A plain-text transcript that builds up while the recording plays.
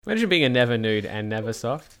Imagine being a never nude and never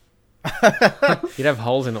soft. You'd have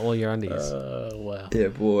holes in all your undies. Wow. Yeah,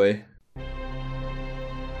 boy.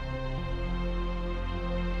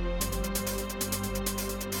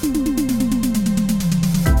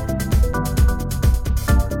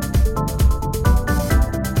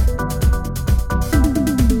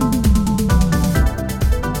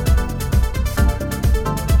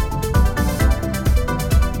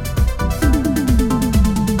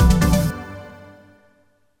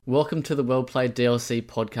 Welcome to the Well Played DLC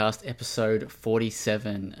podcast, episode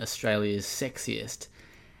 47, Australia's sexiest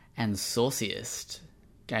and sauciest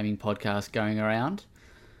gaming podcast going around.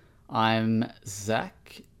 I'm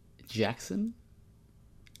Zach Jackson,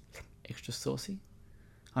 extra saucy.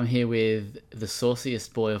 I'm here with the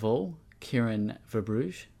sauciest boy of all, Kieran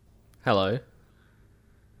Verbruge. Hello.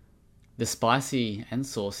 The spicy and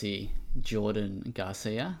saucy Jordan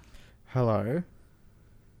Garcia. Hello.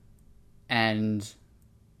 And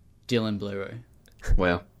Dylan Bluro.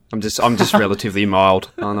 Wow. I'm just relatively mild,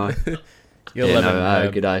 aren't I? You're lemon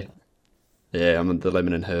herb. G'day. Yeah, I'm the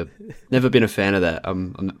lemon and herb. Never been a fan of that.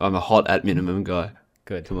 I'm a hot at minimum guy.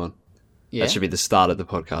 Good. Come on. Yeah. That should be the start of the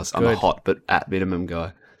podcast. I'm a Good. hot but at minimum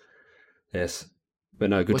guy. Yes. But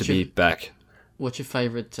no, good What's to be back. What's your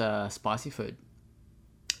favourite spicy food?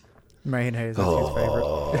 Mayonnaise is his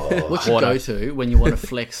favourite. What's your Water. go-to when you want to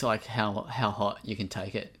flex like how hot you can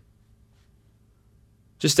take it?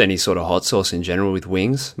 Just any sort of hot sauce in general with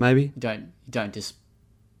wings, maybe? You don't just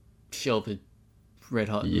shelve it red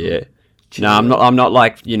hot. Yeah. chili. No, I'm not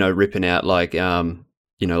like, ripping out like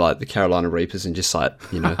like the Carolina Reapers and just like,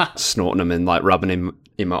 snorting them and like rubbing them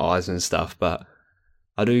in my eyes and stuff, but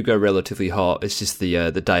I do go relatively hot. It's just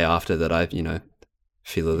the day after that I,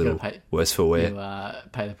 feel a little pay- worse for wear. You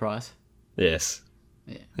pay the price. Yes.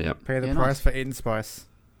 Yeah. Yep. Pay the Yeah, price nice. for eating spice.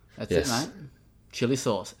 That's Yes. it, mate. Chili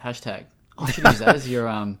sauce. Hashtag. I should use that as your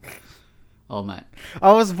Oh, mate.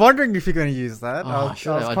 I was wondering if you're going to use that. Oh, I was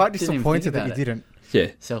sure, I quite didn't even disappointed think that you about it. didn't. Yeah.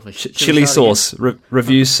 Selfish. Chili start again? sauce.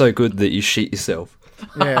 Reviews so good that you shit yourself.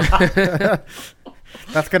 Yeah.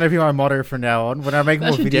 That's going to be my motto from now on. When I make That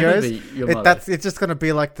more should videos, definitely be your motto. it's just going to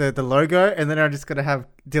be like the logo, and then I'm just going to have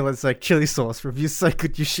Dylan's like chili sauce. Reviews so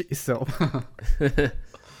good you shit yourself.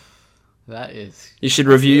 That is. You should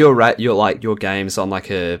review your games on like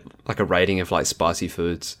a rating of like spicy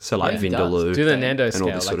foods. So like Yeah, it does. Vindaloo. Do the Okay. Nando And all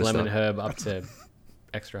scale, this like sort of lemon stuff. herb up to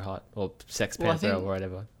extra hot, or Sex Well, I Panther, or think-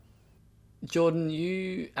 whatever. Jordan,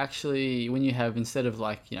 you actually, when you have, instead of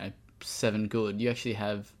like, 7 good, you actually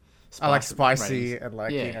have I like spicy ratings. and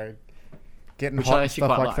like, Yeah. getting Which I hot and actually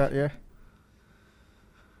stuff quite like that, yeah.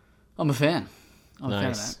 I'm a fan. I'm a fan of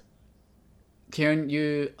Nice. that. Kieran,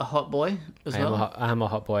 you a hot boy as well? I am a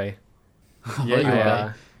hot boy. Yeah, you I,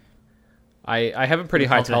 are. I have a pretty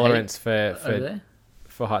high Hot to hate tolerance over for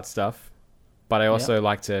there. hot stuff, but I also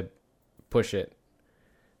like to push it.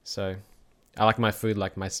 So I like my food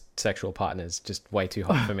like my sexual partner's just way too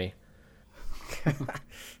hot for me.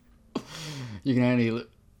 You can only.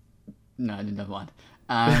 No, never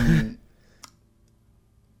mind.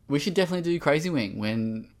 We should definitely do Crazy Wing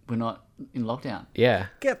when we're not in lockdown. Yeah.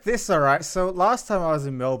 Get this, all right. So last time I was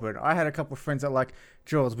in Melbourne, I had a couple of friends that were like,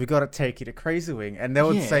 Jules, we got to take you to Crazy Wing. And they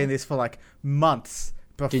were Yeah. saying this for like months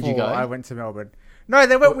Did you before go? I went to Melbourne. No,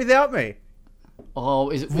 they went without me. Oh,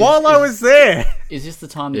 is it While I was there. Is this the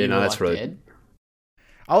time that Yeah, you no, were that's like right. dead?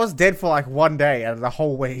 I was dead for like one day out of the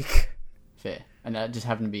whole week. Fair, and that just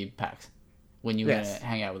happened to be PAX when you were Yes. gonna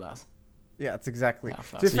hang out with us. Yeah, that's exactly. Oh,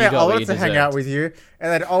 fuck. To be So you fair, got I what wanted you to hang out deserved. with you,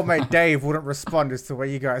 and then old mate Dave wouldn't respond as to where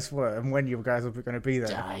you guys were and when you guys were going to be there.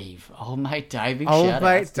 Dave, old mate Dave, big Old shout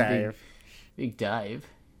mate outs to Dave. big Dave.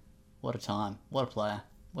 What a time! What a player!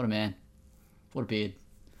 What a man! What a beard!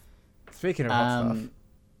 Speaking of hot stuff.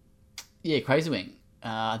 Yeah, Crazy Wing.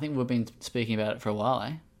 I think we've been speaking about it for a while,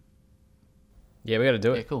 eh? Yeah, we got to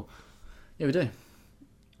do Yeah, it. cool. Yeah, we do.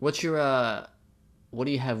 What's your what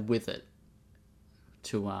do you have with it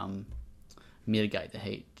to mitigate the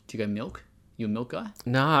heat? Do you go milk? You a milk guy?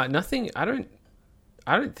 Nah, nothing. I don't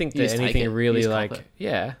think You that just take anything it. You really just cop like. it.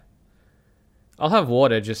 Yeah. I'll have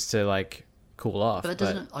water just to like cool off. But that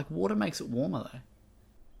doesn't like water makes it warmer though.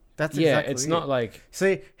 That's Yeah, exactly it's it. not like.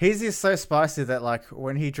 See, his is so spicy that like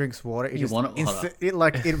when he drinks water, it You just want it hotter.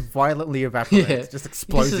 it violently evaporates, Yeah, just This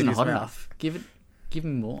explodes isn't in his hot mouth. enough. Give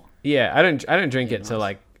him more. Yeah, I don't drink Yeah, it to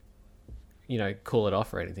nice. like, cool it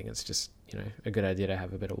off or anything. It's just a good idea to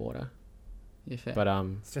have a bit of water. Yeah, fair. But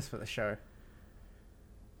It's just for the show.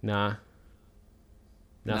 nah,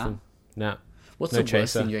 nothing. Nah. What's no the worst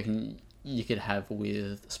chaser. thing you reckon you could have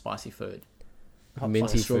with spicy food? Minty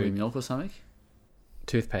Like strawberry food, milk or something?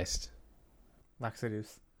 toothpaste.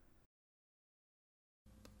 Laxatives.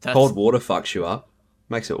 That's, Cold water fucks you up.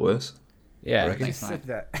 Makes it worse. Yeah. reckon. You said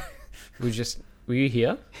that. Were you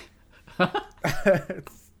here?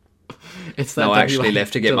 It's that No, I actually WA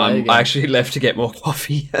left to get delay my. again. I actually left to get more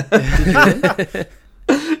coffee. Oh,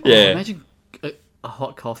 Yeah. imagine a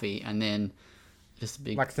hot coffee and then just a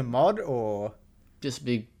big, Like the mod or just a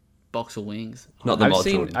big box of wings. Not the mod.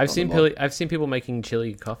 Jordan, I've not seen the mod. I've seen people making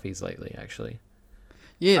chili coffees lately. Actually,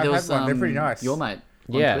 Yeah, I've there had was one. They're pretty nice. your mate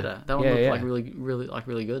on Yeah. Twitter. That one Yeah, looked yeah. like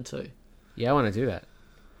really good too. yeah, I want to do that.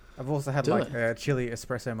 I've also had Do like it. a chili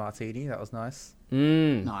espresso martini. That was nice.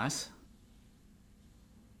 Nice.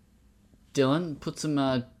 Dylan, put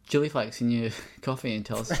some chili flakes in your coffee and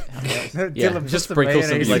tell us how it goes. Yeah, Dylan, put just some sprinkle some,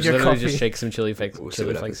 mayonnaise like in your literally coffee. just shake some chili flakes, We'll see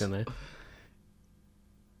chili what flakes in happens.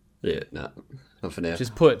 there. Yeah, no, not for now.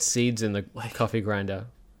 Just put seeds in the coffee grinder.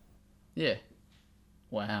 Yeah.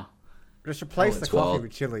 Wow. Just replace the it's coffee wild.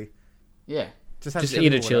 with chili. Yeah. Just have Just chili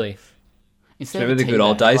eat a water. chili. Instead Remember of the tea good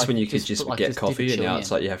old bag, days like, when you could just put, get just dip a coffee, and chili now in.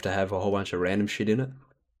 it's like you have to have a whole bunch of random shit in it.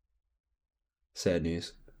 Sad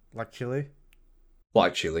news. Like chili.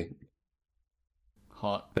 Like chili,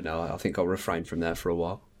 hot. but no, I think I'll refrain from that for a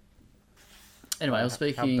while. Anyway, I was How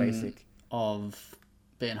speaking basic. of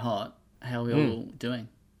being hot. How are we all doing?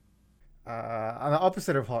 On the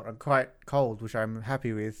opposite of hot, I'm quite cold, which I'm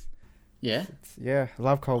happy with. Yeah. Yeah, I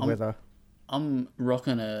love cold weather. I'm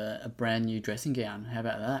rocking a brand new dressing gown. How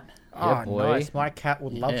about that? Oh, boy. nice. My cat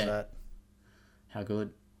would love Yeah. that. How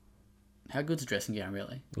good? How good's a dressing gown,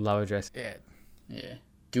 really? Lower dress. Yeah. Yeah.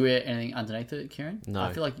 Do you wear anything underneath it, Kieran? No.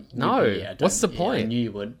 I feel like No. Yeah, I What's don't- the yeah, I point? knew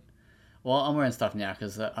you would. Well, I'm wearing stuff now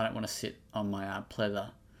because I don't want to sit on my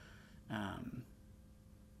pleather.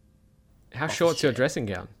 How short's your chair. dressing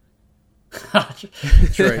gown?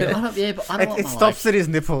 True. I don't, yeah, but I don't want It my stops at his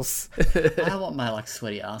nipples. I don't want my like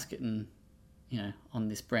sweaty ass getting, on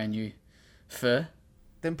this brand new fur.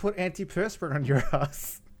 Then put antiperspirant on your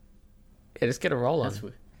ass. Yeah, just get a roll on. That's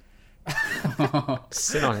weird.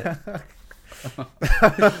 Sit on it.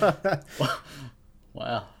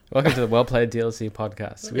 Wow. Welcome to the Well Played DLC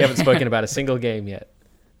podcast. We haven't spoken about a single game yet.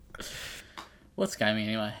 What's gaming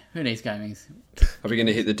anyway? Who needs gaming? Are we going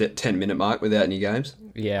to hit the 10-minute mark without any games?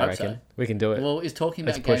 Yeah, I Hope reckon so. we can do it. Well, is talking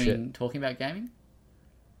Let's about push gaming talking about gaming?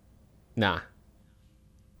 Nah.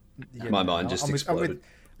 My mind just exploded.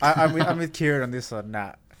 I'm with Kieran on this one.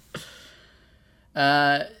 Nah.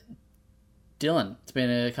 Dylan, it's been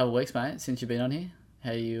a couple of weeks, mate, since you've been on here.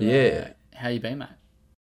 How you been, mate?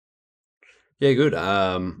 Yeah, good.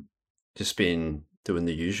 Just been doing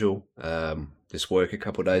the usual. Just work a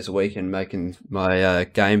couple of days a week and making my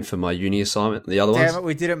game for my uni assignment. The other Damn ones. it,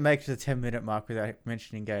 we didn't make the 10-minute mark without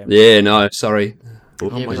mentioning game. Yeah, no, sorry.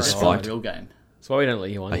 Oop, Oh Yeah, my I but just it's not spiked. a real game. That's why we don't let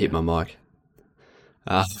you on. I hit here. my mic.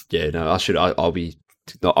 Yeah, no, I should. I'll be.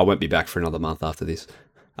 No, I won't be back for another month after this.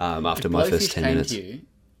 After If my Blowfish first 10 came minutes. to you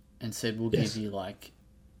and said, "We'll Yes. give you like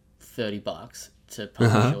 $30 to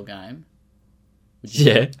publish your game," would you?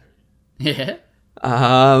 Yeah. Yeah.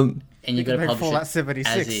 And you got to Make publish Fallout it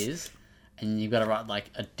 76. as is, and you got to write like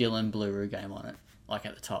a Dylan Bluru game on it, like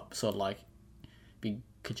at the top, sort of like big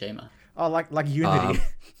Kojima. Oh, like Unity.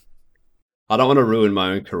 I don't want to ruin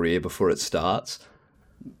my own career before it starts.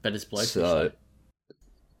 But it's Blowfish. So,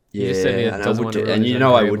 You yeah, just said he and I doesn't would want to do, ruin and his you own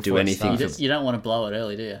know I career would do before it anything. starts. For, you don't want to blow it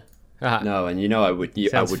early, do you? Ah, no, and you know I would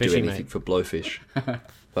Sounds do fishy, anything mate. for Blowfish.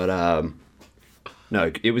 But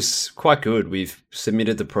no, it was quite good. We've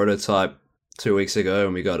submitted the prototype 2 weeks ago,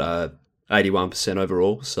 and we got 81%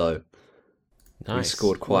 overall. So we nice.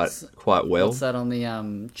 scored quite What's- well. What's that on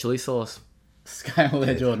the chili sauce scale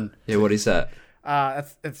there, Jordan? Yeah, what is that?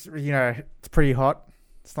 It's it's pretty hot.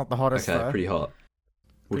 It's not the hottest Okay, though. pretty hot.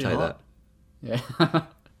 We'll Pretty take hot. that. Yeah.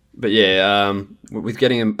 But yeah, with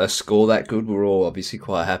getting a score that good, we're all obviously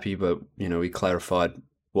quite happy. But we clarified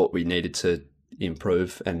what we needed to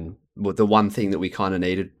improve, and the one thing that we kind of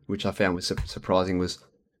needed, which I found was surprising, was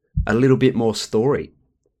a little bit more story,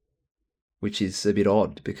 which is a bit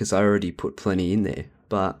odd because I already put plenty in there.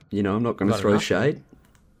 But I'm not going to Not throw enough. shade.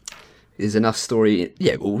 There's enough story.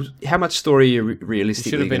 Yeah, well, how much story are you There should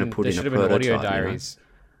realistically have going to been, put there in a should have been prototype? audio diaries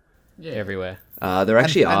Yeah. everywhere. There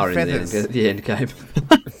actually And are in feathers. the end game.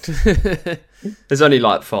 There's only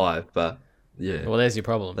like 5, but yeah, Well, there's your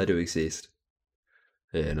problem. they do exist.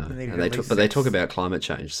 Yeah, no, They need and at they least but they 6. talk about climate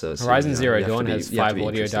change. So Horizon Zero you have to Dawn be- has you have to 5 be audio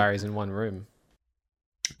interested. diaries in one room.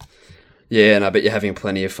 Yeah, and I bet you're having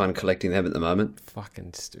plenty of fun collecting them at the moment.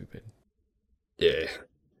 Fucking stupid. Yeah,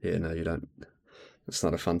 no, you don't. It's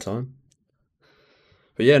not a fun time.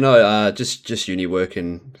 But yeah, no, just uni work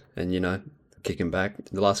and kicking back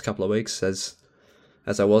the last couple of weeks as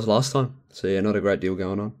I was last time. So yeah, not a great deal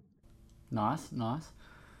going on. Nice.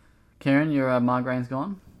 Karen, your migraine's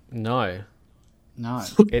gone? No, No.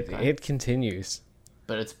 it continues.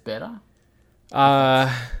 but it's better.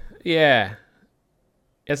 Yeah,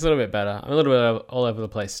 it's a little bit better. I'm a little bit all over the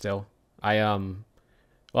place still. Well,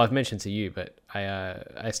 I've mentioned to you, but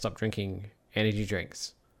I stopped drinking energy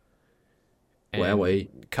drinks. And Wowee.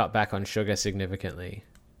 cut back on sugar significantly,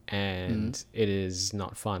 and it is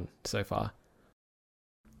not fun so far.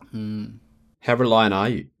 How reliant are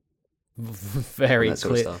you? on Very that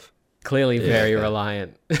sort of stuff. clearly Yeah, very okay.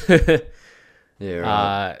 reliant. Yeah,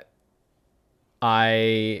 right.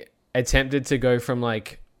 I attempted to go from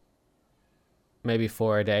like maybe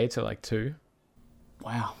 4 a day to like 2,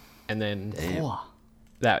 Wow. and then Damn. Four.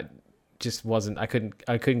 that just wasn't. I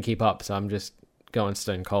couldn't keep up, so I'm just going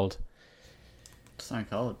stone cold. Stone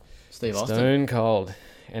cold. Steve Austin. Stone cold,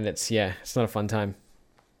 and it's not a fun time.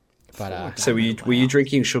 But So were you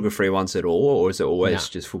drinking sugar-free ones at all, or is it always Nah.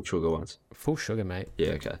 just full sugar ones? full sugar, mate.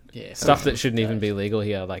 Yeah, okay. Yeah. Stuff that shouldn't even be legal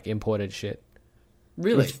here, like imported shit.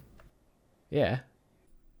 Really? Yeah.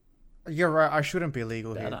 You're right. I shouldn't be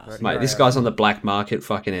legal here. Badass. But Mate, you're this right. guy's on the black market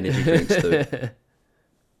fucking energy drinks, dude.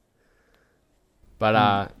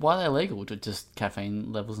 But Why are they illegal? Just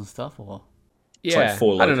caffeine levels and stuff, or? yeah, like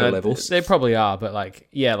 4 I don't Loco know. levels. They probably are, but like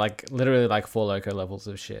literally like 4 Loco levels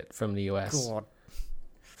of shit from the US, God.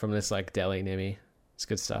 from this like deli near me. It's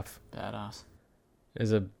good stuff. Badass.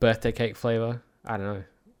 There's a birthday cake flavor. I don't know.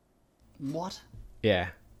 What? Yeah.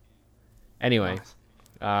 Anyway, Nice.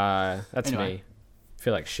 that's Anyway. me.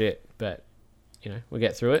 Feel like shit, but we'll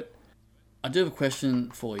get through it. I do have a question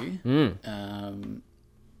for you.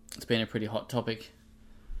 It's been a pretty hot topic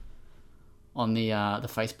on the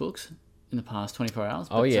Facebooks in the past 24 hours.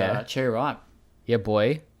 Oh, yeah. Cherry Ripe Yeah,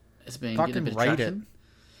 boy. has been getting a Fucking bit of rate it. traction.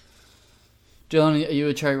 Dylan, are you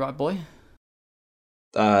a Cherry Ripe boy?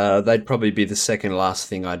 They'd probably be the second last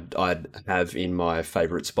thing I'd have in my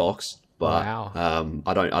favourites box, but Wow.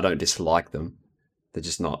 I don't dislike them. They're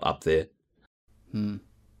just not up there.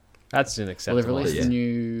 That's Well, they've unacceptable. released yeah. a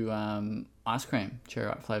new ice cream, Cherry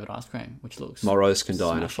Ripe flavoured ice cream, which looks Morrows can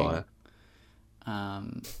die in a smashing.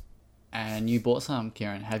 fire. And you bought some,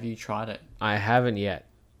 Kieran. Have you tried it? I haven't yet,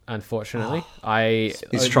 unfortunately.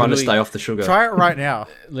 He's trying to stay off the sugar. Try it right now.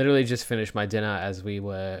 Literally just finished my dinner as we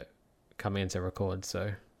were coming in to record,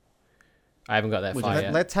 so I haven't got that Would far you-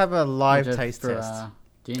 yet. Let's have a live Just taste for, test.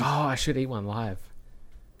 dinner? Oh, I should eat one live.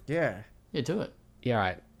 Yeah. Yeah, do it. Yeah,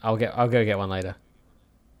 right. I'll go get one later.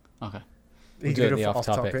 Okay. We'll do it in the off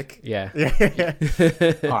topic. Yeah. Yeah.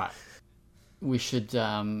 All right. We should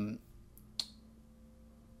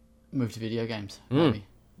move to video games, maybe.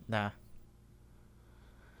 Nah.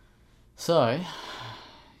 So,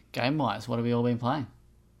 game-wise, what have we all been playing?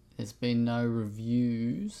 There's been no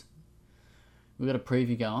reviews. We've got a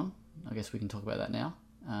preview going. I guess we can talk about that now.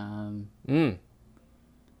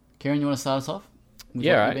 Kieran, you want to start us off? With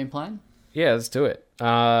Yeah, what right. you've been playing? Yeah, let's do it.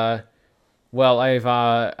 Well,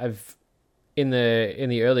 I've in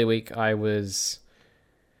the early week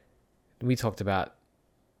we talked about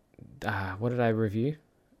what did I review?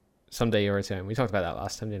 Someday Your Return. We talked about that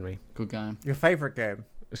last time, didn't we? Good game. Your favorite game?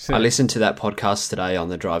 I listened to that podcast today on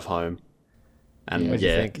the drive home, and What'd you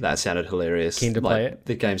yeah, think? that sounded hilarious. Keen to play it?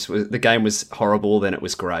 The game was horrible, then it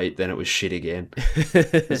was great, then it was shit again.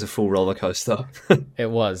 It was a full roller coaster. It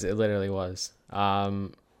literally was.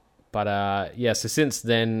 But yeah, so since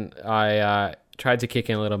then I tried to kick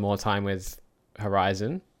in a little more time with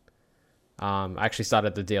Horizon. I actually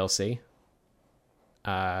started the DLC,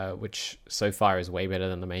 which so far is way better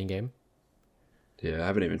than the main game. Yeah, I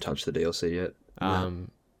haven't even touched the DLC yet.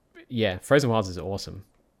 Yeah, Frozen Wilds is awesome.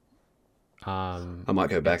 I might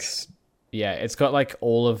go back. Yeah, it's got like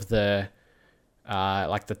all of the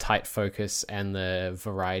like the tight focus and the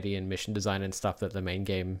variety and mission design and stuff that the main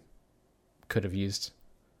game could have used.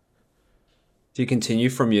 Do you continue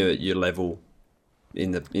from your level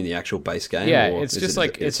in the actual base game? Yeah, or it's is just it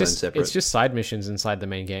like its own separate? it's just side missions inside the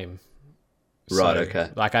main game. Right, okay.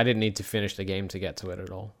 Like I didn't need to finish the game to get to it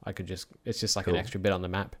at all. It's just like an Cool. extra bit on the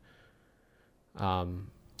map.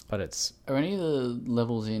 But it's Are any of the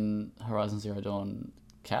levels in Horizon Zero Dawn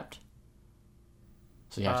capped?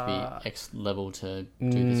 So you have to be X level to do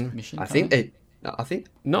this mission? I kind think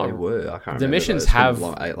of? No, they were. I can't remember. the missions though. It's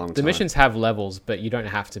been a have long the time. missions have levels, but you don't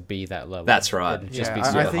have to be that level. That's right. It'd just Yeah, be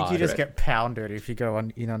I super think hard. you just get pounded if you go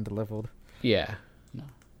in under leveled. Yeah.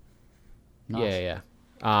 Nice. Yeah.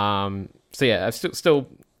 So yeah, I'm still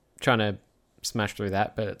trying to smash through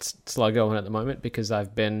that, but it's slow going at the moment because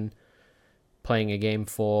I've been playing a game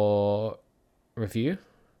for review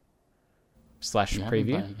 / You have been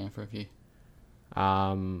preview, playing a game for review.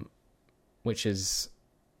 which is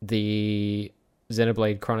the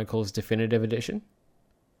Xenoblade Chronicles Definitive Edition,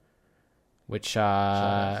 which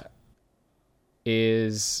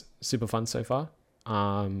is super fun so far.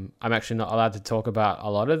 I'm actually not allowed to talk about a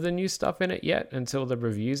lot of the new stuff in it yet until the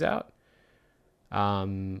review's out.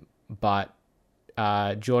 But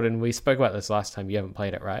Jordan, we spoke about this last time. You haven't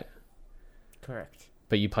played it, right? Correct.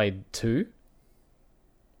 But you played 2?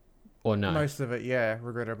 Or no? Most of it, yeah,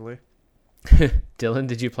 regrettably. Dylan,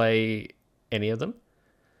 did you play any of them?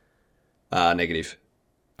 Negative.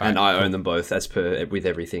 All And right, I cool. own them both as per with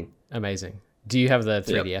everything. Amazing. Do you have the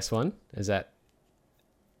 3DS one? Is that...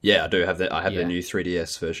 Yeah, I do have that. I have Yeah. the new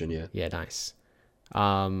 3DS version. Yeah. Yeah, nice.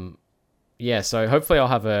 Yeah, so hopefully I'll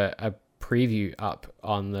have a preview up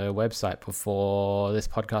on the website before this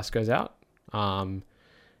podcast goes out. And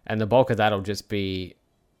the bulk of that'll just be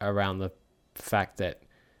around the fact that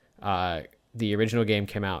the original game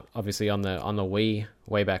came out obviously on the Wii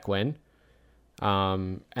way back when.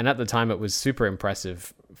 And at the time it was super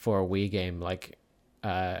impressive for a Wii game, like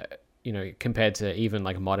compared to even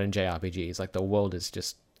like modern JRPGs. Like the world is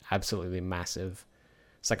just absolutely massive.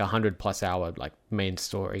 It's like 100+ hour like main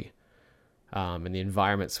story. And the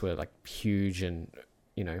environments were like huge and,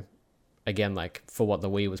 again, like for what the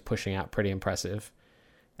Wii was pushing out, pretty impressive.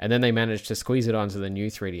 And then they managed to squeeze it onto the new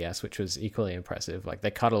 3DS, which was equally impressive. Like they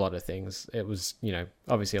cut a lot of things. It was,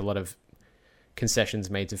 obviously a lot of concessions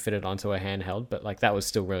made to fit it onto a handheld, but like that was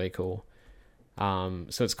still really cool. So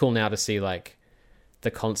it's cool now to see like the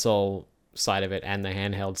console side of it and the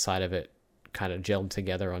handheld side of it kind of gelled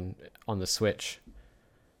together on the Switch.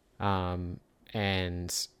 And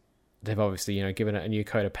they've obviously, given it a new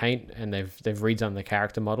coat of paint, and they've redone the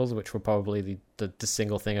character models, which were probably the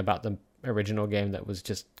single thing about the original game that was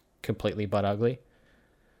just completely butt ugly.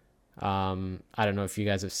 I don't know if you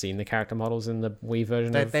guys have seen the character models in the Wii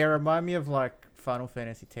version. They remind me of like Final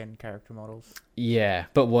Fantasy X character models. Yeah,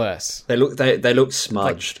 but worse. They look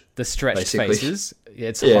smudged. The stretched basically. faces.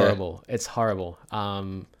 It's Yeah. horrible. It's horrible.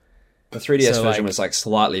 The 3DS So, version like, was like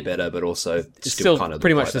slightly better, but also It's still still kind of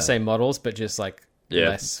pretty looked much like the that. same models, but just like Yeah.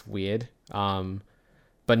 less weird.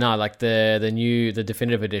 But no, like the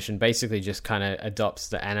definitive edition basically just kind of adopts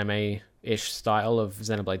the anime-ish style of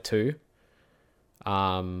Xenoblade 2.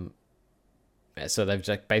 So they've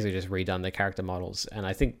basically just redone the character models, and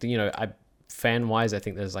I think fan-wise, I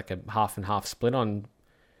think there's like a half and half split on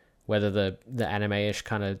whether the anime-ish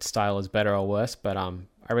kind of style is better or worse. But I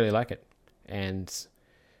really like it, and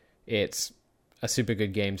it's a super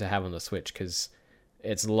good game to have on the Switch because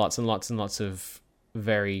it's lots and lots and lots of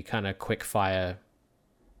very kind of quick fire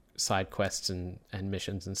side quests and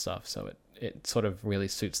missions and stuff. So it sort of really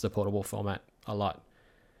suits the portable format a lot.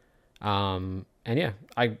 And yeah,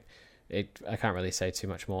 I can't really say too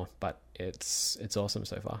much more, but it's awesome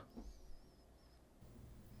so far.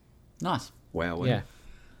 Nice. Wow. Yeah.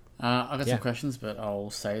 I've got Yeah. some questions, but I'll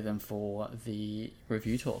save them for the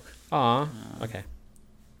review talk. Okay.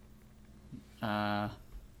 Yeah,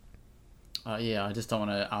 I just don't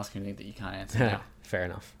want to ask anything that you can't answer now, Fair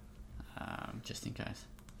enough. just in case.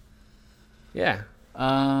 Yeah.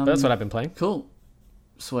 But that's what I've been playing. Cool.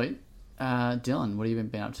 Sweet. Dylan, what have you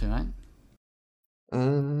been up to, mate?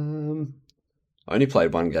 I only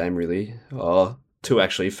played one game really. Oh, two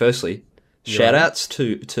actually. Firstly, Yeah. shout outs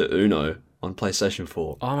to Uno on PlayStation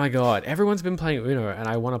 4. Oh my god, everyone's been playing Uno, and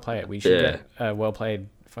I want to play it. We should Yeah. get a well-played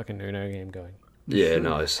fucking Uno game going. Yeah,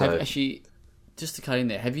 no. So Actually, just to cut in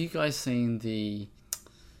there, have you guys seen the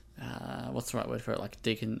what's the right word for it? Like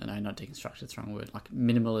not deconstructed. It's the wrong word. Like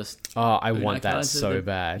minimalist. Oh, I Uno want that cards so that-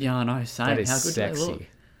 bad. Yeah, I know. Same. That is How good do they look? sexy.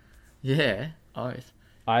 Yeah. Oath.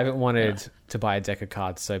 I haven't wanted to buy a deck of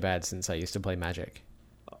cards so bad since I used to play Magic.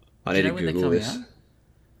 I Do need you to know when they're Google coming this. out?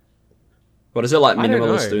 What is it like? I don't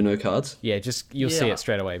Minimalist know. Uno cards? Yeah, you'll see Yeah. it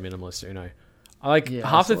straight away. Minimalist Uno. I like Yeah,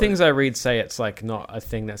 half the absolutely. things I read say it's like not a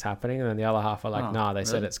thing that's happening, and then the other half are like, Oh, nah, they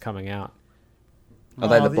said really? it's coming out. Are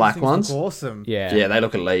they the these black things look ones? Awesome. Yeah, Yeah, they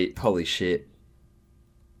look elite. Holy shit.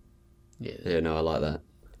 Yeah. Yeah, no, I like that.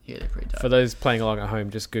 Yeah, they're pretty dope. For those playing along at home,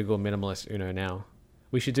 just Google minimalist Uno now.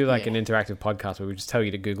 We should do like Yeah. an interactive podcast where we just tell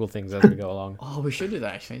you to Google things as we go along. Oh, we should do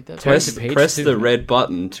that actually. That's Turn right. to page Press two. the red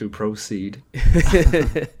button to proceed.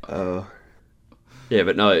 Yeah,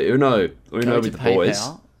 but no, Uno Go with to the boys.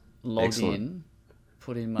 PayPal, log Excellent. in,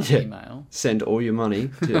 put in my Yeah. email. Send all your money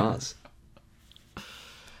to us. You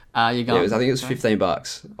Yeah, go. I think it was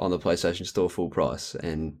 $15 on the PlayStation Store full price,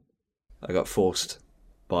 and I got forced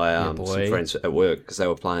by some boy. friends at work because they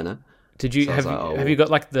were playing it. Did you So I have was you, like, oh. have you got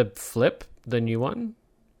like the Flip, the new one,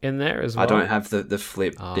 in there as well? I don't have the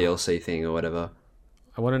Flip Ah. DLC thing or whatever.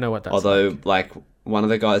 I want to know what that's Although, like, one of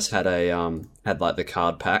the guys had had like the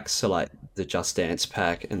card packs, so like the Just Dance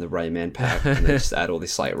pack and the Rayman pack, and they just add all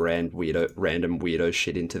this like random weirdo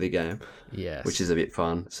shit into the game, Yes. which is a bit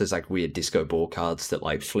fun. So it's like weird disco ball cards that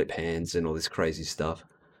like flip hands and all this crazy stuff.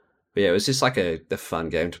 But yeah, it was just like a fun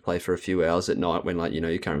game to play for a few hours at night when, like, you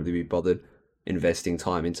can't really be bothered investing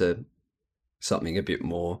time into something a bit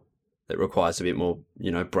more that requires a bit more,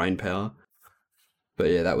 brain power. But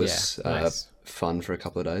yeah, that was nice. fun for a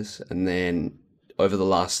couple of days. And then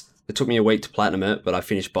it took me a week to platinum it, but I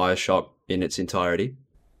finished BioShock in its entirety.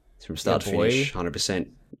 From start to finish, 100%.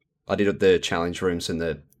 I did the challenge rooms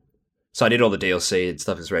so I did all the DLC and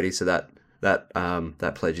stuff is ready, so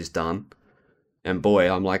that pledge is done. And boy,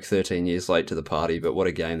 I'm like 13 years late to the party, but what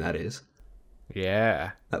a game that is.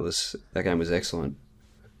 Yeah. That game was excellent.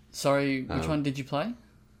 Sorry, which one did you play?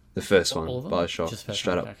 The first one, All of them? BioShock, Just first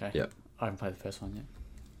straight one, up. okay. Yep. I haven't played the first one yet.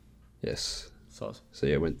 Yes. So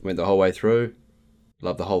yeah, went the whole way through.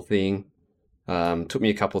 Loved the whole thing. Took me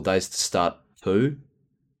a couple of days to start 2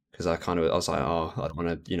 because I was like, oh, I don't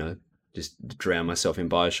want to, just drown myself in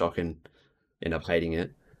BioShock and end up hating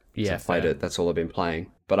it. Yeah, so I played it. That's all I've been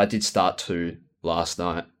playing. But I did start 2 last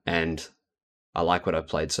night, and I like what I've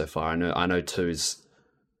played so far. I know 2 is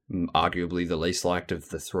arguably the least liked of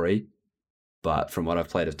the 3, but from what I've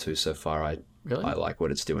played of 2 so far, I like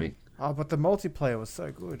what it's doing. Oh, but the multiplayer was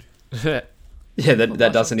so good. Yeah, that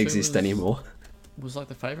BioShock doesn't 2 exist was- anymore. was like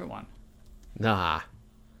the favourite one. Nah.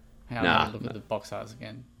 Hang on, Nah. I'll look at the box arts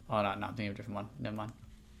again. Oh no, I'm thinking of a different one. Never mind.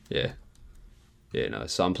 Yeah. Yeah, no.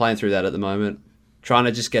 So I'm playing through that at the moment, trying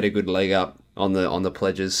to just get a good leg up on the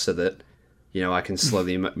pledges so that, I can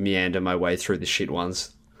slowly meander my way through the shit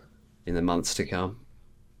ones in the months to come.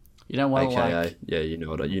 You don't want to AKA, yeah, you know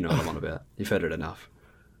what I'm on about. You've heard it enough.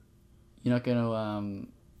 You're not going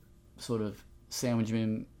to sort of sandwich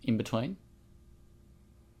them in between.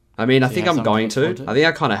 I mean, I So you think have I'm something going to look to. forward to? I think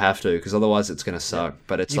I kind of have to, because otherwise it's going to suck.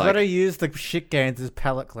 But it's You like, gotta use the shit games as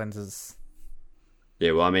palate cleansers.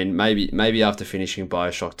 yeah. Well, I mean, maybe after finishing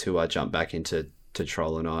BioShock 2, I jump back into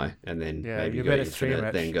Troll and I, and then Yeah, maybe you go better stream Infinite,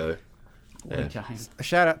 it. then go. What a game. A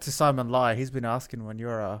shout out to Simon Lai. He's been asking when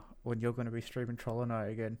you're going to be streaming Troll and I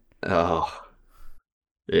again. Oh,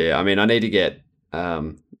 yeah. I mean, I need to get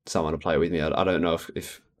someone to play it with me. I don't know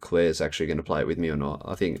if Claire's actually going to play it with me or not.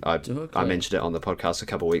 I think I mentioned it on the podcast a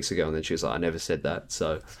couple of weeks ago, and then she was like, "I never said that."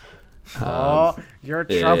 So, Oh, you're in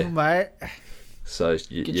yeah. trouble, mate. so Get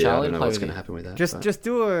yeah, I Charlie don't know to play what's with going to you. happen with that. Just but- just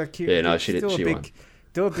do a cute. Yeah, no, just she do a won't.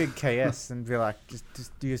 do a big KS and be like, just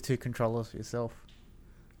use 2 controllers for yourself.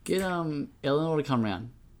 Get Eleanor to come round.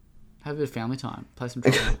 Have a bit of family time. Play some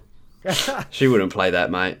Troll. She wouldn't play that,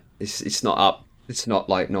 mate. It's not up. It's not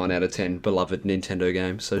like 9 out of 10 beloved Nintendo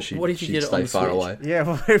games, so What if you she'd get it stay on the far Switch? away. Yeah,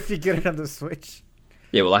 what if you get it on the Switch?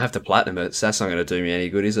 Yeah, well, I have to platinum it, so that's not going to do me any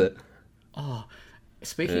good, is it? Oh,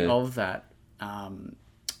 speaking Yeah. of that,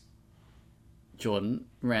 Jordan,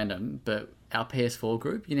 random, but our PS4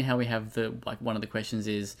 group, you know how we have one of the questions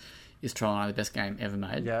is Troll and I the best game ever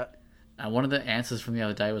made? Yeah. One of the answers from the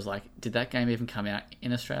other day was like, did that game even come out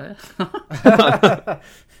in Australia?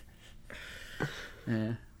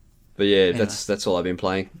 Yeah. But yeah, that's all I've been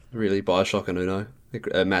playing. Really, BioShock and Uno.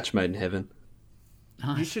 A match made in heaven.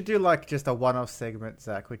 You should do like just a one-off segment,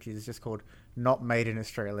 Zach, which is just called "Not Made in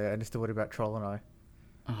Australia," and just do it about Troll and I.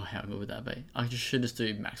 Oh, how good would that be? I should just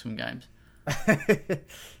do maximum games.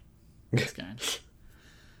 Best games.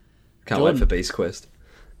 Can't Jordan. wait for Beast Quest.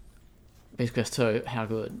 Beast Quest 2, how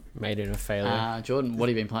good. Made it a failure. Jordan, what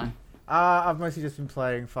have you been playing? I've mostly just been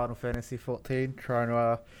playing Final Fantasy 14, trying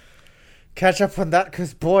to catch up on that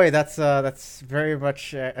because boy, that's very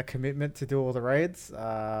much a commitment to do all the raids.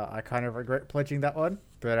 I kind of regret pledging that one,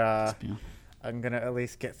 but Yeah. I'm gonna at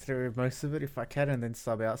least get through most of it if I can, and then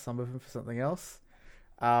sub out some of them for something else.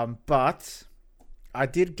 But I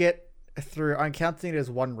did get through. I'm counting it as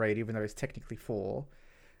one raid, even though it's technically 4.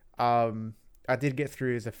 I did get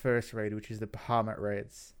through as a first raid, which is the Bahamut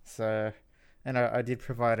raids. So, and I did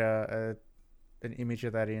provide an image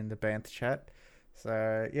of that in the Banth chat.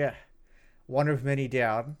 So yeah, one of many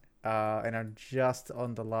down, and I'm just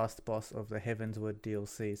on the last boss of the Heavensward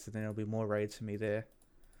DLC. So then there'll be more raids for me there.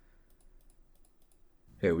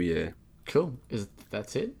 Hell yeah. Cool.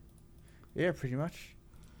 That's it? Yeah, pretty much.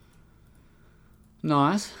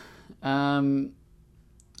 Nice.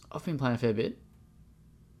 I've been playing a fair bit,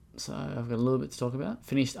 so I've got a little bit to talk about.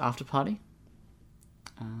 Finished After Party.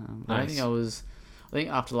 I Nice. think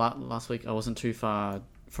after last week I wasn't too far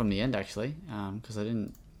from the end actually, because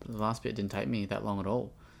the last bit didn't take me that long at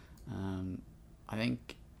all. I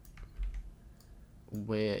think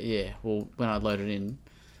when I loaded in,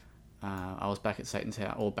 I was back at Satan's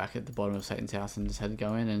house, or back at the bottom of Satan's house, and just had to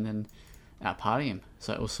go in and then out party him.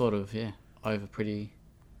 So it was sort of over pretty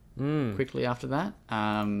quickly after that.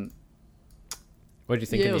 What did you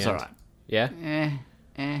think Yeah, in it was the end? alright. Yeah?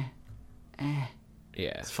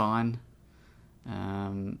 Yeah. It's fine.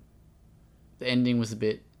 The ending was a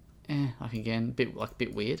bit like again, bit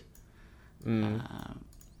weird.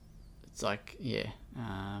 It's like, yeah.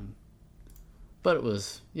 But it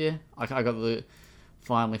was, yeah. I got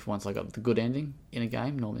finally for once I got the good ending in a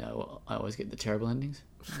game. Normally I always get the terrible endings.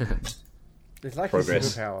 It's like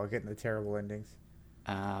Progress. a superpower, getting the terrible endings.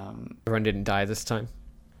 Everyone didn't die this time.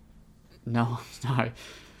 No,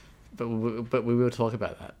 but we will talk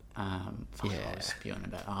about that. I Yeah. was spewing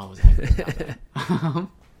about. I was angry about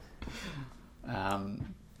that.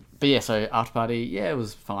 But yeah, so After Party, yeah, it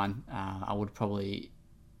was fine. I would probably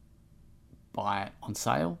buy it on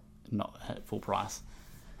sale, not at full price,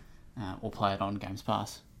 or play it on Games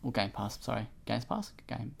Pass or Game Pass. Sorry, Games Pass,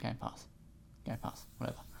 Game Pass,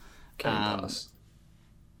 whatever. Game Pass.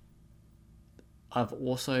 I've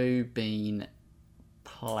also been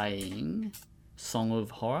playing Song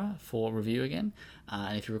of Horror for review again,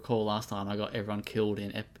 and if you recall, last time I got everyone killed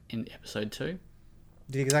in episode 2.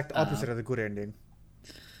 The exact opposite of the good ending.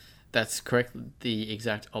 That's correct. The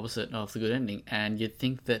exact opposite of the good ending, and you'd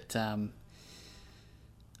think that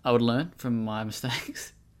I would learn from my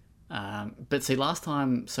mistakes. But see, last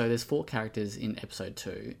time, so there's 4 characters in episode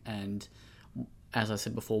 2, and as I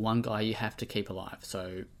said before, one guy you have to keep alive.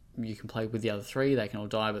 So you can play with the other 3, they can all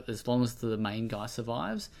die, but as long as the main guy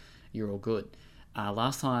survives, you're all good.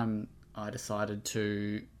 Last time I decided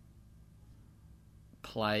to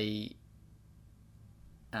play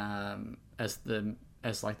as the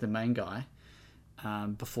main guy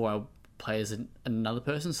before I play as another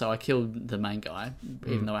person. So I killed the main guy,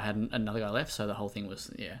 even though I had another guy left. So the whole thing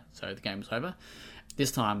was, so the game was over.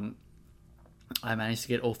 This time I managed to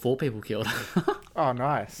get all 4 people killed. Oh,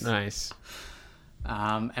 nice. Nice.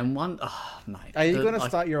 And one, mate. Are you going to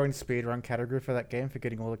start your own speedrun category for that game for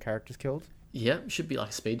getting all the characters killed? Yep, should be like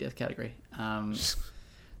a speed death category. And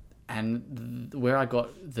where I got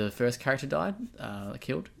the first character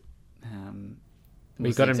killed.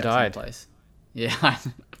 We got him died. Place. Yeah,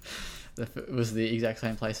 it was the exact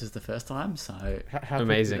same place as the first time. So How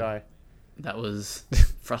Amazing. Did I? that was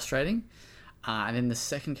frustrating. And then the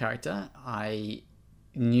second character, I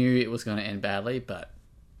knew it was going to end badly, but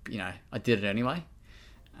I did it anyway.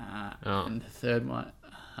 And the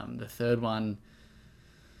third one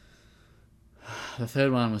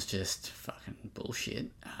was just fucking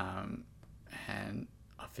bullshit. And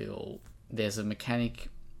I feel there's a mechanic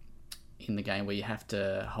in the game where you have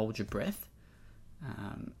to hold your breath.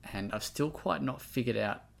 And I've still quite not figured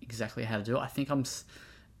out exactly how to do it. I think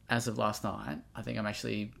as of last night, I think I'm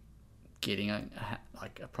actually getting a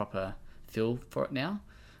proper feel for it now.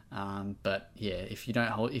 But yeah, if you don't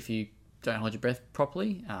hold your breath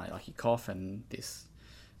properly, like you cough and this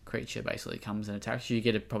creature basically comes and attacks you, you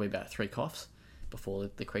get probably about 3 coughs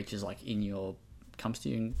before the creature's comes to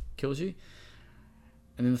you and kills you.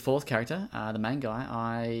 And then the 4th character, the main guy,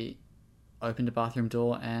 I opened a bathroom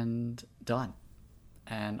door and died.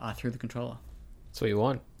 And I threw the controller. That's what you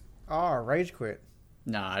want. Oh, rage quit.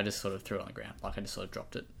 No, I just sort of threw it on the ground. I just sort of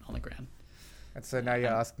dropped it on the ground. And so now you're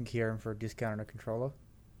asking Kieran for a discount on a controller?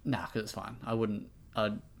 Nah, because it's fine. I wasn't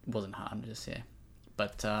harmed, just, yeah.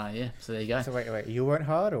 But, yeah, so there you go. So wait, you weren't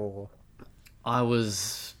hard or? No, I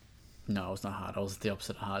was not hard. I was the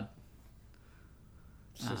opposite of hard.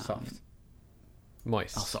 So soft.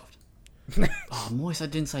 Moist. Oh, soft. Oh, moist. I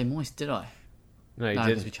didn't say moist, did I? No, you No, because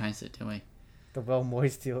didn't. we changed it, didn't we? The Well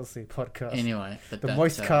Moist DLC podcast. Anyway. But the that,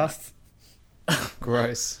 Moist cast.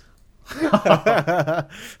 Gross.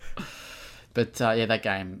 But, yeah, that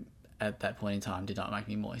game at that point in time did not make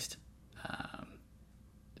me moist.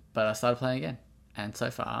 But I started playing again. And so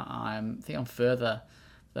far, I think I'm further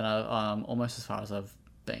than I'm almost as far as I've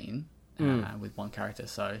been with one character.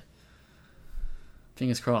 So,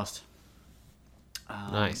 fingers crossed.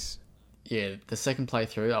 Nice. Yeah, the second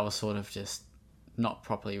playthrough, I was sort of just not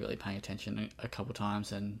properly really paying attention a couple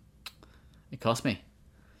times, and it cost me.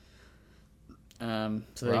 So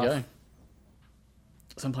there you go.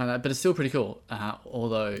 So I'm playing that, but it's still pretty cool.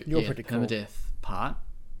 Although, Pretty cool. permadeath part,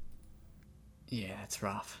 yeah, it's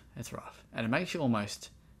rough. It's rough, and it makes you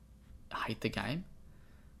almost hate the game.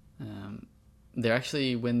 They're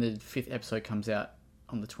actually, when the 5th episode comes out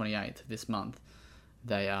on the 28th of this month,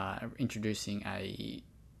 they are introducing a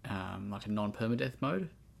non-permadeath mode.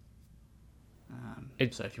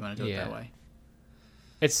 So if you want to do it that way,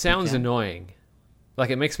 It sounds can. annoying. Like,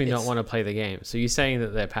 it makes me not It's- want to play the game. So you saying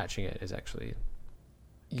that they're patching it is actually...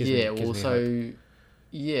 gives me hope. So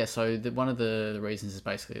one of the reasons is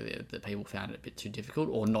basically that people found it a bit too difficult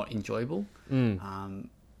or not enjoyable. And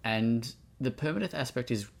the permadeath aspect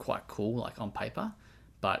is quite cool, like on paper,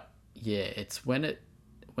 but yeah, it's when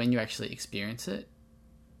you actually experience it,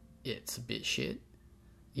 it's a bit shit.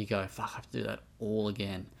 You go, fuck, I have to do that all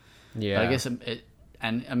again. Yeah. But I guess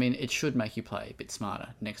and I mean, it should make you play a bit smarter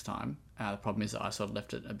next time. The problem is that I sort of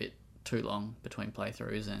left it a bit too long between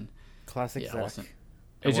playthroughs, and Classic yeah, I Zach. wasn't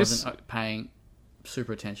It just paying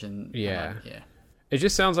super attention. and, Yeah. yeah. it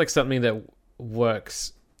just sounds like something that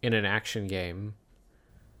works in an action game,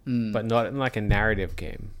 but not in like a narrative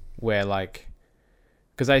game where like,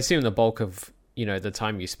 because I assume the bulk of the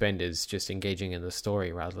time you spend is just engaging in the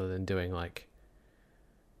story rather than doing like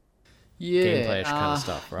gameplay-ish kind of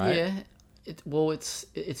stuff, right? Yeah.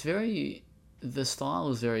 It's very, the style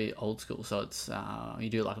is very old school. So it's you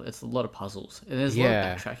do like, it's a lot of puzzles and there's a lot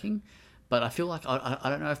Yeah. of backtracking. But I feel like I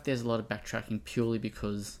don't know if there's a lot of backtracking purely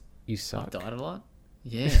because You I've suck. died a lot.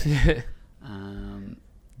 Yeah.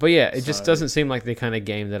 But yeah, it just So- doesn't seem like the kind of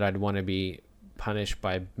game that I'd want to be punished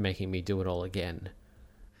by making me do it all again.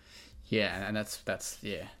 Yeah, and that's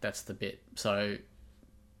the bit. So,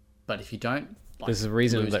 but if you don't, like, There's a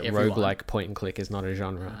reason lose that everyone, roguelike point and click is not a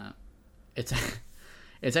genre. it's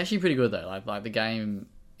it's actually pretty good though. Like the game,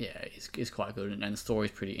 yeah, is quite good, and the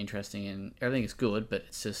story's pretty interesting, and everything is good. But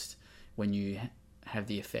it's just when you have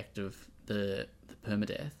the effect of the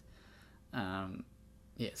permadeath, yeah,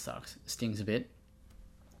 it sucks. It stings a bit.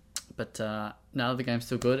 But no, the game's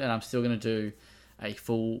still good, and I'm still going to do a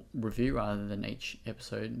full review rather than each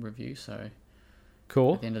episode review. So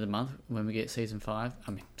Cool. at the end of the month, when we get season 5,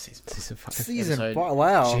 Season 5. Season Episode- 5.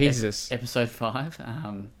 Wow. Jesus. episode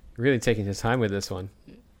 5, Really taking your time with this one.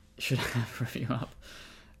 should have a review up.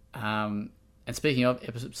 And speaking of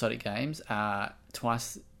episodic games,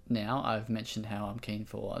 twice now I've mentioned how I'm keen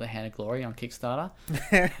for The Hand of Glory on Kickstarter.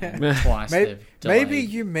 And twice they've delayed. Maybe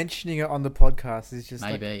you mentioning it on the podcast is just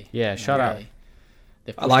like, Maybe. Yeah, shut up. Maybe.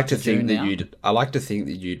 They've I like to pushed it think June that now. I like to think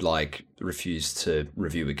that you'd like refuse to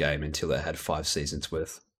review a game until it had 5 seasons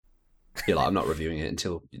worth. You're like, I'm not reviewing it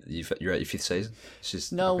until you're at your 5th season. It's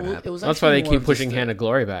just No, not gonna it happen. was. That's why they actually more keep of pushing just Hand of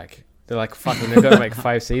Glory back. They're like, fucking, they've got to make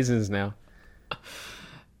 5 seasons now.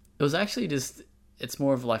 It was actually just. It's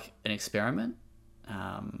more of like an experiment,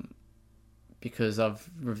 because I've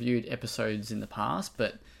reviewed episodes in the past,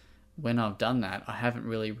 but when I've done that, I haven't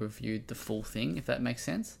really reviewed the full thing. If that makes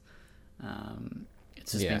sense.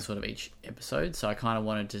 It's just Yeah. been sort of each episode, so I kind of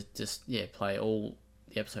wanted to just play all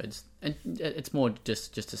the episodes, and it's more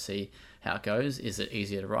just to see how it goes. Is it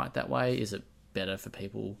easier to write that way? Is it better for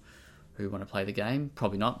people who want to play the game?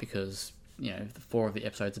 Probably not, because the 4 of the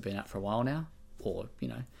episodes have been out for a while now, or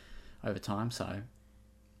over time. So,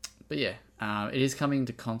 but yeah, it is coming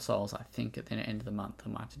to consoles. I think at the end of the month. I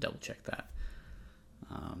might have to double check that.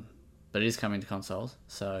 But it is coming to consoles.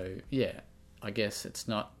 So yeah, I guess it's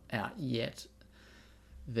not out yet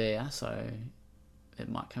there, so it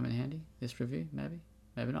might come in handy, this review,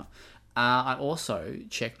 maybe not. I also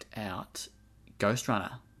checked out Ghost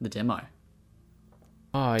Runner, the demo.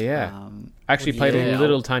 Oh, yeah. I actually well, played yeah, a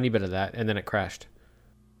little tiny bit of that, and then it crashed.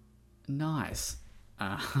 Nice.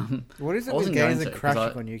 what is it I with wasn't games going that to, 'cause crashing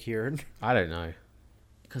I- on you, Kieran? I don't know.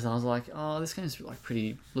 Because I was like, oh, this game's like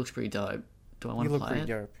looks pretty dope. Do I want You to look play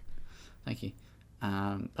pretty it? dope. Thank you. But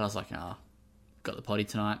I was like, got the potty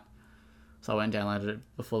tonight, so I went and downloaded it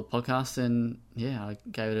before the podcast, and yeah, I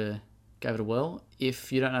gave it a whirl.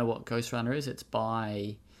 If you don't know what Ghost Runner is, it's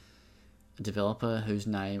by a developer whose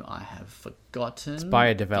name I have forgotten. It's by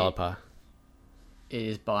a developer. It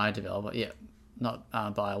is by a developer, yeah, not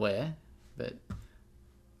BioWare, but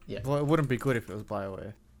Well, it wouldn't be good if it was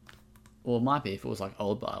BioWare. well, it might be if it was like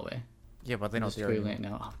old BioWare. Yeah, but they're I'm not just there googling anymore. it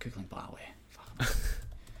now. I'm googling BioWare.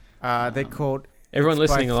 Fuck. They're called... Everyone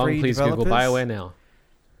it's by listening along, 3 please Google developers. BioWare now.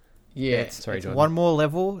 Yeah, It's, Sorry, it's Jordan. One More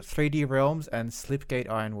Level, 3D Realms, and Slipgate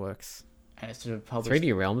Ironworks. and it's published.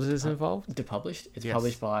 3D Realms is involved? They're published. It's Yes.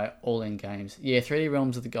 published by All In Games. Yeah, 3D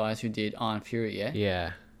Realms are the guys who did Iron Fury. Yeah,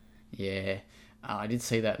 Yeah. yeah. I did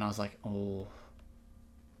see that, and I was like, oh.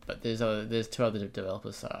 But there's 2 other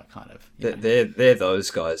developers, so I kind of They're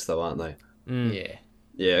those guys though, aren't they? yeah.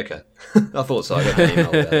 Yeah, okay. I thought so. I got an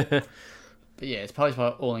email with that. But yeah, it's published by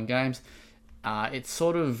All In Games. It's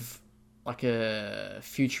sort of like a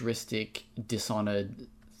futuristic Dishonored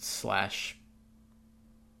 /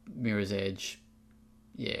 Mirror's Edge,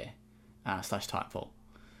 yeah, / Titanfall.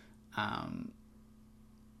 And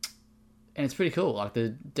it's pretty cool. Like the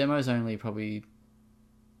demo's only probably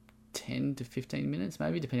 10 to 15 minutes,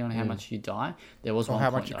 maybe, depending on how much you die. There was Or one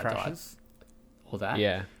how point much it that I died, crashes. or that.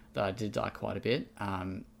 Yeah. That I did die quite a bit.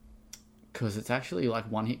 Because it's actually like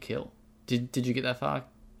one hit kill. Did you get that far?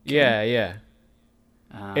 Yeah, yeah.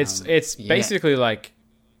 It's yeah. basically like...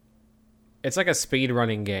 It's like a speed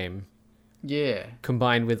running game Yeah.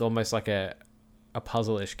 combined with almost like a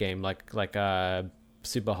puzzle-ish game, like a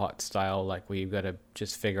super hot style, like where you've got to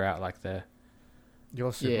just figure out like the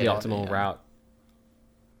You're super Yeah. optimal route.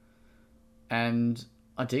 And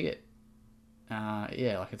I dig it.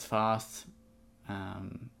 Yeah, like it's fast,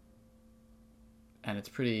 and it's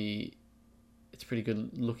pretty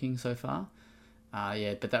good looking so far.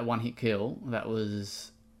 Yeah, but that one hit kill, there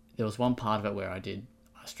was one part of it where I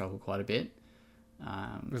struggled quite a bit.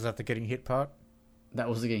 Was that the getting hit part? That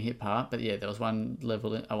was the getting hit part, but yeah, there was one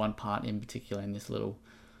part in particular in this little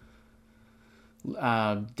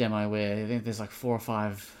demo where I think there's like 4 or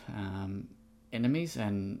 5 enemies,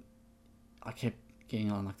 and I kept getting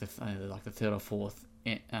on like the third or fourth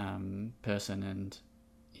person, and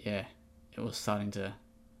yeah, it was starting to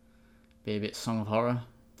be a bit Song of Horror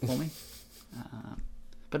for me.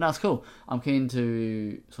 But no, it's cool. I'm keen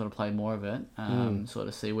to sort of play more of it, sort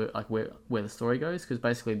of see where the story goes, because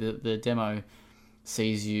basically the demo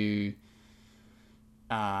sees you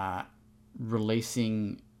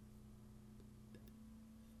releasing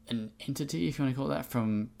an entity, if you want to call it that,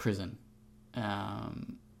 from prison.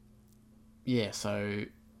 Yeah, so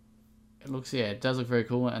it does look very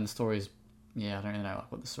cool, and the story is, I don't really know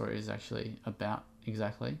like what the story is actually about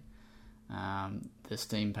exactly. The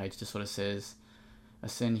Steam page just sort of says,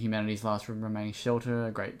 ascend humanity's last remaining shelter,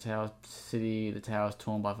 a great tower city. The tower is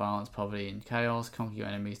torn by violence, poverty, and chaos. Conquer your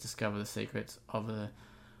enemies, discover the secrets of the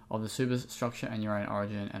superstructure and your own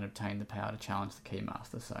origin, and obtain the power to challenge the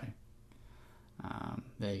Keymaster. So,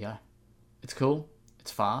 there you go. It's cool.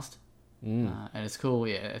 It's fast, and it's cool.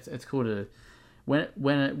 Yeah, it's cool to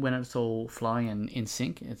when it's all flowing and in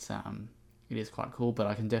sync. It is quite cool. But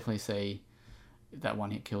I can definitely see that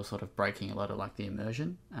one hit kill sort of breaking a lot of like the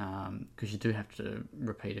immersion, because you do have to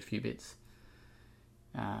repeat a few bits.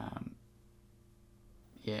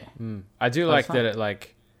 Yeah, I do like that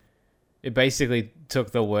it basically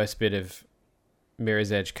took the worst bit of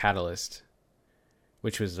Mirror's Edge Catalyst,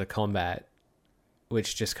 which was the combat,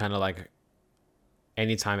 which just kind of like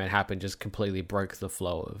anytime it happened just completely broke the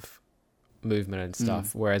flow of movement and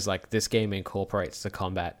stuff. Whereas like this game incorporates the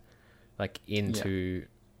combat like into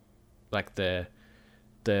like the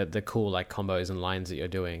cool like combos and lines that you're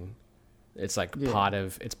doing. It's like part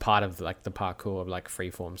of like the parkour of like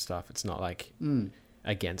freeform stuff. It's not like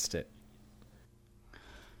against it.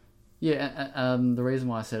 Yeah, the reason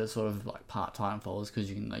why I said it's sort of like part Titanfall is because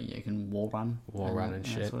you can wall run and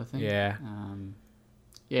shit, sort of thing. Yeah,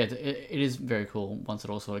 it is very cool once it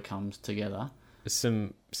all sort of comes together.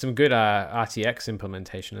 Some good RTX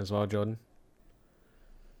implementation as well, Jordan.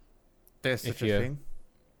 There's such a thing.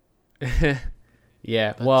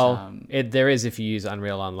 Yeah, but, there is if you use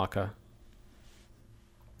Unreal Unlocker.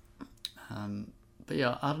 But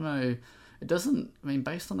yeah, I don't know. It doesn't. I mean,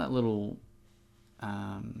 based on that little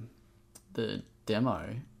the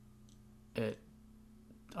demo, I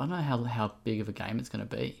don't know how big of a game it's going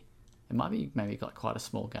to be. It might be maybe like quite a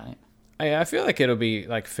small game. I feel like it'll be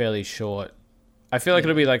like fairly short. I feel like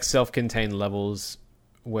it'll be like self-contained levels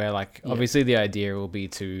where like obviously the idea will be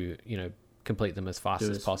to complete them as fast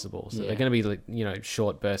as possible. So they're going to be like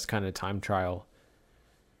short burst kind of time trial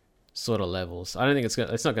sort of levels. I don't think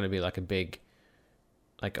it's not going to be like a big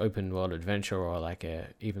like open world adventure or like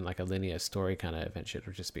even like a linear story kind of adventure.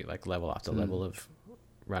 It'll just be like level after level of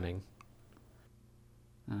running.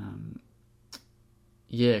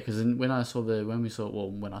 Yeah, because when I saw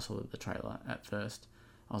the trailer at first,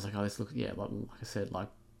 I was like, oh, this looks like I said, like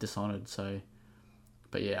Dishonored. So,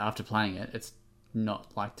 but yeah, after playing it, it's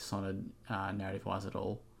not like Dishonored narrative wise at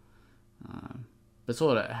all. But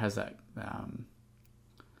sort of has that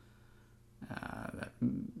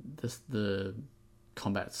the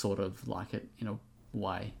combat sort of like it in a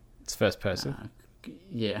way. It's first person.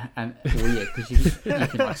 Because you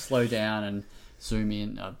can like slow down and zoom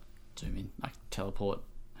in, like teleport.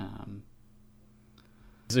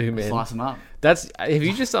 Zoom in, slice them up. Have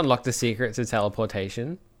you just unlocked the secret to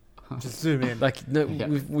teleportation? Just zoom in. Like no,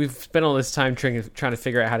 we've spent all this time trying to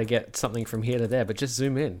figure out how to get something from here to there, but just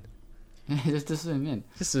zoom in. just zoom in.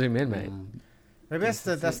 Just zoom in, mate. Maybe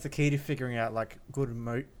that's the key to figuring out like good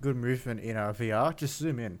movement in VR. Just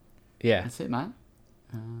zoom in. Yeah, that's it, mate.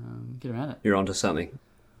 Get around it. You're onto something.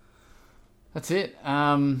 That's it.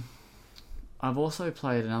 I've also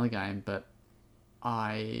played another game, but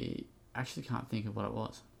I actually can't think of what it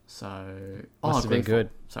was. So must have been good.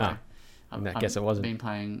 Sorry, I guess it wasn't. Been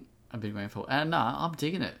playing a big Grenfell, and no, I'm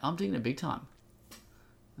digging it. I'm digging it big time.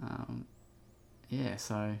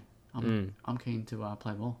 So I'm keen to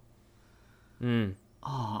play more.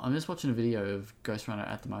 I'm just watching a video of Ghost Runner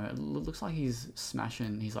at the moment. It looks like he's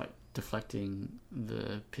like deflecting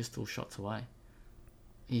the pistol shots away.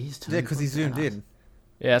 He's turning because he zoomed in.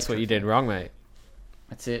 Yeah, that's what you did wrong, mate.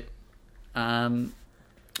 That's it. But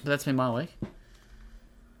that's been my week.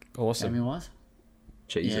 Awesome. Gaming wise.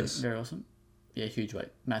 Jesus. Yeah, very awesome. Yeah, huge week.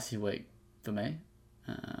 Massive week for me.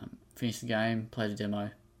 Finished the game, played a demo.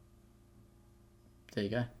 There you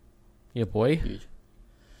go. Yeah, boy. Huge.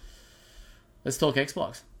 Let's talk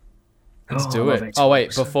Xbox. Let's I do love it. Oh, wait.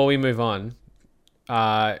 Xbox. Before we move on,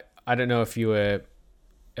 I don't know if you were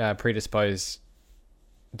predisposed,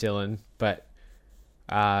 Dylan, but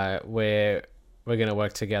we're going to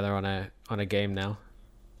work together on a game now.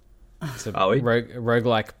 It's a Are we?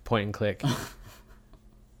 roguelike point and click.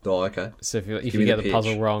 Oh, okay. So if you me the get the pitch.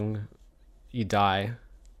 puzzle wrong, you die,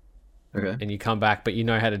 Okay. and you come back, but you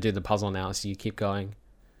know how to do the puzzle now, so you keep going.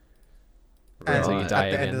 And Until you Right. die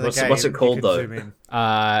at the end again. of the What's it game, called, you can though? zoom in.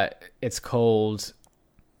 It's called.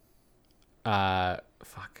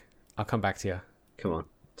 Fuck. I'll come back to you. Come on.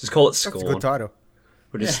 Just call it That's a Scorn. good title.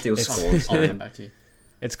 We'll just steal It's- Scorn. I'll come back to you.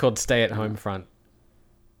 It's called Stay at Home Front.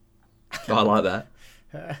 I like that.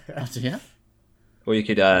 Yeah? Or you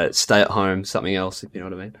could stay at home, something else, if you know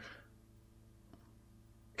what I mean.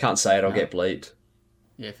 Can't say it, I'll get bleeped.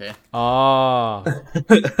 Yeah, fair. Oh,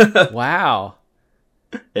 wow.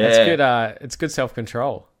 Yeah. That's good. It's good self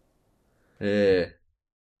control. Yeah.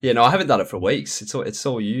 Yeah, no, I haven't done it for weeks. It's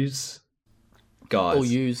all yous guys. All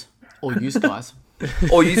use guys.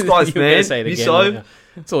 All yous guys, You better man. say it You again, so? won't you?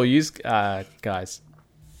 It's all you guys.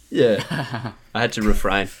 Yeah. I had to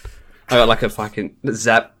refrain. I got like a fucking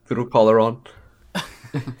Zap little collar on.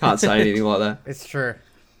 Can't say anything like that. It's true.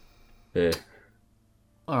 Yeah.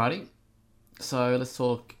 Alrighty. So let's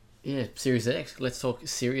talk, Series X. Let's talk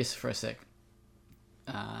serious for a sec.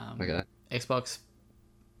 Okay. Xbox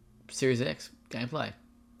Series X gameplay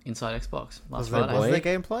inside Xbox last Was there, Friday. was there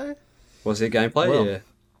gameplay? Was there gameplay? Well, yeah.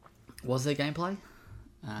 Was there gameplay?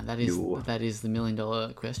 That is the $1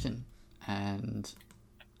 million question, and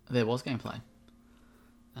there was gameplay.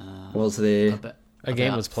 Was there? A game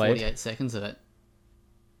about was played. 48 seconds of it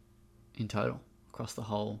in total across the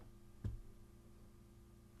whole.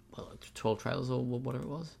 12 trailers or whatever it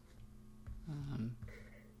was.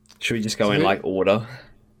 Should we just go So in who- like order?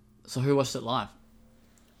 So who watched it live?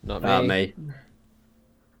 Not me. Me.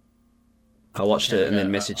 I watched it and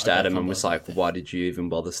then I messaged got Adam and was fumbled like, there. "Why did you even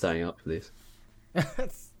bother staying up for this?"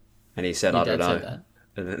 And he said, "I Your don't dad know." said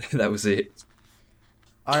And then, that was it.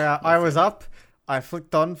 I was up. I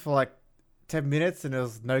flicked on for like 10 minutes and there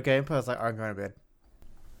was no gameplay. I was like, I'm going to bed.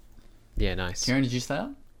 Yeah, nice. Kieran, did you stay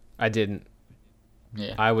up? I didn't.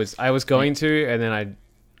 Yeah, I was going to, and then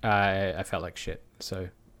I felt like shit. So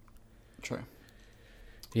true.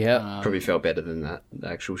 yeah, Probably felt better than that. The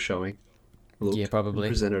actual showing. Looked Yeah, probably.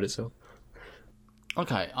 and presented itself.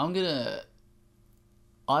 Okay, I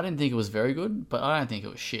didn't think it was very good, but I don't think it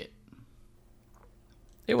was shit.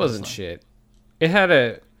 it wasn't shit. It had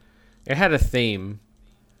a theme,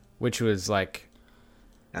 which was like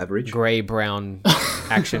Average. grey brown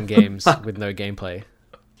action games with no gameplay.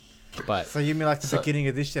 But So you mean like the beginning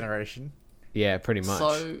of this generation? yeah, pretty much.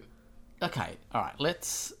 So, okay, all right.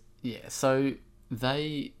 So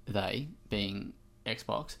they being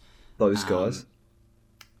Xbox, Those guys.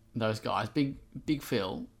 those guys, Big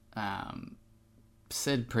Phil,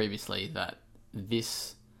 said previously that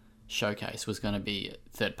this showcase was going to be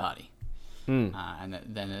third party, and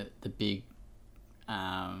then the big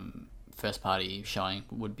first party showing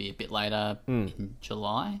would be a bit later in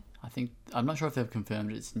July. I think I'm not sure if they've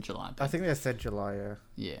confirmed it's in July. But I think they said July, yeah.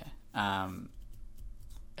 yeah,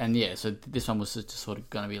 and yeah, so this one was just sort of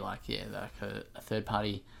going to be like a third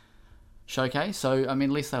party showcase. So I mean,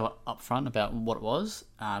 at least they were upfront about what it was,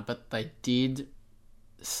 but they did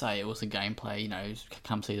say it was a gameplay. You know,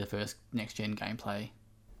 come see the first next gen gameplay.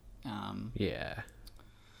 Yeah.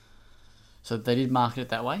 So they did market it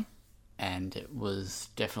that way, and it was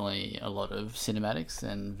definitely a lot of cinematics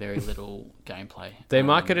and very little gameplay. They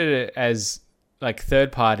marketed it as like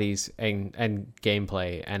third parties and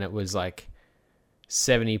gameplay, and it was like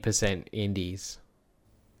 70% indies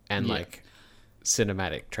and Yeah. like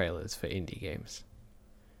cinematic trailers for indie games.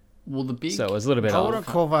 Well, the big So it was a little bit I off. wouldn't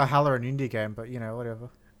call Valhalla an indie game, but whatever.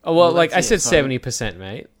 Oh well, Well, like I that's said, it, so- 70%,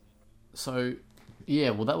 mate. So, yeah,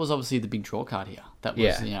 well, that was obviously the big draw card here. That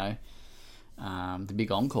was, Yeah. the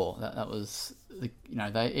big encore. That was, I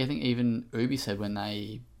think even Ubi said when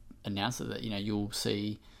they announced it that, you'll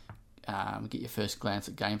see, get your first glance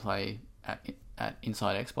at gameplay at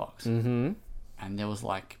Inside Xbox. Mm-hmm. And there was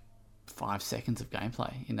like 5 seconds of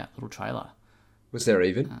gameplay in that little trailer. Was there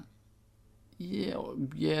even? Yeah,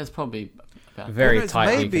 it's probably about Very Well, no,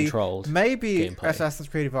 tightly controlled. Maybe gameplay. Assassin's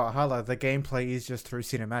Creed Valhalla, the gameplay is just through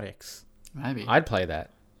cinematics. maybe. I'd play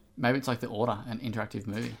that. Maybe it's like The Order, an interactive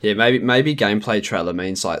movie. Yeah, maybe gameplay trailer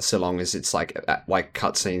means like so long as it's like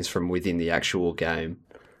cutscenes from within the actual game,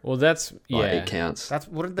 Well, that's like, yeah. it counts. That's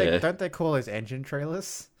wouldn't they? Yeah. Don't they call those engine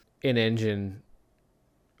trailers? In engine.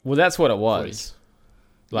 Well, that's what it was.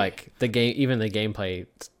 Like the game, even the gameplay,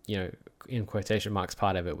 you know, in quotation marks,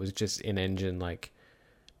 part of it was just in engine like,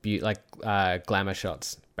 glamour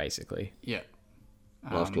shots basically. Yeah.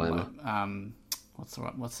 Love glamour.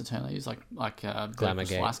 What's the term they use? Like Glamour vertical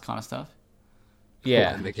slice kind of stuff.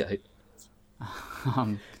 Yeah, Okay.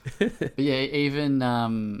 But yeah, even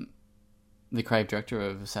the creative director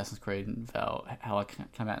of Assassin's Creed, Val Halla,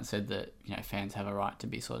 came out and said that, you know, fans have a right to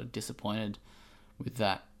be sort of disappointed with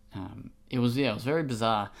that. It was very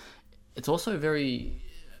bizarre. It's also very,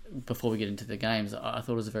 before we get into the games, I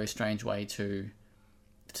thought it was a very strange way to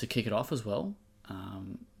kick it off as well,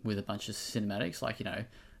 with a bunch of cinematics. Like, you know,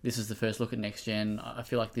 this is the first look at next gen. I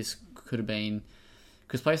feel like this could have been,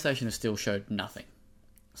 because PlayStation has still showed nothing,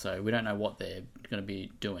 so we don't know what they're going to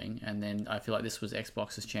be doing. And then I feel like this was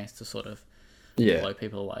Xbox's chance to sort of blow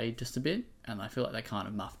people away just a bit, and I feel like they kind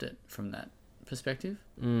of muffed it from that perspective.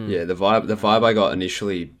 Yeah, the vibe I got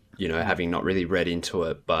initially, you know, having not really read into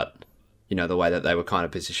it, but you know, the way that they were kind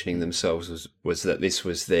of positioning themselves was that this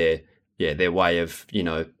was their way of, you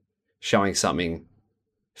know, showing something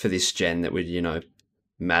for this gen that would, you know,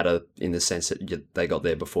 matter in the sense that they got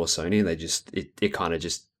there before Sony, and they just it kind of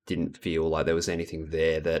just didn't feel like there was anything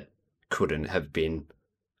there that couldn't have been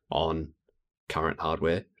on current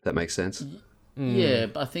hardware. If that makes sense. Yeah,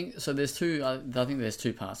 but I think so. There's two. I think there's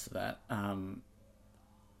two parts to that.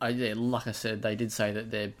 Like I said, they did say that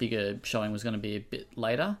their bigger showing was going to be a bit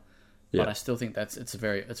later, but I still think it's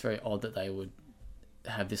very odd that they would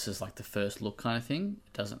have this as like the first look kind of thing.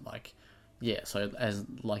 It doesn't like, So as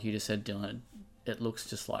like you just said, Dylan, it looks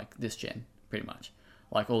just like this gen pretty much.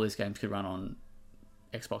 Like all these games could run on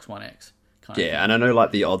Xbox One X. Kind of thing. And I know like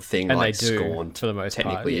the odd thing, and like they do, Scorn for the most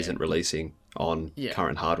technically part, isn't releasing on Yeah.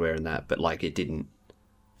 current hardware and that, but like it didn't,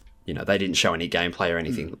 you know, they didn't show any gameplay or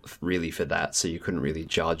anything really for that, so you couldn't really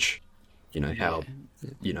judge, you know,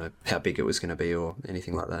 how big it was going to be or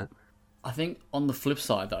anything like that. I think on the flip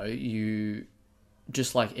side, though, you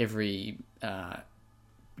just like every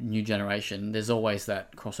new generation, there's always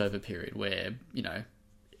that crossover period where, you know,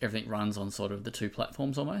 everything runs on sort of the two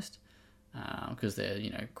platforms almost, because they're, you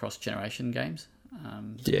know, cross-generation games.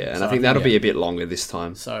 I think that'll be a bit longer this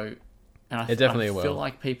time. So, and It definitely I feel will.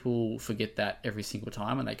 like people forget that every single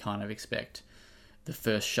time, and they kind of expect the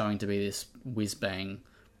first showing to be this whiz bang,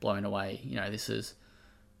 blown away. You know, this is,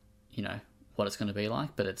 you know, what it's going to be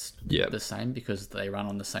like, but it's the same because they run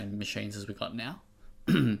on the same machines as we got now.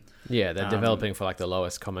 Yeah, they're developing for like the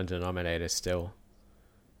lowest common denominator still,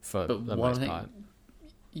 for But the what most I think, part.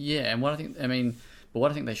 yeah, and what I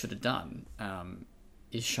think they should have done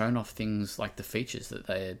is shown off things like the features that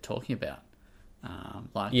they're talking about,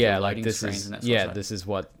 like the Like loading this screens is and that sort of stuff. this is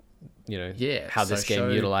what, you know, Yeah, how so this game show-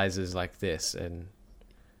 utilizes like this, and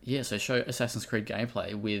So show Assassin's Creed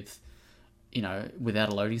gameplay with, you know, without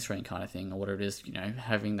a loading screen kind of thing, or whatever it is, you know,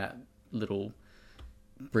 having that little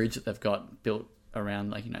bridge that they've got built around,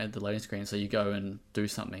 like, you know, the loading screen, so you go and do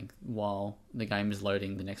something while the game is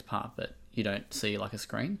loading the next part, but you don't see like a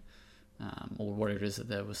screen, or whatever it is that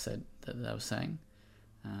they were saying.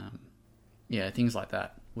 Things like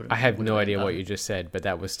that. I have no idea what you just said, but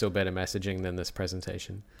that was still better messaging than this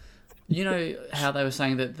presentation. You know how they were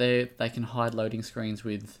saying that they can hide loading screens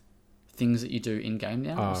with things that you do in game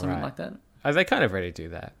now, or something right. like that. They kind of already do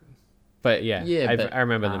that, but but, I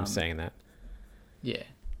remember them saying that. Yeah,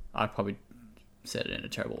 I probably said it in a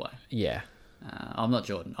terrible way. Yeah, I'm not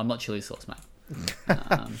Jordan. I'm not chili sauce, mate.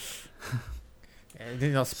 It's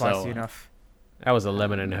not spicy So, enough. that was a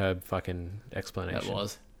lemon and herb fucking explanation. That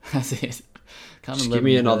was. That's it. Can't Just remember give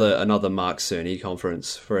me the- another Mark Cerny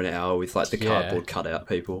conference for an hour with like the Yeah. cardboard cutout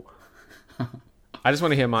people. I just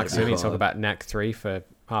want to hear Mark That'd be Cerny talk hard. about NAC 3 for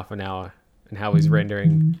half an hour and how he's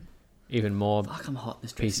rendering even more Fuck, I'm hot in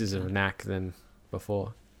this pieces dressing of NAC than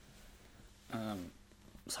before. room.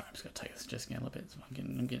 Sorry, I'm just gonna take this just again a little bit.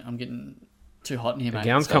 I'm getting too hot in here, The mate.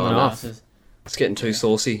 gown's So, coming off. It's getting too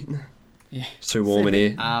saucy. Yeah. It's too warm in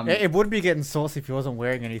here. It would be getting saucy if he wasn't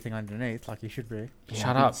wearing anything underneath, like he should be.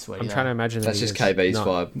 Shut I'm up. sweaty I'm though. trying to imagine That's that just he is KB's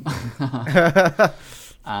not-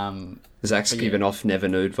 vibe. Zach's but yeah. giving off never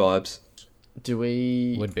nude vibes. Do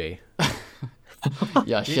we? Would be.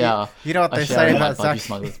 Yeah, I shower. You know what I they shower say in about my budgie Zach?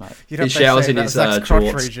 smugglers, mate. You know He what they showers say in about his, Zach's crotch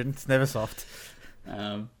jorts. region? It's never soft.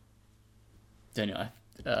 Anyway,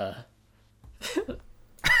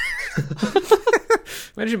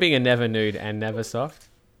 Imagine being a never nude and never soft.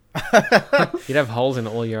 You'd have holes in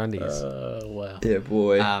all your undies. wow. Yeah,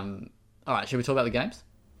 boy. All right, should we talk about the games?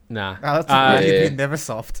 Nah. That's yeah. never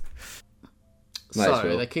soft. Might So as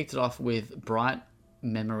well. they kicked it off with Bright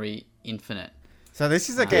Memory Infinite. So this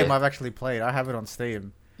is a game Yeah. I've actually played. I have it on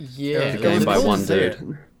Steam. Yeah, It Game was by cool to one see it.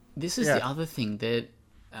 dude. this is Yeah. the other thing that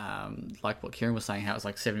like what Kieran was saying, how it's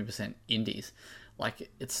like 70% indies. Like,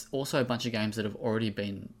 it's also a bunch of games that have already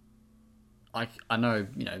been, like, I know,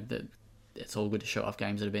 you know, that it's all good to show off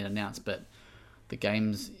games that have been announced, but the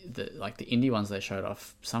games that, like, the indie ones they showed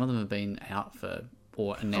off, some of them have been out for,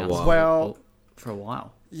 or announced while. Well, for a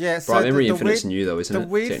while. Yeah, so Bright Memory the Infinite's weird, new though, isn't the it?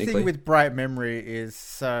 weird technically? thing with Bright Memory is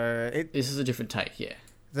This is a different take, yeah.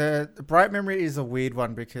 the Bright Memory is a weird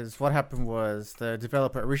one because what happened was the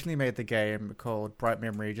developer originally made the game called Bright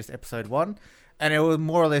Memory, just episode 1, and it was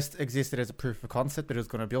more or less existed as a proof of concept that it was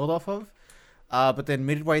going to build off of. But then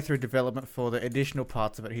midway through development for the additional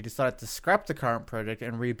parts of it, he decided to scrap the current project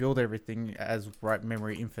and rebuild everything as Bright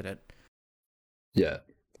Memory Infinite. Yeah.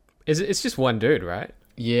 It's just one dude, right?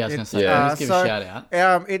 Yeah, I was going to say, Yeah. let's give a shout out.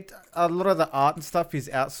 A lot of the art and stuff is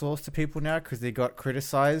outsourced to people now because they got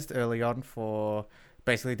criticized early on for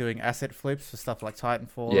basically doing asset flips for stuff like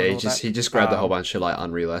Titanfall. Yeah, and all he that. just grabbed a whole bunch of like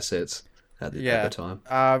Unreal assets at the time.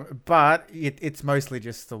 But it's mostly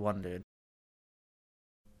just the one dude.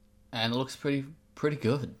 And it looks pretty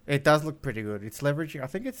good. It does look pretty good. It's leveraging, I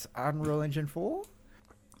think it's Unreal Engine 4.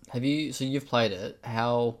 So you've played it,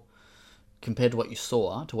 how, compared to what you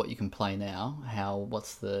saw to what you can play now,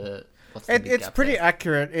 what's the big It's gap pretty there?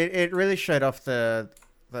 accurate. It really showed off the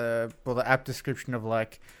app description of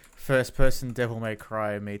like first person Devil May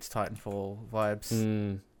Cry meets Titanfall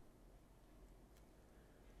vibes.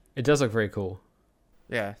 It does look very cool.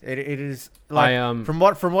 Yeah, it is like from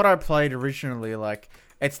what I played originally, like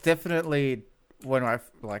it's definitely when I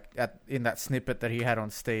like in that snippet that he had on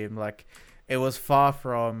Steam, like it was far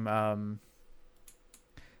from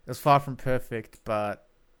perfect, but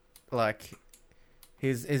like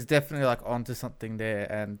he's definitely like onto something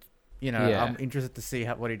there, and you know Yeah. I'm interested to see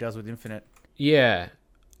what he does with Infinite. Yeah,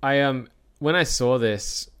 I when I saw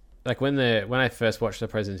this, like when I first watched the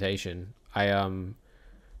presentation, I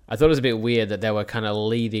thought it was a bit weird that they were kind of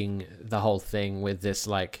leading the whole thing with this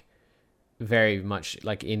like very much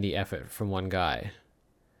like indie effort from one guy,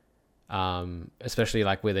 especially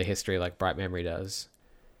like with a history like Bright Memory does.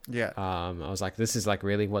 Yeah, I was like, this is like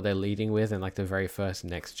really what they're leading with, and like the very first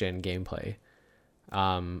next gen gameplay.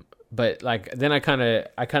 But like then I kind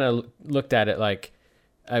of looked at it like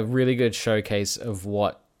a really good showcase of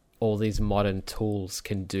what all these modern tools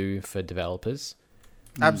can do for developers.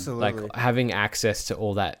 absolutely. Like having access to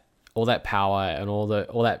all that power and all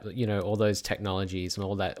that, you know, all those technologies and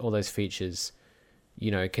all those features,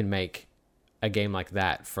 you know, can make a game like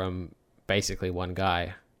that from basically one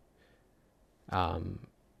guy.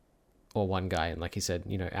 Or one guy, and like you said,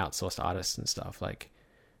 you know, outsourced artists and stuff. Like,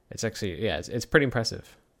 it's actually, yeah, it's pretty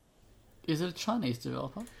impressive. Is it a Chinese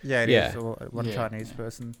developer? Yeah, it Yeah. is. Or one Yeah, Chinese yeah.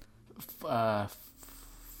 person.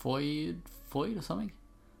 Foyed or something?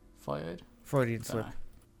 Foyed? Freudian slip.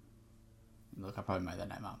 Look, I probably made that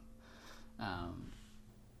name up.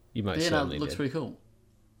 You most But yeah, no, certainly it looks did. pretty cool.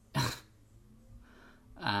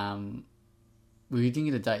 We didn't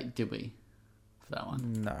get a date, did we? For that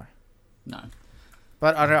one? No, No.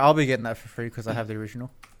 but I don't. I'll be getting that for free because I have the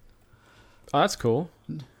original. Oh, that's cool.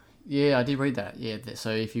 Yeah, I did read that. Yeah,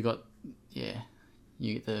 so if you got... Yeah,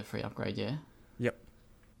 you get the free upgrade, yeah? Yep.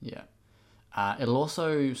 Yeah. It'll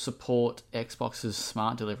also support Xbox's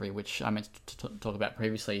smart delivery, which I meant to talk about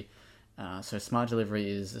previously. So smart delivery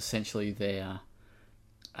is essentially their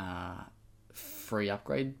free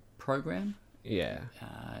upgrade program. Yeah.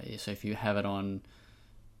 So if you have it on...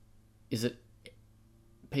 Is it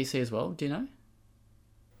PC as well? Do you know?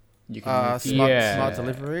 You Smart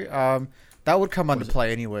delivery. That would come under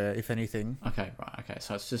Play Anywhere, if anything. Okay, right. Okay,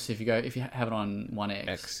 so it's just if you have it on One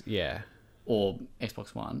X Yeah. or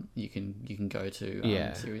Xbox One, you can go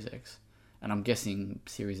to Series X, and I'm guessing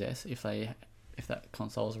Series S if that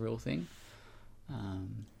console's a real thing.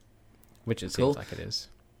 Which it Cool. seems like it is.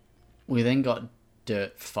 We then got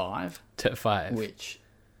Dirt 5, To 5. which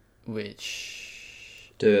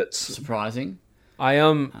Dirts. surprising.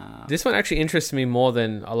 This one actually interests me more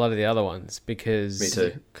than a lot of the other ones because Me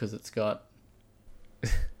too. Because it's got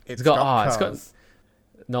it's got cars.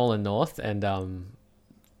 Nolan North and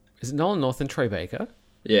is it Nolan North and Troy Baker?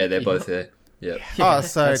 Yeah, they're both there. Yeah. Oh,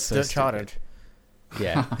 so That's it's so Dirt stupid. Chartered.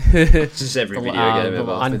 Yeah. It's just every The- video game the ever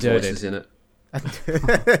with Undirted. voices in it.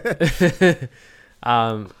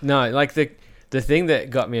 No, like the thing that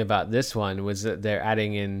got me about this one was that they're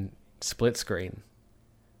adding in split screen,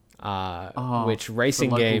 which for racing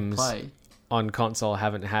local games play. on console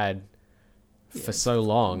haven't had for so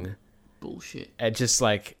long. Bullshit. It just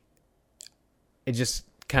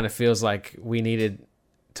kind of feels like we needed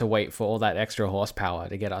to wait for all that extra horsepower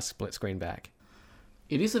to get our split screen back.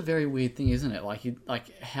 It is a very weird thing, isn't it? Like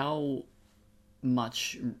how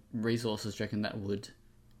much resources do you reckon that would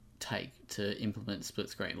take to implement split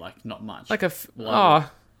screen? Like, not much. Like a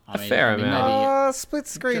maybe- fair maybe- amount. Split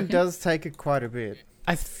screen does take it quite a bit.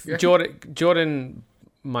 Jordan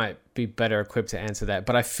might be better equipped to answer that,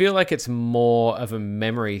 but I feel like it's more of a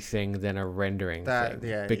memory thing than a rendering thing.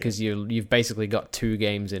 Yeah, because you've basically got 2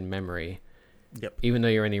 games in memory. Yep. Even though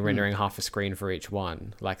you're only rendering half a screen for each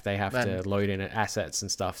one, like they have to load in assets and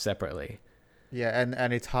stuff separately. Yeah,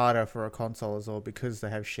 and it's harder for a console as well because they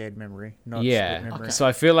have shared memory, not split Yeah, memory. so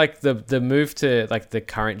I feel like the move to like the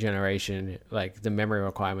current generation, like the memory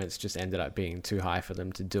requirements just ended up being too high for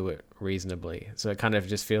them to do it reasonably. So it kind of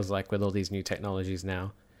just feels like with all these new technologies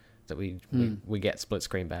now that we get split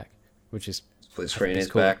screen back, which is Split screen is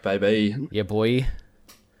cool. back, baby. Yeah, boy.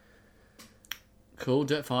 Cool.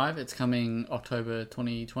 Dirt 5, it's coming October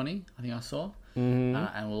 2020, I think I saw. And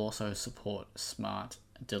will also support smart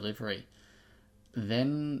delivery.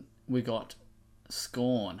 Then we got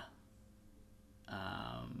Scorn.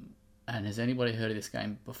 And has anybody heard of this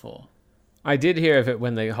game before? I did hear of it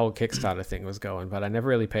when the whole Kickstarter thing was going, but I never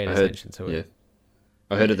really paid attention to it. Yeah,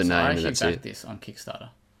 I heard of the So name, I and actually that's backed it. this on Kickstarter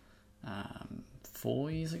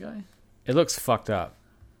 4 years ago. It looks fucked up.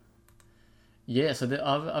 Yeah, so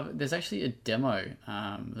there's actually a demo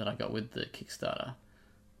that I got with the Kickstarter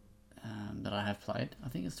that I have played. I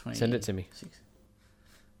think it's 20. Send it to me.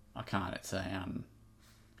 I can't. It's a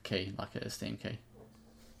key, like a Steam key.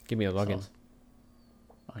 Give me a login. So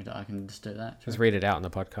I can just do that. Just read it out on the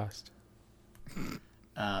podcast.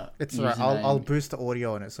 It's alright. I'll boost the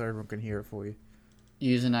audio on it so everyone can hear it for you.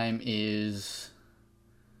 Username is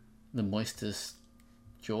the moistest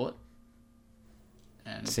jort,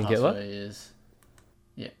 and Singular? password is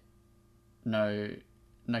no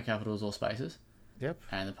capitals or spaces, Yep.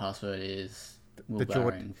 and the password is The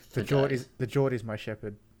Wilbaron for Jort days. is my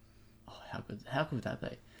shepherd. Oh, how good would that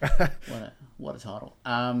be? what a title.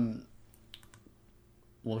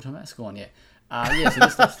 What we're talking about, Scorn, yeah.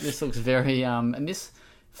 So this looks very and this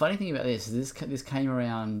funny thing about this is this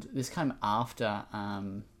came after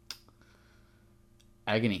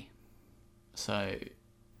Agony. So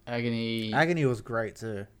Agony was great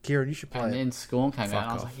too. Kieran, you should play and it. then Scorn came out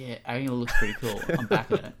and I was like, yeah, Agony looks pretty cool. I'm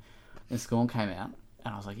backing it. Then Scorn came out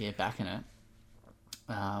and I was like, yeah, backing it.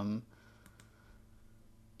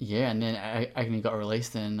 Yeah, and then Agony got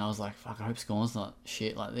released, and I was like, "Fuck! I hope Scorn's not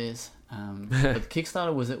shit like this." But the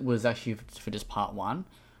Kickstarter was actually for just part 1.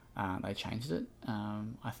 They changed it.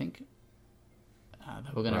 I think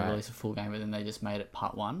they were going to release a full game, but then they just made it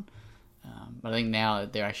part 1. But I think now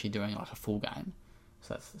they're actually doing like a full game,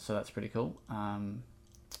 so that's pretty cool.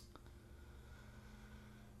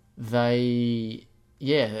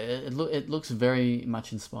 It looks very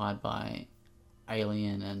much inspired by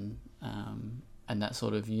Alien and that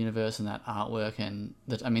sort of universe and that artwork, and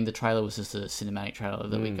the trailer was just a cinematic trailer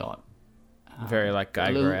that we got. Very like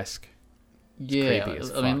Geiger-esque. Yeah, creepy as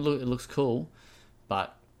it looks cool,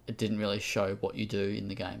 but it didn't really show what you do in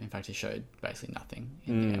the game. In fact, it showed basically nothing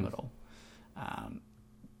in the game at all.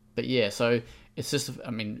 But yeah, so it's just,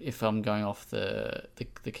 if I'm going off the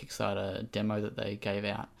Kickstarter demo that they gave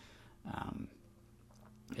out,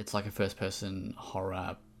 it's like a first-person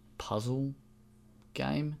horror puzzle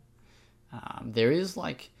game. There is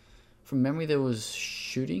like, from memory, there was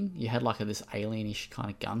shooting. You had like this alienish kind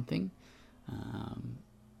of gun thing.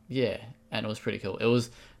 And it was pretty cool.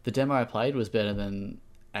 The demo I played was better than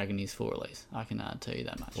Agony's full release. I can tell you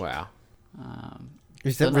that much. Wow.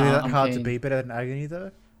 Is that really that hard to be better than Agony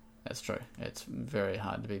though? That's true. It's very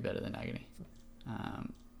hard to be better than Agony.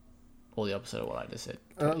 Or the opposite of what I just said.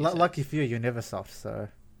 Lucky for you, you're never soft, so.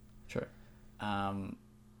 True.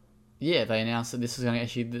 They announced that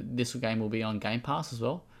this game will be on Game Pass as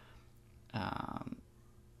well.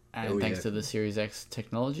 Thanks to the Series X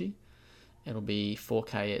technology, it'll be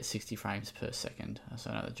 4K at 60 frames per second. So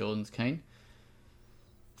I know that Jordan's keen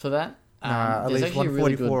for that. There's actually a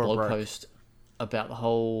really good blog post about the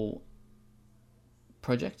whole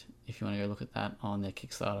project. If you want to go look at that on their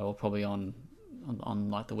Kickstarter or probably on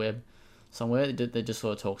like the web somewhere, it just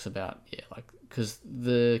sort of talks about because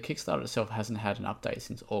the Kickstarter itself hasn't had an update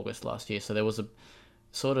since August last year, so there was a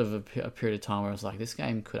sort of a period of time where I was like, this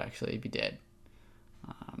game could actually be dead.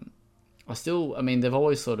 They've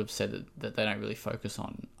always sort of said that they don't really focus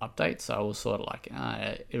on updates, so I was sort of like,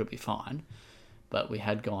 it'll be fine, but we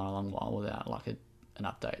had gone a long while without like an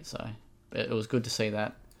update, so it was good to see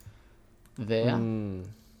that there.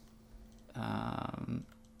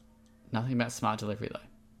 Nothing about smart delivery though,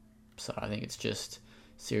 so I think it's just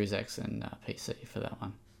Series X and PC for that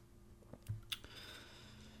one.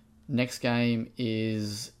 Next game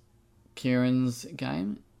is Kieran's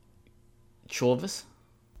game, Chorvis.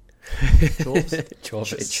 Chorvis?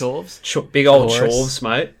 Chorvis. Chorvis? Big old Chorus. chorves,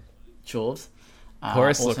 mate. Chorus.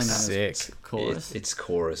 Chorus also looks known as sick. Chorus. It's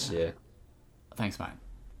Chorus, yeah. Thanks, mate.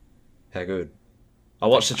 How good. I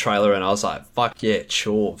watched the trailer and I was like, fuck yeah,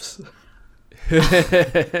 Chorves.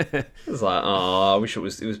 I was like, oh, I wish it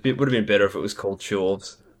would have been better if it was called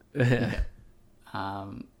Chorves.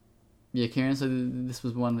 Yeah, Kieran, so this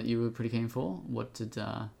was one that you were pretty keen for. What did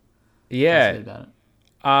Yeah. say about it?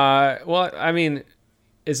 Well, I mean,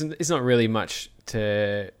 it's not really much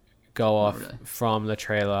to go off really. from the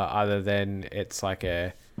trailer other than it's like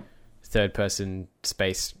a third-person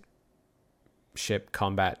space ship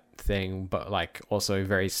combat thing, but like also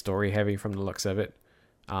very story-heavy from the looks of it.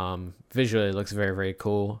 Visually, it looks very, very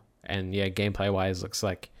cool, and yeah, gameplay-wise, looks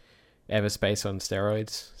like Everspace on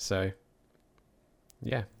steroids. So,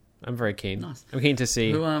 yeah, I'm very keen. Nice. I'm keen to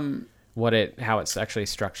see Who how it's actually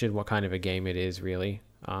structured, what kind of a game it is, really.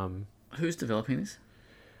 who's developing this?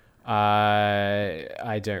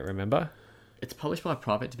 I don't remember. It's published by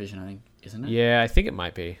Private Division, I think, isn't it? Yeah, I think it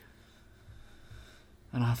might be.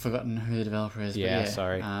 And I've forgotten who the developer is. Yeah, but yeah,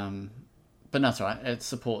 sorry. But no, that's all right. It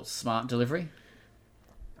supports smart delivery.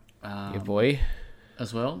 Your boy.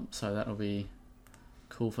 As well, so that'll be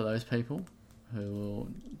cool for those people who will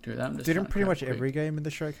do that. I'm just Didn't trying to pretty grab much a quick every game in the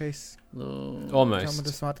showcase come Almost. with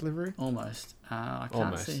the smart delivery? Almost. I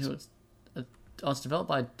can't see who it's. It's developed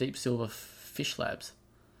by Deep Silver Fish Labs.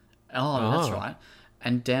 Oh, that's Oh. right.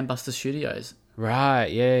 And Dam Buster Studios. Right,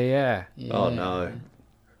 yeah. Yeah. Oh, no.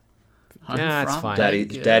 Yeah, it's Homefront, fine.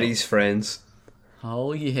 girl. Daddy's friends.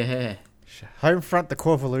 Oh, yeah. Homefront, the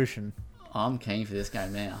Corvolution. I'm keen for this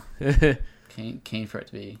game now. Keen for it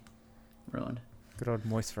to be ruined. Good old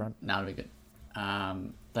Moist Front. No, it'll be good.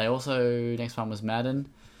 They also, next one was Madden.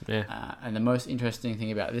 Yeah. And the most interesting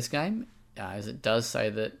thing about this game is it does say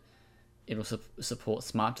that it'll support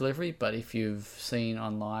smart delivery, but if you've seen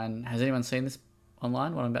online, has anyone seen this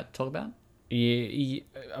online, what I'm about to talk about? Yeah,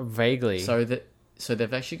 vaguely. So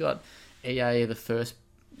they've actually got EA, the first,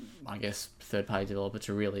 I guess, third-party developer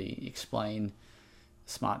to really explain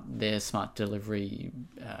their smart delivery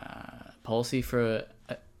policy for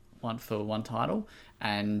one title,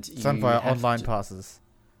 and It's done via online passes.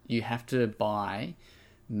 You have to buy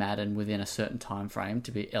Madden within a certain time frame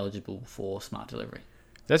to be eligible for smart delivery.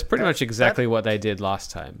 That's pretty much exactly what they did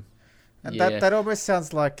last time. And Yeah. that almost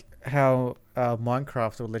sounds like how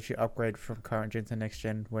Minecraft will let you upgrade from current gen to next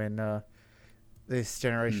gen when this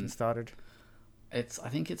generation started. I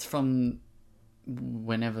think it's from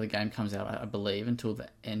whenever the game comes out, I believe, until the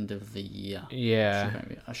end of the year. Yeah.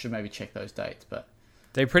 I should maybe check those dates, but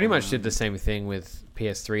They pretty much did the same thing with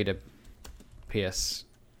PS3 to PS4.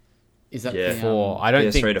 is that Yeah. the, I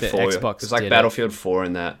don't think PS3 to the 4. Xbox It's like did Battlefield 4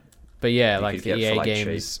 in that. But yeah, you like could the get EA for, like,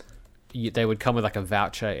 games, they would come with like a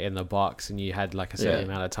voucher in the box, and you had like a certain Yeah.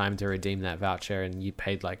 amount of time to redeem that voucher, and you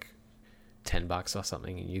paid like $10 or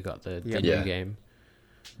something, and you got the Yeah. new Yeah. game.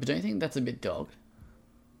 But don't you think that's a bit dog?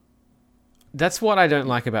 That's what I don't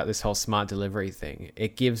like about this whole smart delivery thing.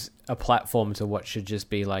 It gives a platform to what should just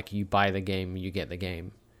be like you buy the game, you get the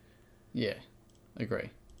game. Yeah, agree.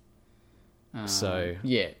 So-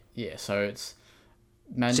 yeah, so it's.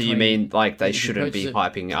 So you mean like they you can shouldn't be purchase it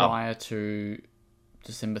hyping up? prior to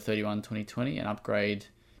December 31, 2020, and upgrade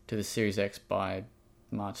to the Series X by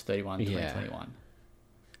March 31, Yeah. 2021.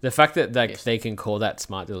 The fact that Yes. they can call that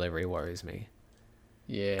smart delivery worries me.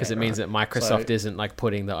 Yeah, Because it means that Microsoft So- isn't like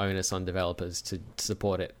putting the onus on developers to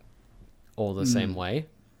support it all the same way.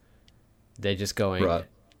 They're just going, Right.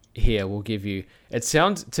 here, we'll give you. It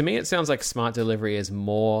sounds like smart delivery is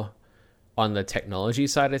more on the technology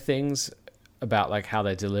side of things, about like how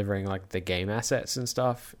they're delivering like the game assets and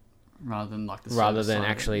stuff, rather than like the rather service than side of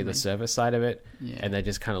it, actually you the mean? service side of it. Yeah. And they're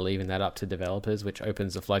just kind of leaving that up to developers, which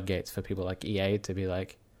opens the floodgates for people like EA to be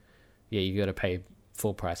like, yeah, you got to pay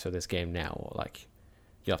full price for this game now, or like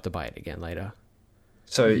you have to buy it again later.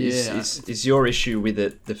 So Yeah. is your issue with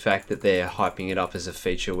it the fact that they're hyping it up as a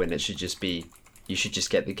feature when it should just be you should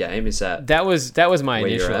just get the game? Is that That was my Where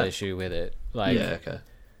you're initial at? issue with it. Like, yeah, okay.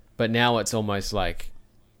 but now it's almost like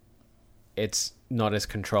it's not as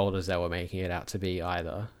controlled as they were making it out to be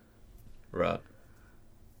either. Right.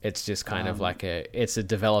 It's just kind of like it's a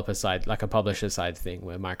developer side, like a publisher side thing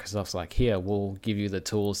where Microsoft's like, here, we'll give you the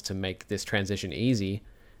tools to make this transition easy.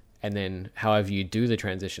 And then however you do the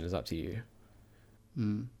transition is up to you.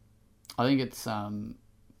 I think it's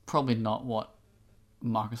probably not what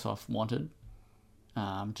Microsoft wanted.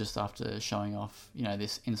 Just after showing off,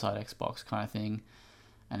 this Inside Xbox kind of thing,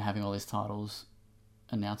 and having all these titles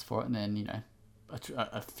announced for it, and then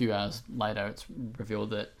a few hours later, it's revealed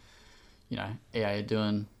that EA are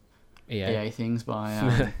doing Yeah. EA things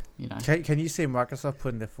by Can you see Microsoft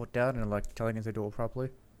putting their foot down and like telling us to do it properly?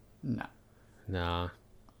 no. Nah.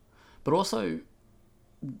 But also,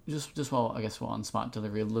 just while on smart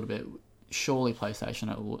delivery a little bit, surely PlayStation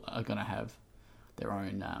are going to have their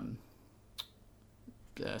own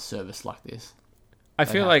service like this. I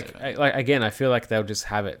feel like again, I feel like they'll just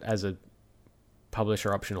have it as a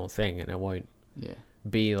publisher optional thing, and it won't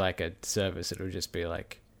be like a service. It'll just be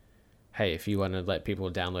like, hey, if you want to let people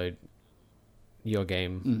download your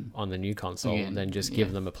game on the new console, then just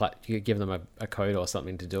give them a code or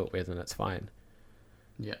something to do it with, and it's fine.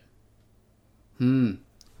 Yeah.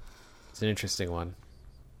 It's an interesting one.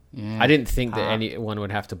 Yeah. I didn't think that anyone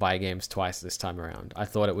would have to buy games twice this time around. I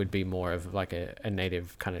thought it would be more of like a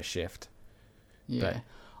native kind of shift. Yeah. But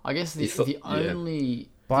I guess the only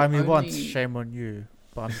Buy me only once, shame on you.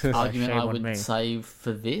 Buy me twice, argument shame I on would me. say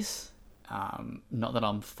for this, not that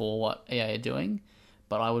I'm for what EA are doing,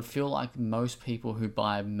 but I would feel like most people who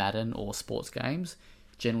buy Madden or sports games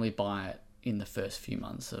generally buy it in the first few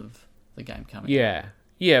months of the game coming out.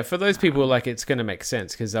 Yeah, for those people, like, it's going to make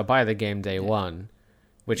sense because they'll buy the game day one,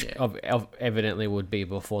 which evidently would be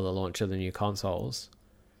before the launch of the new consoles.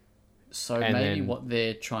 So And maybe then what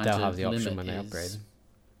they're trying they'll to have the option limit when they upgrade.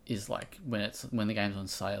 is like when the game's on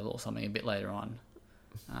sale or something a bit later on.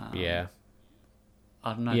 Yeah.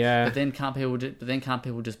 I don't know. Yeah. But then can't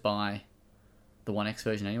people just buy the 1X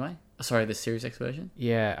version anyway? Sorry, the Series X version?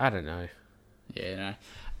 Yeah, I don't know. Yeah,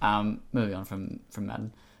 no. Moving on from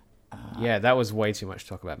Madden. Yeah, that was way too much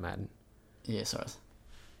talk about Madden. Yeah, sorry.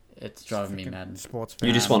 It's driving me mad. Sports You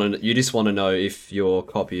fan. just want to know if your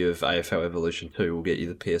copy of AFL Evolution 2 will get you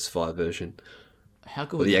the PS5 version How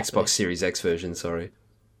good or would the that Xbox be? Series X version. Sorry,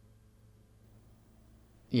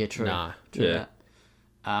 Yeah, true. Nah. True Yeah.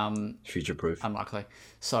 that. future proof. Unlikely.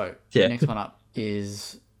 So, Yeah. next one up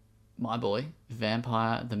is my boy,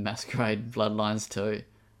 Vampire the Masquerade Bloodlines 2.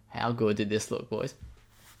 How good did this look, boys?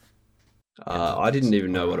 I didn't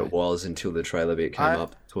even know what it was until the trailer bit came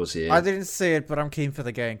up towards the end. I didn't see it, but I'm keen for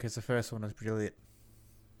the game because the first one was brilliant.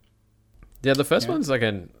 Yeah, the first one's like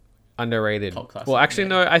an underrated. Cult classic, Well, actually, yeah.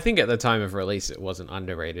 no. I think at the time of release, it wasn't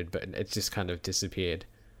underrated, but it's just kind of disappeared.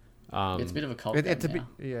 It's a bit of a cult game It's a now.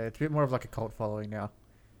 bit, it's a bit more of like a cult following now.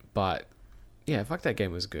 But yeah, fuck, that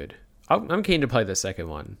game was good. I'm keen to play the second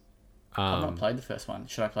one. I've not played the first one.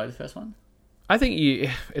 Should I play the first one? I think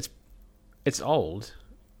it's old.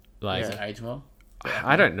 Like, Does it age well?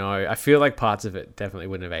 I don't know. I feel like parts of it definitely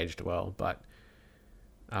wouldn't have aged well, but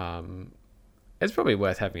it's probably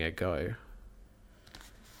worth having a go.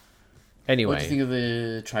 Anyway, What do you think of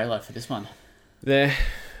the trailer for this one?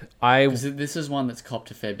 I Because this is one that's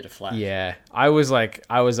copped a fair bit of flack. yeah, I was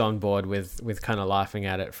on board with kind of laughing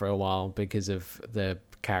at it for a while because of the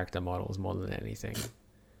character models more than anything. It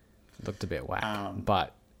looked a bit whack,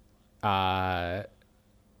 but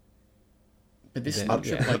But this is Yeah. not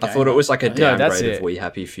Yeah. AAA I thought it was like a game. No, that's downgrade of it. We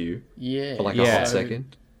Happy Few Yeah. for like Yeah. a hot So,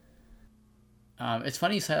 second. It's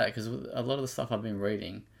funny you say that because a lot of the stuff I've been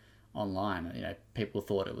reading online, people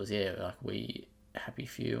thought it was like We Happy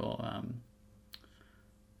Few or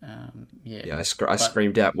Yeah, I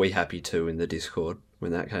screamed out "We Happy Too" in the Discord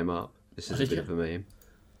when that came up. This is a did bit you? of a meme,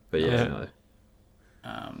 but yeah, no,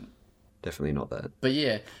 Um, definitely not that. But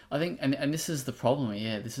yeah, I think, and this is the problem.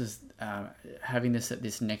 Yeah, this is having this at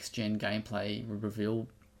this next gen gameplay reveal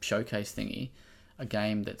showcase thingy, a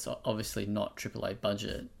game that's obviously not AAA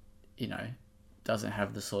budget. Doesn't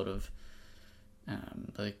have the sort of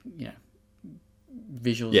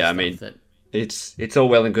visuals. Yeah, I and mean, stuff that It's all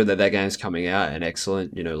well and good that game's coming out and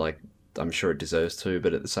excellent. Like I'm sure it deserves to,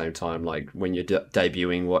 but at the same time, like when you're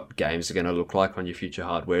debuting what games are going to look like on your future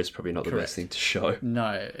hardware, it's probably not the Correct. best thing to show.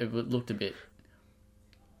 no, it looked a bit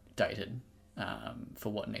dated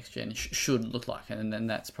for what next gen should look like, and then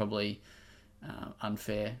that's probably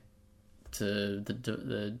unfair to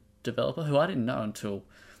the developer, who I didn't know until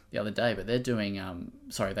the other day, but they're doing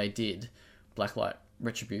they did Blacklight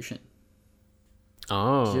Retribution.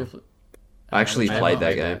 oh, Did you- I actually which played I that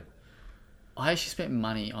like game. that. I actually spent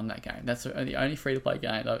money on that game. That's the only free to play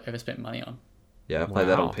game I've ever spent money on. Yeah, I played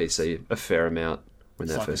that on Wow. PC a fair amount when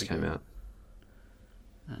It's that like a first big came deal. out.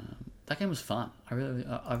 That game was fun. I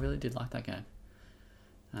really did like that game.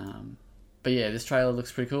 But yeah, this trailer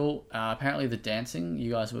looks pretty cool. Apparently, the dancing,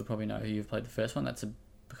 you guys would probably know who you've played the first one. That's a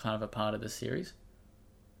kind of a part of the series.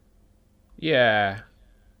 yeah,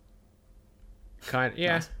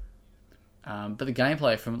 yeah. Nice. But the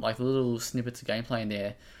gameplay, from like the little snippets of gameplay in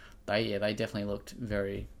there, they definitely looked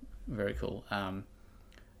very, very cool.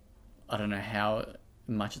 I don't know how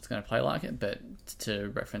much it's going to play like it, but to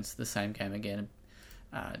reference the same game again,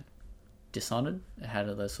 Dishonored, it had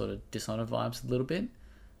those sort of Dishonored vibes a little bit.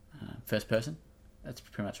 First person, that's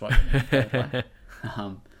pretty much what they play.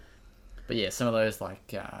 But yeah, some of those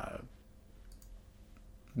like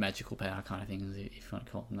magical power kind of things, if you want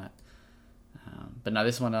to call them that. But no,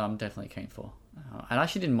 this one I'm definitely keen for. And I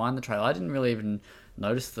actually didn't mind the trailer. I didn't really even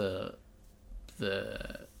notice the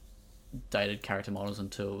dated character models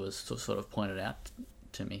until it was sort of pointed out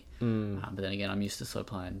to me. But then again, I'm used to sort of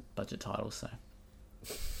playing budget titles, so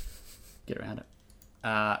get around it.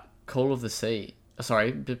 Call of the Sea.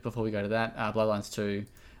 Sorry, before we go to that, Bloodlines 2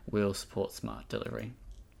 will support smart delivery.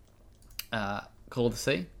 Call of the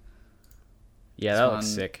Sea. Yeah, that looks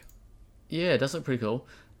sick. Yeah, it does look pretty cool.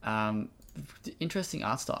 Interesting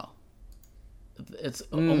art style. It's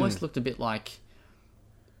almost looked a bit like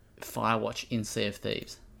Firewatch in Sea of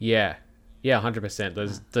Thieves. Yeah,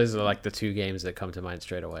 100%. Those are like the two games that come to mind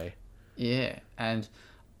straight away. Yeah, and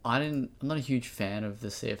I'm not a huge fan of the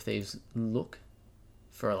Sea of Thieves look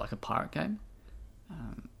for like a pirate game,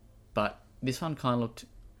 but this one kind of looked,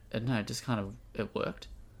 I don't know, it worked.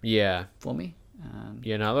 Yeah, for me.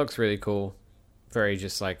 Yeah, no, it looks really cool. Very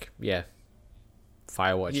just like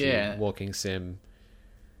Firewatch, walking sim.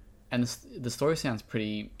 And the story sounds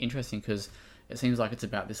pretty interesting because it seems like it's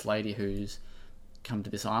about this lady who's come to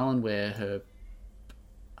this island where her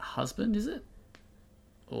husband, is it?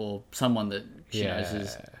 Or someone that she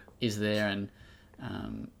knows is there, and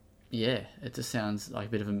it just sounds like a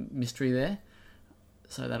bit of a mystery there.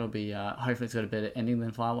 So that'll be, hopefully it's got a better ending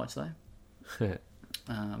than Firewatch though.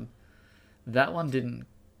 That one did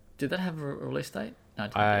that have a release date? No,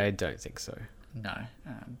 I don't think so. No,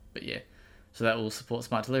 but yeah. So that will support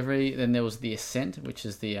smart delivery. Then there was the Ascent, which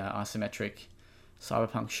is the isometric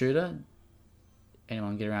cyberpunk shooter.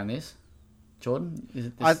 Anyone get around this?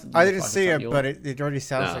 Jordan? I didn't see it, but it already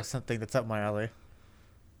sounds like something that's up my alley.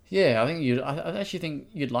 Yeah, I actually think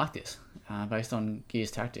you'd like this, based on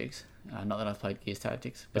Gears Tactics. Not that I've played Gears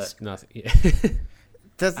Tactics, but it's nothing. Yeah.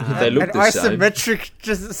 They look an the isometric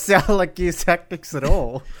doesn't sound like Gears Tactics at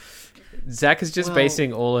all. Zach is just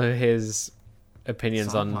basing all of his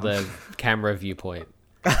opinions on Cyberpunk. the camera viewpoint.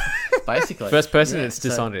 basically, First person, yeah, it's so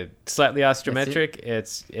Dishonored. Slightly isometric,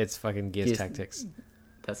 it's fucking Gears Tactics.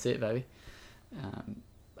 That's it, baby.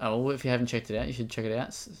 Well, if you haven't checked it out, you should check it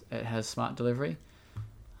out. It has smart delivery.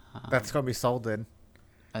 That's got to be sold then.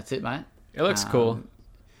 That's it, mate. It looks cool.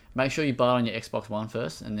 Make sure you buy it on your Xbox One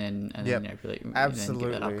first, and then really Absolutely.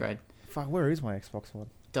 then get that upgrade. Fuck, where is my Xbox One?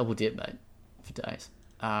 Double dip, mate, for days.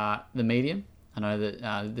 The Medium. I know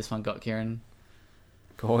that this one got Kieran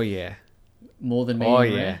Oh yeah. more than Medium. Oh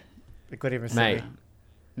yeah. Rare. It got even Mate. silly.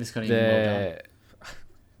 This got even well done.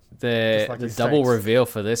 The like the his double face. reveal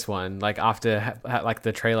for this one, like after like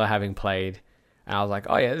the trailer having played, and I was like,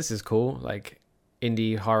 oh yeah, this is cool, like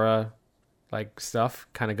indie horror, like stuff,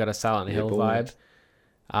 kind of got a Silent Hill vibe.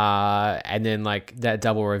 And then like that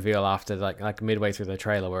double reveal after like midway through the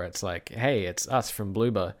trailer where it's like, hey, it's us from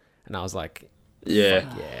Bloober, and I was like, Yeah.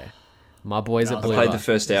 fuck yeah, my boys at I Bloober. played the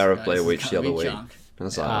first hour of Blair This is Witch the gonna other be week. junk. I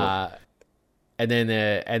was like, And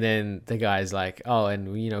then the guy's like, oh,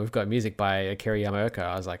 and we've got music by Akira Yamaoka.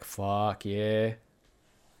 I was like, fuck yeah.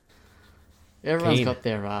 Everyone's Keen. got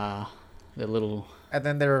their little. And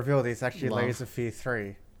then they revealed it's actually Love. Layers of Fear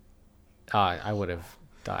 3. I would have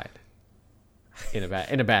died in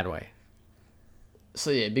a bad way. So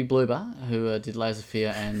yeah, Big Bloober, who did Layers of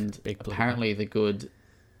Fear and Big Bloober. apparently The Good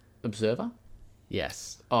Observer.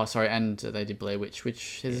 Yes. Oh, sorry, and they did Blair Witch.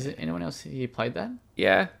 Which has anyone else here played that?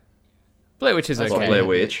 Yeah. Blair Witch is That's okay. like Blair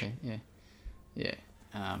Witch. Yeah, yeah.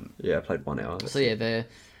 yeah, I played 1 hour. So yeah,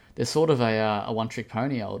 they're sort of a one-trick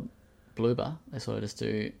pony, old Bloober. They sort of just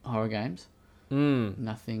do horror games.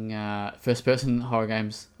 Nothing first-person horror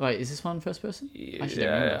games. Wait, is this one first-person? Actually,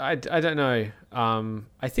 don't remember. I don't know.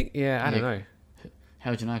 I think I don't know. How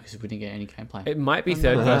would you know? Because we didn't get any gameplay. It might be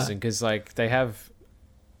third person because like they have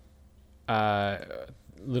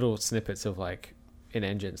little snippets of like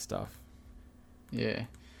in-engine stuff. Yeah,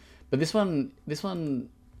 but this one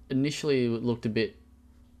initially looked a bit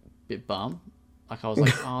bum. Like I was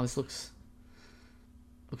like, oh, this looks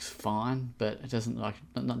fine, but it doesn't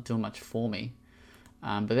not doing much for me.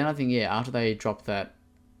 But then I think after they dropped that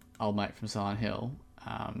old mate from Silent Hill,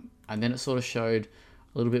 and then it sort of showed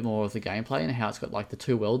a little bit more of the gameplay and how it's got like the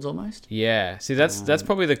two worlds almost. Yeah. See, that's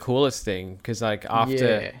probably the coolest thing because like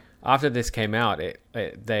after this came out,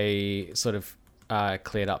 they sort of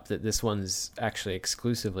cleared up that this one's actually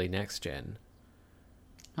exclusively next gen.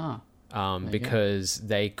 Because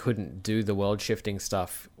they couldn't do the world shifting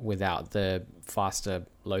stuff without the faster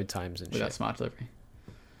load times and Without shit. smart delivery.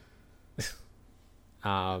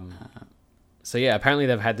 So yeah, apparently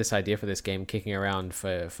they've had this idea for this game kicking around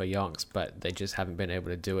for yonks, but they just haven't been able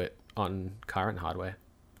to do it on current hardware.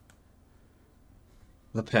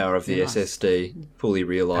 The power of the Nice. SSD fully Power of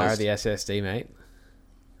realised. the SSD, mate.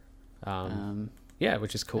 Yeah,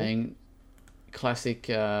 which is cool. And classic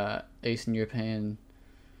Eastern European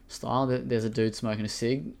style. There's a dude smoking a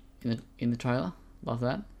cig in the trailer. Love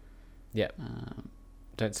that. Yeah.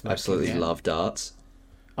 Don't smoke. Absolutely Yeah. love darts.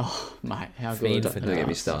 Oh, mate, how Fiend good. for Don't get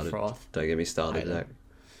me darts, started. froth. Don't get me started, Hate Zach.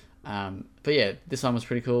 it. But yeah, this one was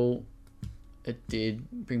pretty cool. It did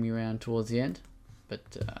bring me around towards the end. But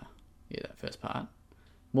yeah, that first part.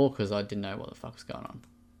 More because I didn't know what the fuck was going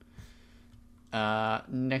on.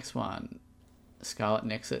 Next one. Scarlet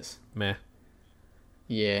Nexus. Meh.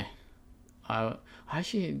 Yeah. I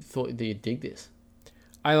actually thought that you'd dig this.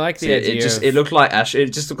 I like the See, idea. it looked like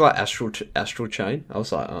It just looked like Astral Chain. I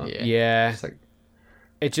was like, oh, Yeah. Yeah. It's like,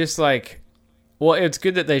 It just like, well, it's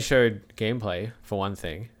good that they showed gameplay for one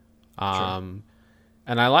thing, and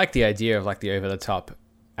I like the idea of like the over the top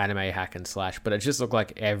anime hack and slash, but it just looked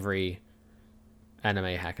like every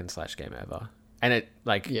anime hack and slash game ever, and it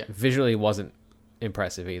like visually wasn't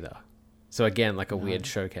impressive either. So again, like a weird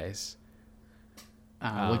showcase.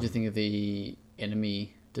 What do you think of the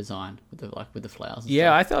enemy design with the flowers? And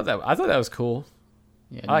Yeah, stuff? I thought that was cool.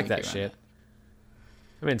 Yeah, I like didn't that get around shit.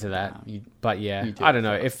 I'm into that. But yeah, you do I don't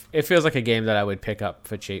know. like If it feels like a game that I would pick up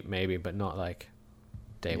for cheap, maybe, but not like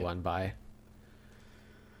day one buy.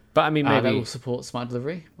 But I mean, that maybe will support smart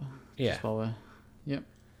delivery. yeah. Just while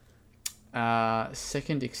we're,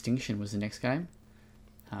 Second Extinction was the next game.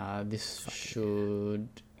 This should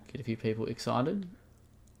get a few people excited.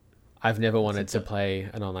 I've never wanted to play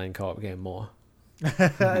an online co-op game more.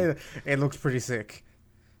 It looks pretty sick.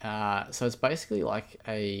 So it's basically like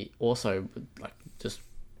just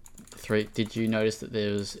three. Did you notice that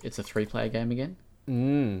it's a 3-player game again?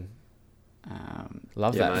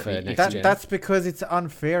 Love Yeah, that mate. for next gen. That's because it's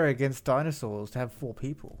unfair against dinosaurs to have 4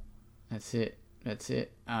 people. That's it.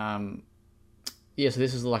 Yeah, so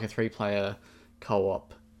this is like a 3-player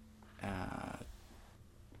co-op.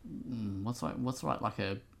 What's like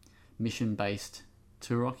a mission-based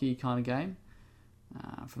Turok-y kind of game,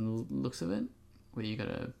 from the looks of it, where you got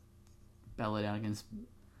to battle it out against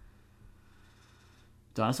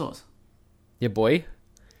dinosaurs. Your boy.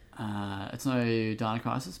 It's no Dino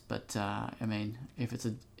Crisis, but I mean, if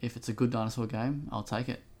it's a good dinosaur game, I'll take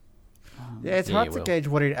it. Yeah, it's Yeah, hard you to will. gauge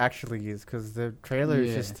what it actually is because the trailer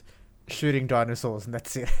is just shooting dinosaurs and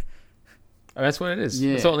that's it. Oh, that's what it is.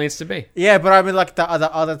 Yeah. That's all it needs to be. Yeah, but I mean, like the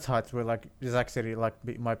other types where like Zach said,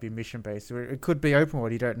 it might be mission based. It could be open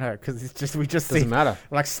world. You don't know because it's just we just see Doesn't matter.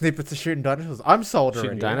 like snippets of shooting dinosaurs. I'm sold Shooting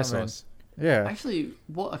already. I mean, dinosaurs. yeah, Actually,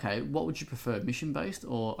 what would you prefer, mission-based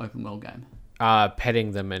or open world game?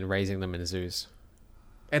 Petting them and raising them in zoos.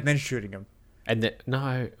 and then shooting them. And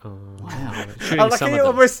no. Oh, Wow. shooting I like some how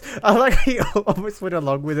of them. I like how you almost went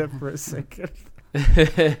along with it for a second.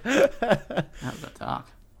 That was dark.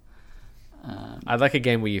 I'd like a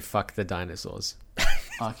game where you fuck the dinosaurs.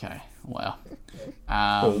 Okay, wow.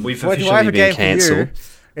 well, we've Well, do I have officially a been game for cancelled. you?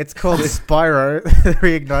 It's called Spyro: The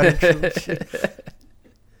Reignited Trilogy.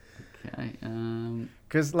 Okay.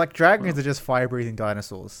 Because like dragons are just fire-breathing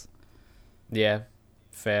dinosaurs. Yeah.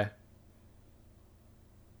 Fair.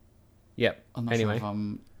 Yep. I'm not Anyway. sure if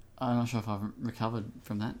I'm not sure if I've recovered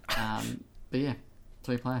from that. But yeah,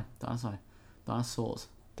 3-player dinosaurs, Dinosaurs.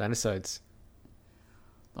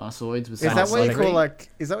 dinosaurs with. Is that what you Dinosaur. call like?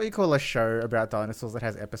 Is that what you call a show about dinosaurs that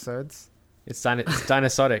has episodes? It's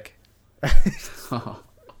Dinosautic. Oh.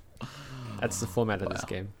 That's the format of this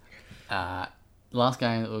game. Last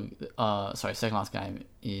game, second last game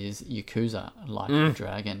is Yakuza Like a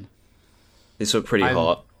Dragon. This looked pretty I'm-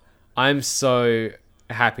 hot. I'm so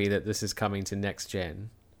happy that this is coming to next gen.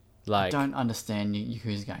 I Like, don't understand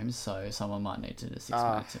Yakuza games, so someone might need to just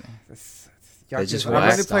explain it to me. They just I've only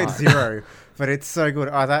whacked played up. Zero, but it's so good.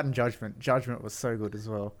 Oh, that and Judgment. Judgment was so good as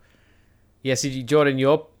well. yeah, so Jordan,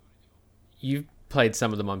 you've played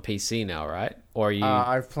some of them on PC now, right? Or are you?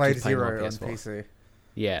 I've played just playing them Zero on PS4? PC.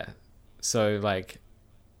 Yeah. So like,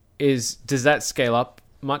 does that scale up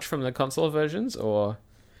much from the console versions, or?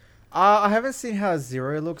 I haven't seen how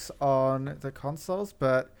Zero looks on the consoles,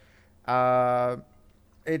 but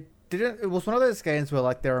it didn't. It was one of those games where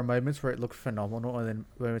like there are moments where it looked phenomenal, and then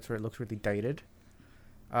moments where it looks really dated.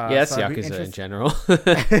 Yeah, that's so I'd be Yakuza in interest- general.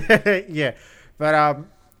 Yeah, but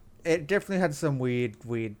it definitely had some weird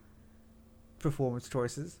performance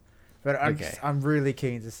choices. But Okay. I'm really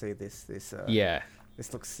keen to see this. Yeah,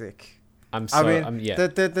 This looks sick. I'm I so. mean, yeah.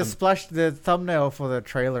 the thumbnail for the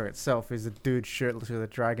trailer itself is a dude shirtless with a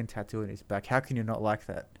dragon tattoo on his back. How can you not like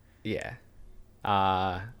that? Yeah.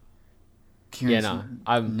 Kieran's no,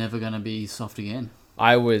 I'm- never gonna be soft again.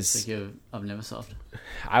 I was Think of never soft.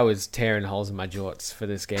 tearing holes in my jorts for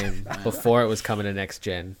this game before it was coming to next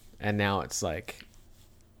gen, and now it's like,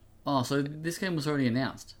 Oh, so this game was already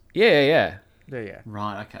announced. yeah. Yeah.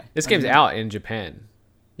 Right. Okay. This I game's didn't- out in Japan.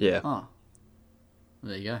 Yeah. Oh.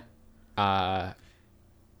 There you go.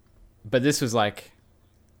 But this was like,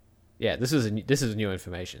 yeah, this is new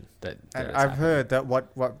information that And it's I've happening. heard that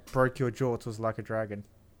what broke your jaw was like a dragon.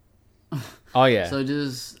 Oh yeah, So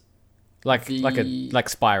does like the- like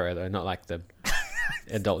Spyro though, not like the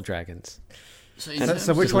adult dragons. so,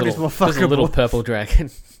 So which There's a one is little- more There's a little fuckable? purple dragon.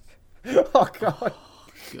 Oh god.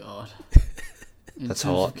 God. In That's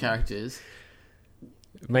terms hot. of characters,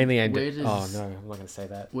 Mainly aimed Where at. does- Oh no, I'm not gonna say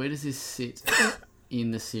that. where does this sit in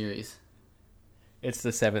the series? It's the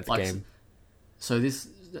 7th Like, game. So this,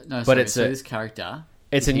 no, But sorry, it's so a- this character.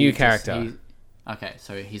 It's is a he new just- character. Okay,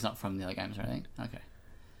 so he's not from the other games or anything. Okay,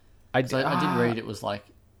 I so I did read it was like.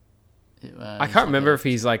 I can't remember if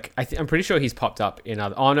he's like. I'm pretty sure he's popped up in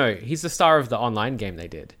other. Oh no, he's the star of the online game they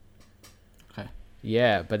did. Okay.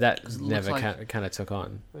 Yeah, but that 'Cause it never looks like- kind of took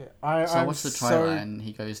on. So I watched the trailer and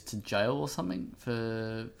he goes to jail or something for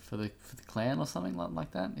the clan or something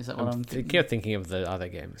like that. Is that what I'm thinking? You're thinking of the other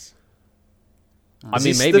games. I Is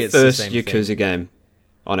mean, this maybe the it's the first same Yakuza thing. game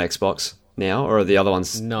on Xbox now, or are the other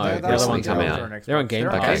ones? No, No, the they're other on ones come are out. on. They're on Game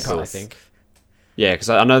They're on Pass, Game I Pass. think. Yeah, because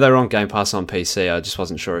I know they were on Game Pass on PC. I just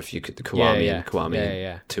wasn't sure if you could the Kiwami Yeah, and Kiwami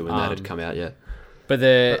yeah. 2 and that had come out yet. But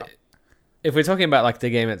if we're talking about like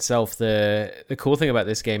the game itself, the cool thing about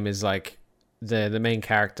this game is like the main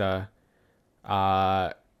character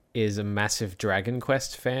is a massive Dragon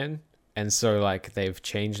Quest fan, and so like they've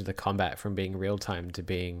changed the combat from being real time to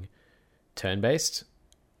being turn based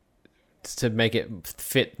to make it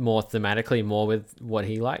fit more thematically more with what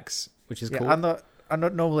he likes, which is Yeah, cool. I'm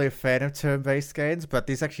not normally a fan of turn-based games, but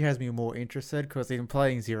this actually has me more interested because in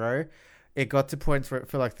playing Zero, it got to points where I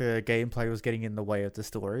feel like the gameplay was getting in the way of the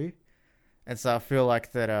story, and so I feel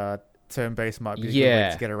like that turn-based might be a good way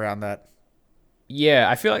to get around that. Yeah,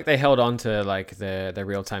 I feel like they held on to like the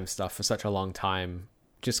real time stuff for such a long time,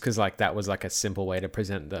 just because like that was like a simple way to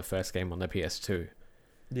present the first game on the PS2.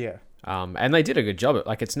 Yeah. And they did a good job.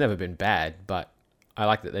 Like it's never been bad, but I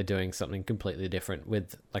like that they're doing something completely different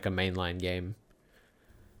with like a mainline game.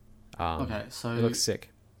 Okay, so It looks sick.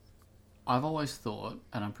 I've always thought,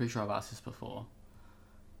 and I'm pretty sure I've asked this before,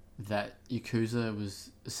 that Yakuza was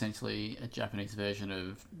essentially a Japanese version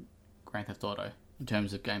of Grand Theft Auto in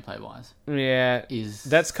terms of gameplay wise. Yeah, Is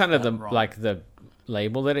that's kind of that the wrong? like the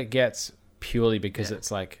label that it gets purely because Yeah. it's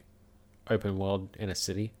like open world in a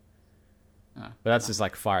city. Oh, But that's as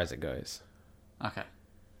like far as it goes, okay.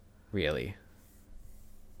 really.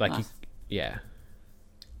 Like, Nice. yeah.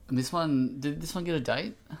 And did this one get a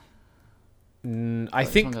date? I Which one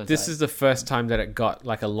think goes this out? is the first time that it got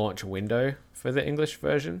like a launch window for the English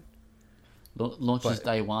version. Launches But-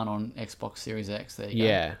 day one on Xbox Series X. There you go.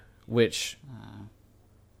 Yeah, which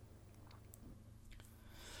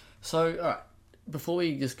So, all right. Before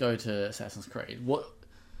we just go to Assassin's Creed, what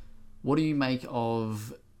do you make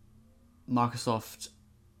of Microsoft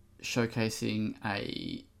showcasing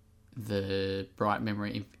the Bright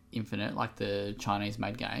Memory Infinite, like the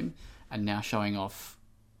Chinese-made game, and now showing off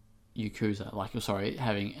Yakuza,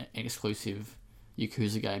 having an exclusive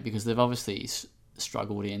Yakuza game, because they've obviously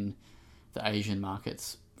struggled in the Asian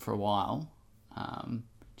markets for a while. Do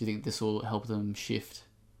you think this will help them shift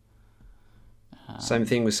Same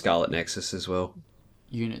thing with Scarlet Nexus as well.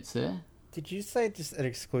 units there? Did you say just an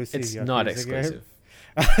exclusive? it's Yakuza not game? exclusive.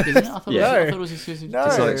 Isn't it? I thought, Yeah. I thought it was exclusive. No.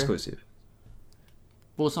 It's not Oh. exclusive.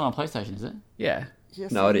 Well, it's not on PlayStation, is it? Yeah,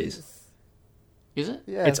 Yes, No, it is. Is it?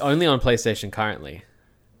 Yeah, it's only on PlayStation currently.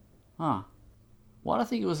 Huh. Why do I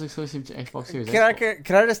think it was exclusive to Xbox Series Can I X?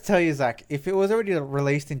 can I just tell you, Zach? If it was already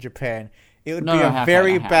released in Japan, it would No, be no, a how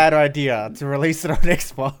very can- bad idea to release it on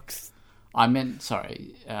Xbox. I meant,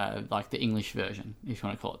 like the English version, if you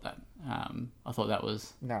want to call it that. I thought that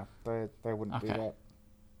was... No, they wouldn't do Okay. that.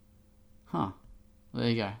 Huh. There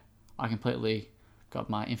you go. I completely got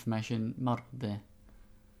my information muddled there.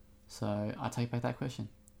 So I take back that question.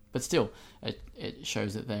 But still, it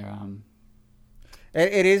shows that they're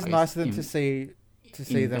It is I guess nice of them to see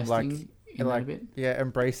them like investing in that a bit.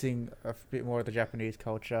 embracing a bit more of the Japanese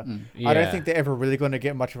culture. Mm. I don't Yeah. think they're ever really going to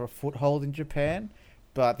get much of a foothold in Japan,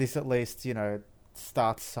 but this at least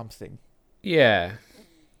starts something. Yeah,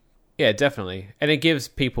 definitely, and it gives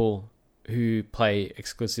people who play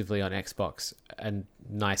exclusively on Xbox a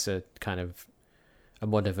nicer kind of a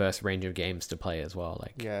more diverse range of games to play as well.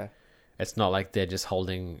 Like, Yeah. it's not like they're just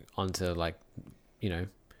holding onto like,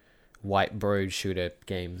 white bro shooter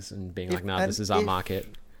games and being like, nah, this is our market.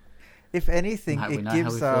 If anything, Mate, we it know how we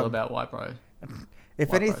gives feel about White Bro. if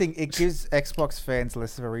White anything, it gives Xbox fans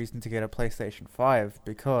less of a reason to get a PlayStation 5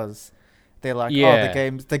 because they're like, Yeah.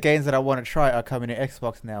 the games that I want to try are coming to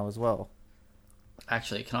Xbox now as well.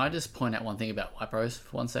 Actually, can I just point out one thing about White Bros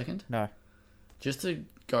for 1 second? No. Just to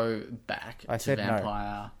go back I to said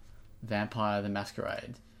no. Vampire the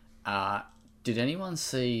Masquerade. Did anyone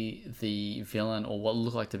see the villain, or what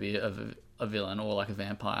looked like to be a villain or like a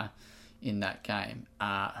vampire in that game,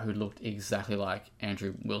 who looked exactly like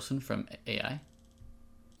Andrew Wilson from EA?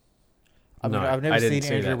 I mean, No, I've never I didn't seen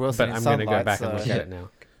see Andrew that, Wilson but in I'm going to Sunlight, go back and look so- at it now.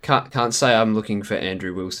 Can't say I'm looking for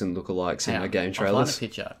Andrew Wilson lookalikes in Hang my on, game I'll trailers. find a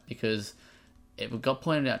picture because it got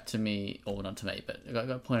pointed out to me, or not to me, but it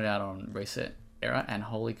got pointed out on Reset Era, and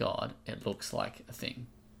holy god, it looks like a thing.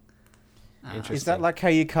 Interesting. Is that like how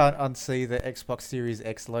you can't unsee the Xbox Series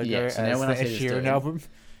X logo Yeah, so now as when the I Ed see this Sheeran dude- album?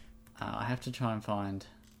 I have to try and find.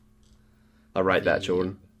 I rate that,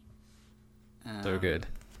 Jordan. So good.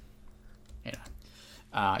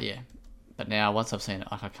 Yeah, but now once I've seen it,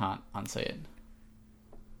 like I can't unsee it.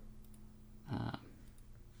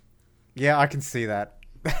 Yeah, I can see that.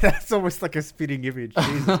 That's almost like a spitting image.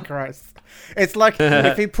 Jesus Christ. It's like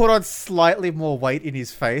if he put on slightly more weight in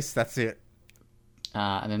his face, that's it.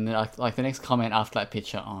 And then like the next comment after that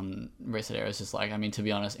picture on Reset Era is just like, I mean, to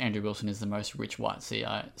be honest, Andrew Wilson is the most rich white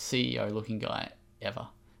CEO looking guy ever.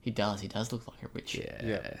 He does look like a rich.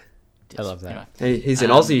 Yeah. I love that. Anyway, He's an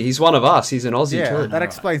Aussie. He's one of us. He's an Aussie Yeah, too. that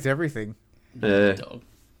explains everything. dog.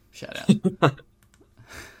 Shout out.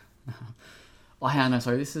 Oh, hang on, no,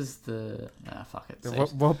 sorry, this is the... fuck it.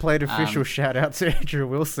 Well played official shout out to Andrew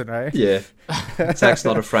Wilson, eh? Yeah. Zach's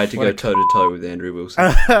not afraid to go toe to toe with Andrew Wilson.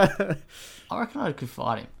 I reckon I could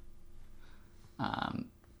fight him.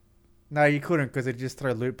 No, you couldn't because it'd just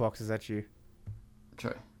throw loot boxes at you.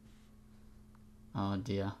 True. Oh,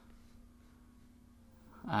 dear.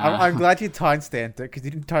 I'm glad you timestamped it because you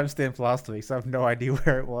didn't timestamp last week, so I have no idea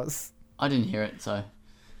where it was. I didn't hear it, so...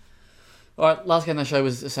 Alright, last game on the show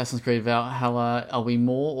was Assassin's Creed Valhalla. Are we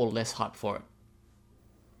more or less hyped for it?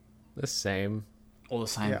 The same. Or the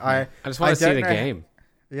same? Yeah, I just want to see don't the know- game.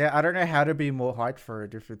 Yeah, I don't know how to be more hyped for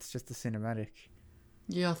it if it's just a cinematic.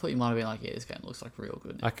 Yeah, I thought you might have been like, yeah, this game looks like real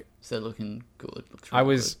good. Like, So looking good. Looks I real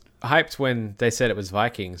was hyped when they said it was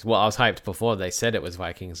Vikings. Well, I was hyped before they said it was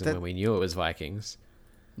Vikings and That- when we knew it was Vikings.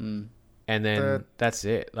 good. And then The- that's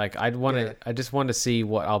it. Like I just want to see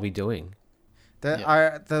what I'll be doing. The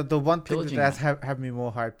one thing Pillaging that have me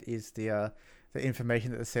more hyped is the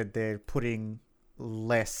information that they said they're putting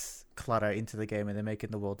less clutter into the game and they're making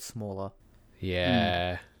the world smaller.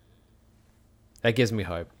 Yeah. That gives me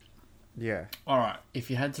hope. Yeah. Alright, if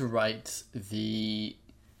you had to rate the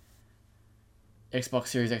Xbox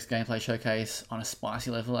Series X gameplay showcase on a spicy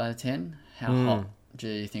level out of 10, how hot do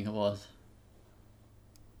you think it was?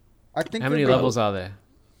 I think How many levels are there?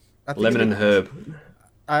 I think Lemon and herb.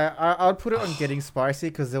 I'd put it on getting spicy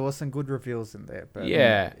because there was some good reveals in there. But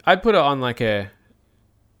Yeah. I'd put it on like a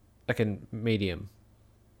medium.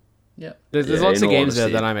 Yeah. There's Yeah, lots in of all games there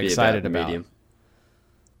honesty, that I'm it'd be excited about. medium.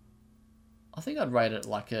 I think I'd rate it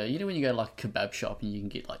like a... You know when you go to like a kebab shop and you can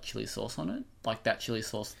get like chili sauce on it? Like that chili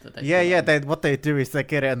sauce that they... yeah. put on. What they do is they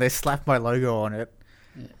get it and they slap my logo on it.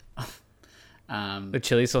 The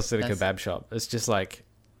chili sauce at a That's- kebab shop. It's just like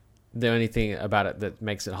the only thing about it that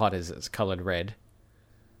makes it hot is it's colored red.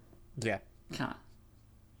 Yeah, Can't.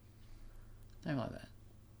 Don't like that.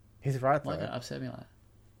 he's right Why though. don't upset me like that?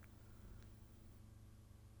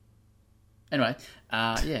 Anyway,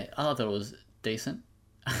 yeah, I thought it was decent.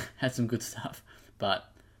 Had some good stuff,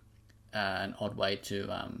 but an odd way to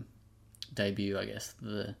debut, I guess,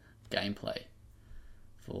 the gameplay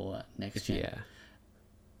for next gen.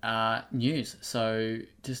 Yeah. News. So,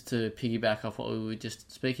 just to piggyback off what we were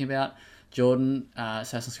just speaking about, Jordan,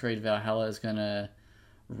 Assassin's Creed Valhalla is going to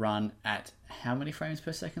run at how many frames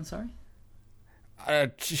per second? Sorry.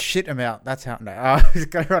 Shit amount. That's how. No, it's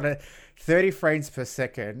going to run at 30 frames per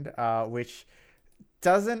second, which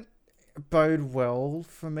doesn't bode well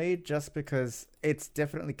for me, just because it's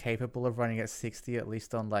definitely capable of running at 60, at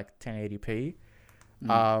least on like 1080p.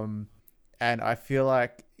 And I feel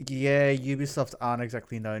like, yeah, Ubisoft aren't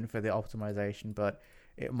exactly known for their optimization, but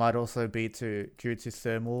it might also be due to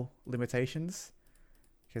thermal limitations,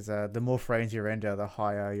 because the more frames you render, the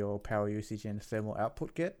higher your power usage and thermal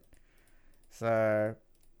output get. So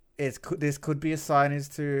this could be a sign as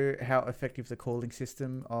to how effective the cooling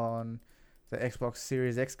system on the Xbox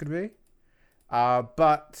Series X could be.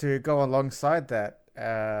 But to go alongside that,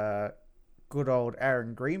 good old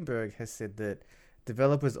Aaron Greenberg has said that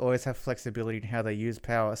developers always have flexibility in how they use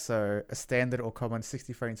power, so a standard or common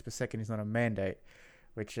 60 frames per second is not a mandate,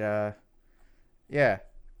 which, I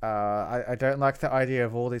don't like the idea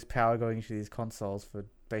of all this power going into these consoles for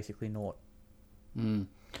basically naught.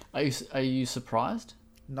 Are you surprised?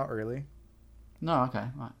 Not really. No, okay,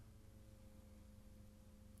 right.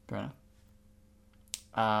 Fair enough.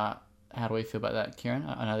 How do we feel about that, Kieran?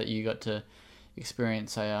 I know that you got to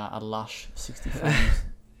experience a lush 60 frames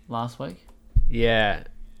last week. Yeah.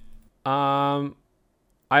 I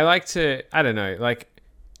like to, I don't know, like,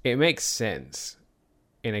 it makes sense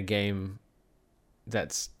in a game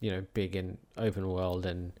that's, big and open world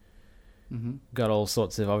and got all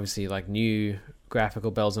sorts of, obviously, like, new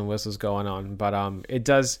graphical bells and whistles going on. But it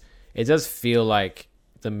does feel like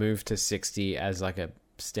the move to 60 as, like, a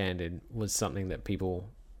standard was something that people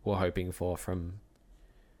were hoping for from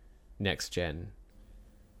next gen.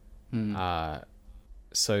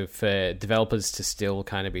 So for developers to still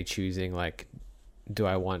kind of be choosing, like, do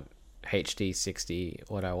I want HD 60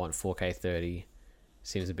 or do I want 4K 30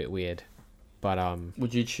 seems a bit weird. But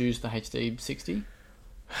would you choose the HD 60?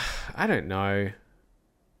 I don't know.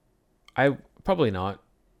 I probably not.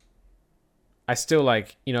 I still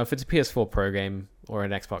like, if it's a PS4 Pro game or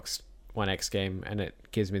an Xbox One X game and it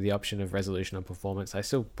gives me the option of resolution and performance, I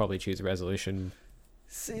still probably choose resolution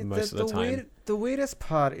most of the time. The weirdest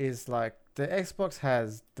part is, like, the Xbox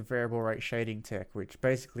has the variable rate shading tech, which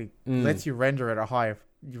basically lets you render at a higher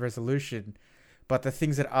resolution, but the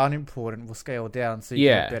things that aren't important will scale down so you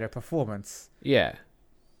get better performance. Yeah.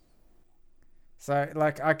 So,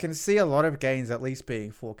 like, I can see a lot of games at least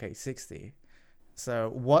being 4K 60. So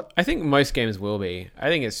what? I think most games will be. I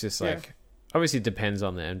think it's just like, obviously it depends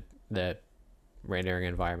on the rendering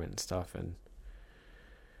environment and stuff, and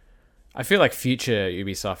I feel like future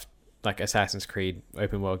Ubisoft, like Assassin's Creed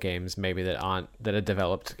open world games, maybe that are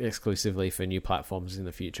developed exclusively for new platforms in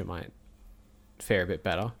the future might fare a bit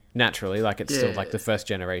better. Naturally, like it's still like the first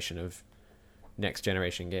generation of next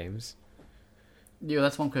generation games. Yeah,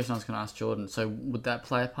 that's one question I was going to ask Jordan. So would that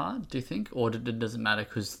play a part, do you think? Or does it matter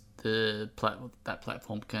because that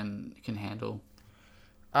platform can handle...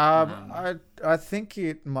 I think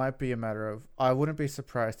it might be a matter of... I wouldn't be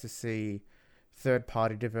surprised to see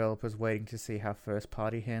third-party developers waiting to see how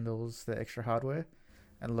first-party handles the extra hardware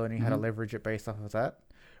and learning how to leverage it based off of that,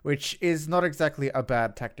 which is not exactly a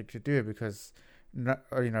bad tactic to do because,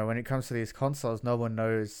 when it comes to these consoles, no one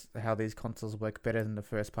knows how these consoles work better than the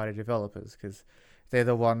first-party developers because they're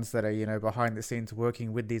the ones that are, behind the scenes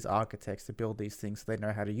working with these architects to build these things so they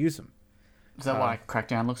know how to use them. Is that why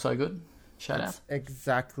Crackdown looks so good? Shout out.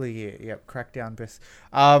 Exactly it. Yep, Crackdown best.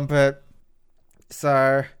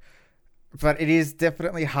 But it is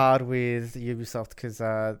definitely hard with Ubisoft because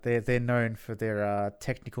they're known for their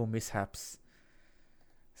technical mishaps.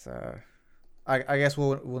 So I guess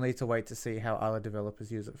we'll need to wait to see how other developers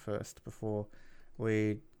use it first before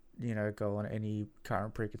we go on any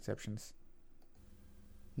current preconceptions.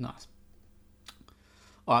 Nice.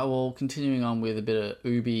 All right. Well, continuing on with a bit of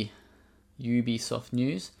Ubisoft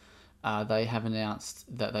news, they have announced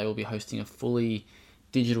that they will be hosting a fully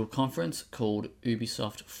digital conference called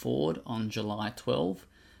Ubisoft Forward on July 12,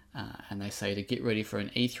 and they say to get ready for an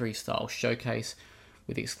E3 style showcase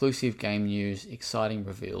with exclusive game news, exciting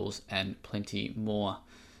reveals, and plenty more.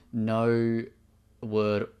 No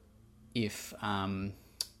word if probably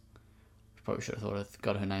should have thought I've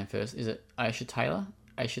got her name first. Is it Aisha Taylor?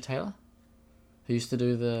 Who used to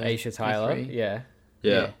do the Aisha Tyler? E3?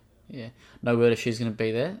 Yeah. No word if she's going to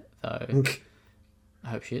be there, though. I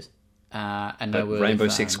hope she is. And no word Rainbow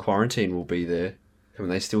if, Six Quarantine will be there. Can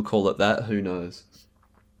they still call it that? Who knows?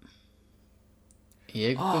 Yeah,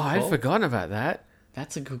 good call. I'd forgotten about that.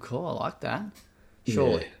 That's a good call. I like that.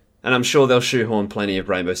 Surely. Yeah. And I'm sure they'll shoehorn plenty of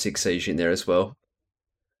Rainbow Six Siege in there as well.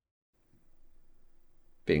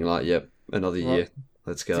 Being like, yep, another year.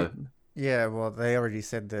 Let's go. Yeah, well, they already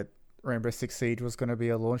said that Rainbow Six Siege was going to be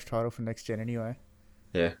a launch title for next gen anyway.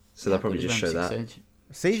 Yeah, so they'll probably just show that.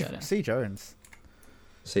 Siege owns.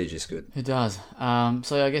 Siege is good. It does.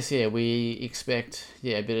 So I guess, we expect,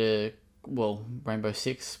 a bit of, Rainbow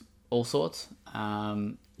Six, all sorts.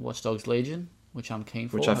 Watch Dogs Legion, which I'm keen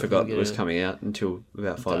for. Which I forgot was coming out until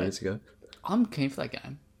about 5 minutes ago. I'm keen for that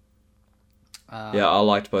game. Yeah, I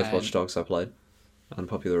liked both Watch Dogs I played.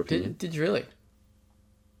 Unpopular opinion. Did you really?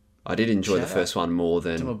 I did enjoy the first one more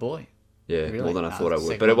than... To my boy. Yeah, Really? more than I thought I would.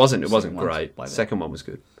 Second But it wasn't one's great. way better. Second one was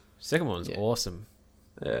good. Second one's awesome.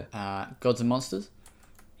 Yeah. Gods and Monsters.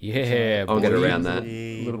 Yeah, I'll get boy. around that.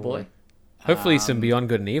 Little boy. Hopefully some Beyond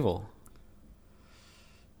Good and Evil.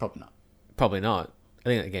 Probably not. Probably not. I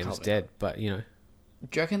think that game's Probably dead, but Do you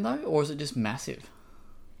reckon, though? Or is it just massive?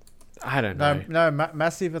 I don't know. No,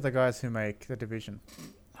 Massive are the guys who make The Division.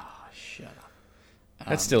 Oh, shut up.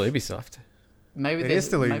 That's still Ubisoft. Maybe It is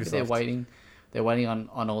still maybe they're Ubisoft. waiting. They're waiting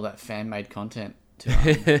on all that fan made content.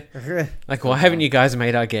 To, Like, why haven't you guys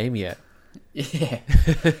made our game yet? yeah.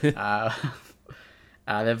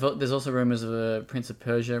 There's also rumors of a Prince of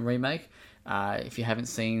Persia remake. If you haven't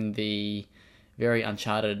seen the very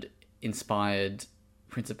Uncharted inspired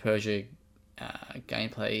Prince of Persia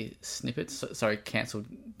gameplay snippets. Sorry, cancelled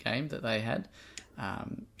game that they had.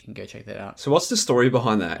 You can go check that out So what's the story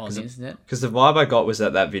behind that? on the internet. Because the vibe I got was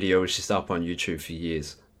that that video was just up on YouTube for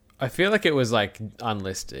years. I feel like it was like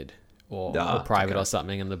unlisted or private okay. or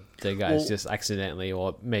something, and the guys Well- just accidentally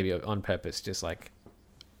or maybe on purpose just like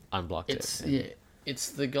unblocked It's it. it's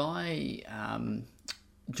the guy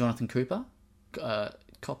Jonathan Cooper,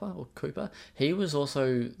 Copper or Cooper. He was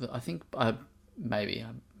also I think maybe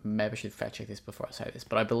I should fact check this before I say this,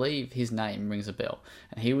 but I believe his name rings a bell,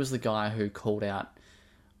 and he was the guy who called out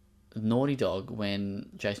Naughty Dog when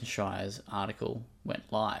Jason Schreier's article went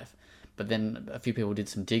live. But then a few people did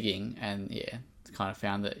some digging, and kind of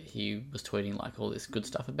found that he was tweeting like all this good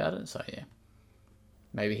stuff about it. So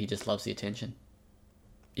maybe he just loves the attention.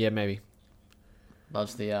 Yeah, maybe.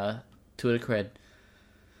 Loves the Twitter cred.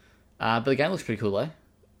 But the game looks pretty cool, though.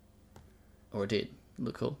 Or it did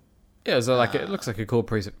look cool. Yeah, so like it looks like a cool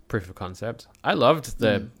proof of concept. I loved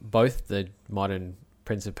both the modern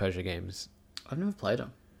Prince of Persia games, I've never played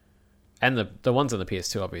them. and the ones on the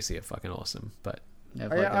PS2 obviously are fucking awesome. But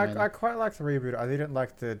Never played them I either. quite like the reboot. I didn't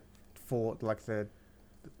like the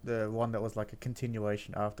one that was like a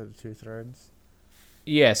continuation after the Two Thrones.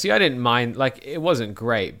 yeah, see, I didn't mind. Like, it wasn't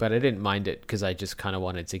great, but I didn't mind it because I just kind of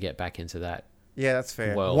wanted to get back into that. Yeah, that's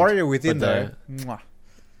fair. World. Warrior Within But though. Mwah.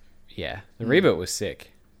 Yeah, the reboot was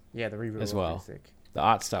sick. Yeah, the reboot As was well. pretty sick. The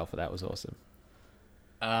art style for that was awesome.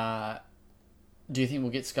 Do you think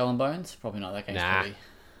we'll get Skull and Bones? Probably not. That game's Nah. probably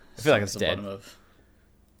I feel like it's the dead. bottom of.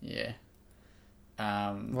 Yeah.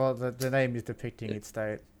 Well, the name is depicting its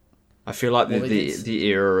state. I feel like Well, the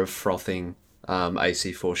era of frothing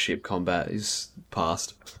AC4 ship combat is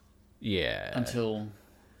past. Yeah. Until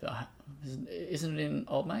isn't it in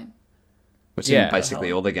Old Mate? It's Yeah. in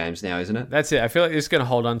basically all the games now, isn't it? That's it. I feel like they're just going to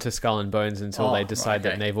hold on to Skull and Bones until Oh, they right, decide okay,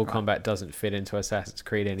 that naval combat doesn't fit into Assassin's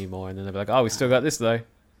Creed anymore. And then they'll be like, oh, we still got this, though.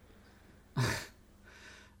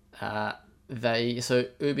 So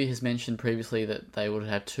Ubi has mentioned previously that they would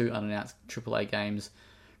have 2 unannounced AAA games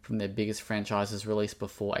from their biggest franchises released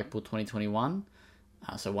before April 2021.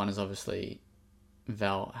 So one is obviously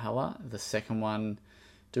Valhalla. The second one,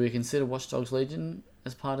 do we consider Watch Dogs Legion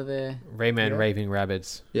as part of their... Rayman Yeah. Raving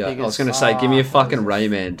Rabbids. Yeah, I was Biggest- going to say, give me a fucking what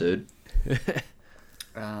is Rayman, dude.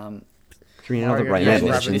 Um, Give me another Mario Rayman Rabbids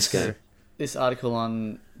Legends too. game. this article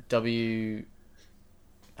on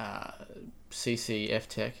CCF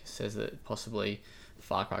Tech says that possibly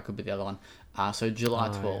Far Cry could be the other one. So July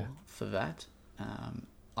 12th for that.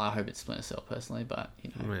 I hope it's Splinter Cell personally, but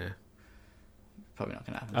Yeah. probably not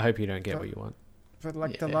going to happen. I hope you don't get what you want. But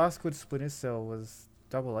like the Yeah. last good Splinter Cell was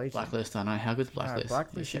Double Agent. Blacklist, I know. How good's Blacklist?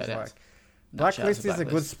 Blacklist Yeah, is shout-outs. like No, Blacklist shout-outs is to a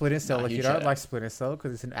good Splinter Cell No, if you huge don't shout-out. like Splinter Cell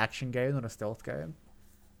because it's an action game, not a stealth game.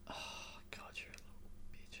 God, you're a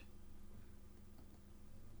little bitch.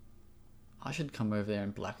 I should come over there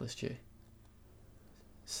and blacklist you.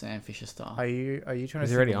 Sam Fisher style. Are you trying He's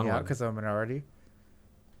to already single me on out one. because I'm a minority?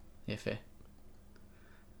 Yeah, fair.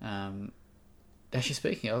 Actually,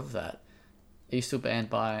 speaking of that, are you still banned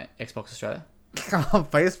by Xbox Australia? On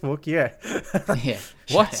Facebook, yeah. Yeah.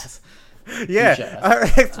 What? shout-outs. Yeah,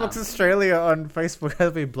 shout-outs. Xbox Australia on Facebook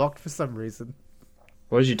has been blocked for some reason.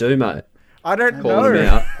 What did you do, mate? I don't Calling them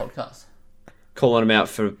know. out. Podcast. Calling them out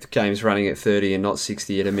for games running at 30 and not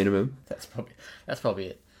 60 at a minimum. That's probably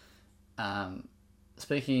it.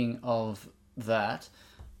 Speaking of that,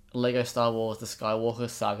 Lego Star Wars: The Skywalker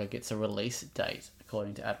Saga gets a release date,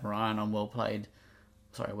 according to Adam Ryan on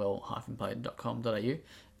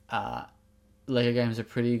well-played.com.au. Lego games are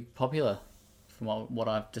pretty popular, from what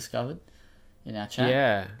I've discovered in our chat.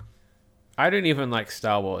 Yeah. I don't even like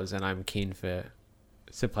Star Wars, and I'm keen to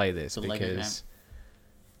play this The Lego because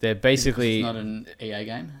they're Because basically... it's not an EA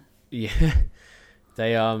game. Yeah.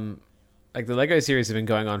 They, like the Lego series have been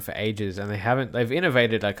going on for ages, and they've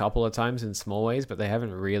innovated a couple of times in small ways, but they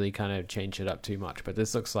haven't really kind of changed it up too much. But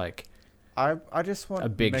this looks like I just want A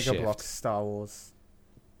big Mega shift. Bloks Star Wars.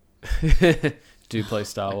 Duplo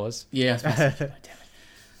Star Wars. Yeah, I was about to say,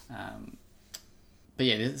 damn it. But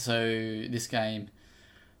yeah, so this game,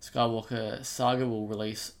 Skywalker Saga, will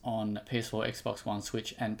release on PS4, Xbox One,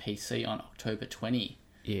 Switch, and PC on October 20,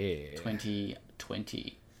 Yeah.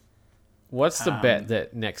 2020. What's the bet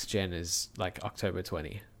that next gen is like October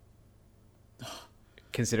 20?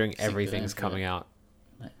 Considering Sick everything's plan for coming out.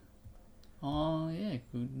 Oh yeah,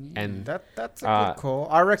 good. Yeah. And That's a good call.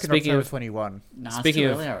 I reckon speaking October of- 21. Nah, it's speaking too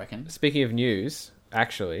of- early, I reckon. speaking of news,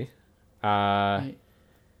 actually, Hey,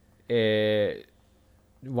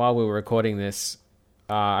 while we were recording this,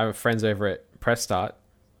 our friends over at Press Start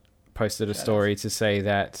posted a Shout story to say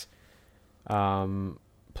that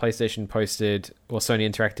PlayStation posted, or Sony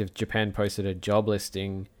Interactive Japan posted a job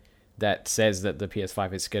listing that says that the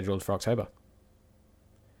PS5 is scheduled for October.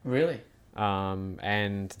 Really?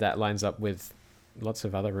 And that lines up with lots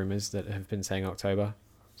of other rumors that have been saying October.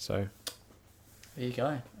 So There you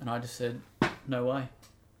go. And I just said, no way.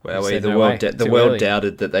 Well, said the no world, way. the Too world early.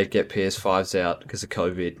 doubted that they'd get PS5s out because of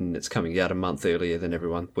COVID, and it's coming out a month earlier than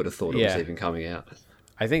everyone would have thought it was Yeah. even coming out.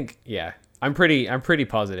 I think, yeah, I'm pretty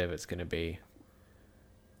positive it's going to be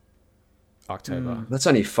October. That's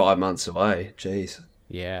only 5 months away. Jeez.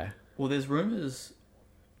 Yeah. Well, there's rumours,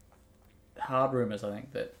 hard rumours, I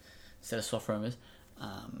think, that instead of soft rumours,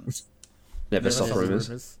 Never Never soft soft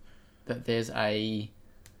rumours. that there's a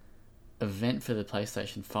event for the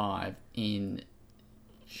PlayStation 5 in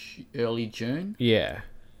early June. Yeah.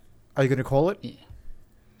 Are you going to call it? Yeah.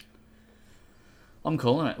 I'm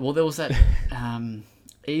calling it. Well, there was that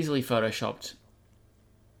easily photoshopped.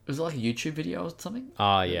 Was it like a YouTube video or something?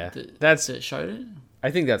 Oh, yeah. That showed it.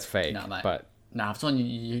 I think that's fake, No, mate. but Nah, if it's on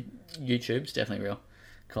YouTube, it's definitely real.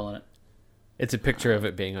 Calling it. it's a picture of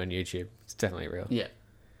it being on YouTube. It's definitely real.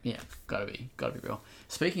 Yeah, gotta be real.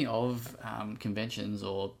 Speaking of conventions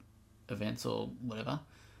or events or whatever,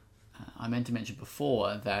 I meant to mention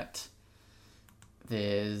before that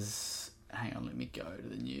there's. Hang on, let me go to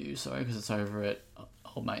the news. Sorry, because it's over at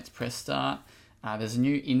Old Mates Press Start. There's a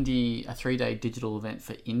new a 3-day digital event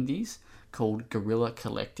for indies called Guerrilla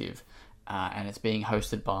Collective, and it's being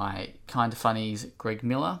hosted by Kinda Funny's Greg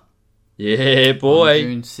Miller. Yeah, On boy.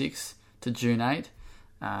 June 6th to June 8th.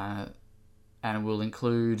 And it will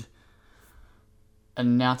include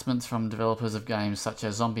announcements from developers of games such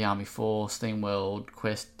as Zombie Army 4, SteamWorld,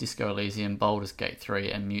 Quest, Disco Elysium, Baldur's Gate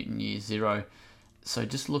 3, and Mutant Year Zero. So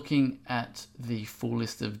just looking at the full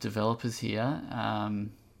list of developers here,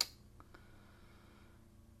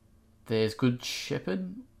 there's Good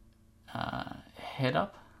Shepherd, Head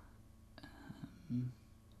Up,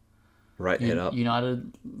 Right head up.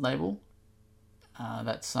 United label.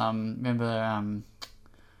 That's remember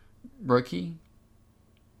Roki,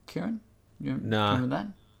 Kieran? You Nah. remember that?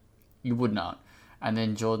 You would not. And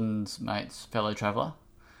then Jordan's mates, Fellow Traveller,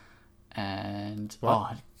 and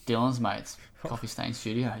Dylan's mates, Coffee Stain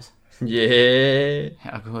Studios. Yeah.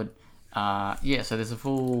 How good! So there's a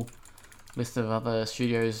full list of other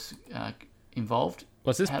studios involved.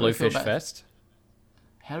 What's this How do we feel Bluefish about- Fest?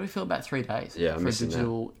 How do we feel about 3 days Yeah, I'm for a missing that.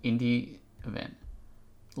 digital indie event?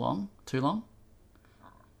 Long? Too long?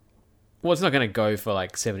 Well, it's not going to go for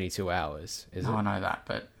like 72 hours, is No, it? I know that,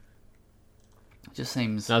 but it just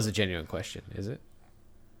seems That was a genuine question, is it?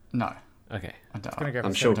 no. Okay. I don't. Gonna go for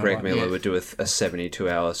I'm sure 7 Greg hours. Miller Yeah. would do a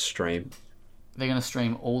 72-hour stream. They're going to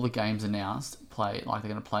stream all the games announced, they're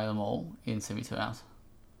going to play them all in 72 hours.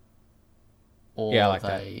 Or Yeah, I like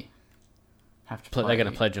that. they have to They're play.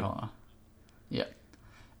 gonna pledge 'em. Yeah.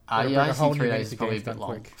 Gotta Yeah, bring I a whole think 3 new days is mix of probably a games bit done long.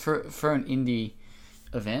 quick. For an indie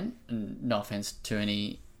event, and no offense to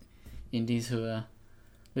any indies who are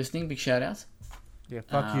listening, big shout outs. Yeah,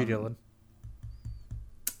 fuck you, Dylan.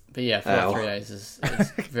 But yeah, for Ow. 3 days it's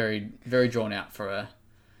very, very drawn out for a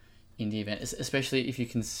indie event, especially if you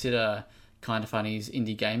consider Kinda Funny's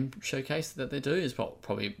indie game showcase that they do is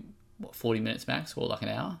probably 40 minutes max or like an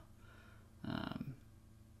hour.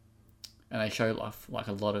 And they show like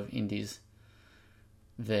a lot of indies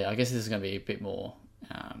there. I guess this is going to be a bit more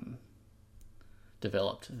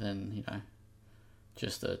developed than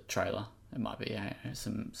just a trailer. It might be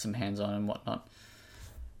some hands on and whatnot.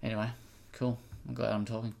 Anyway, cool. I'm glad I'm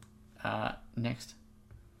talking. Next,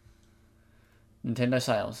 Nintendo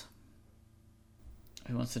sales.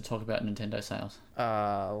 Who wants to talk about Nintendo sales?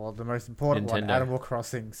 Well, the most important one, Nintendo. Animal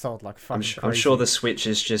Crossing, sold like fucking I'm crazy. sure the Switch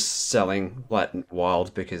is just selling like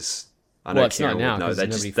wild because I know Well, it's not Kieran now, would know. 'cause They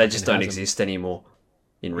nobody just don't fucking has 'em. exist anymore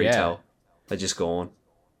in retail. They're just gone.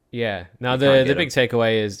 Yeah. Now You the can't get big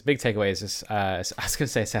takeaway is this. I was going to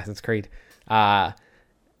say Assassin's Creed.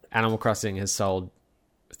 Animal Crossing has sold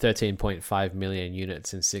 13.5 million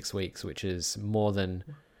units in 6 weeks, which is more than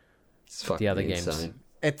It's fucking other games. insane.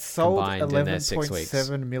 It sold combined in their 6 weeks.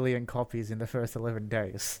 11.7 million copies in the first 11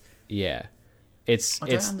 days. yeah. It's I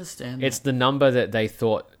don't understand. it's the number that they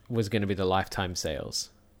thought was going to be the lifetime sales,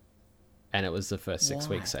 and it was the first 6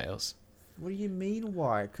 Why? week sales. What do you mean?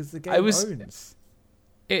 Why? Because the game owns.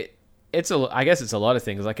 I guess it's a lot of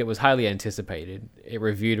things. Like, it was highly anticipated. It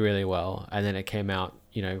reviewed really well, and then it came out,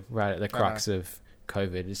 right at the crux of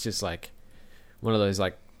COVID. It's just like one of those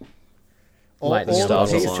like lightning in a the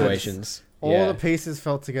bottle pieces- situations. All the pieces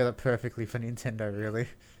fell together perfectly for Nintendo, really.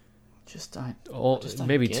 just don't. Or just don't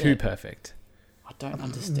maybe get too it. perfect. I don't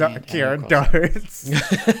understand. No, Animal Kieran, Crossing.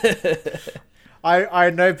 don't. I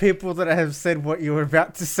know people that have said what you were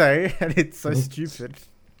about to say, and it's so stupid.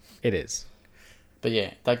 It is. But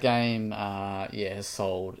yeah, that game, has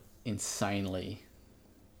sold insanely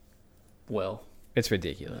well. It's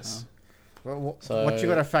ridiculous. Well, So- what you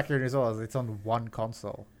got to factor in as well is it's on one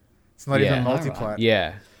console. It's not Yeah. even I know, multiplayer. right?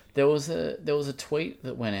 Yeah. There was a tweet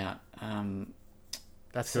that went out.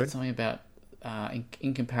 That's Said good. something about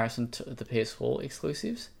in comparison to the PS4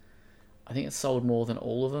 exclusives. I think it sold more than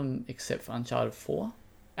all of them except for Uncharted 4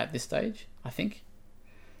 at this stage. I think.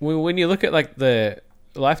 Well, when you look at like the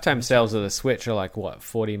lifetime sales of the Switch are like what,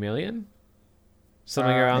 40 million?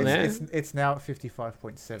 Something around there? It's now at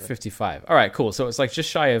 55.7. 55. All right, cool. So it's like just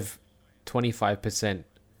shy of 25%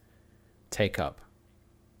 take up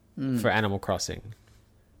for Animal Crossing,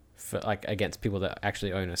 for like against people that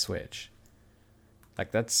actually own a Switch.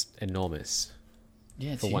 Like that's enormous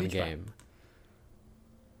Yeah, it's for one huge, right? game.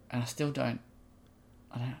 And I still don't.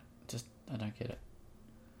 I don't get it.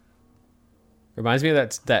 Reminds me of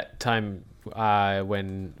that time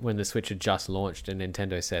when the Switch had just launched and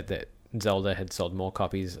Nintendo said that Zelda had sold more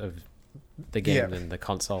copies of the game Yeah. than the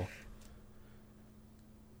console.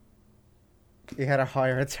 It had a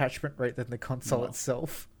higher attachment rate than the console Wow.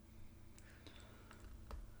 itself.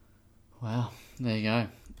 Wow, there you go.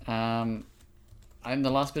 And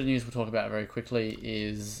the last bit of news we'll talk about very quickly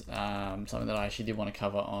is something that I actually did want to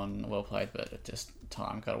cover on Well Played, but it just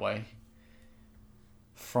time got away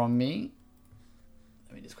from me.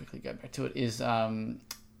 Let me just quickly go back to it. Is Dying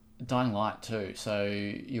Light 2. So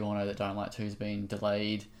you all know that Dying Light 2 has been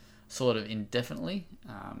delayed sort of indefinitely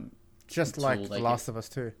Just Until like they The get- Last of Us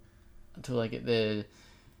 2. until they get their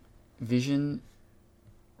vision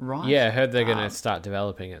right. Yeah, I heard they're going Um, to start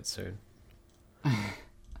developing it soon.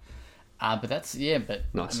 But that's but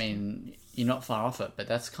Nice. I mean, you're not far off it. But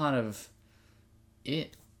that's kind of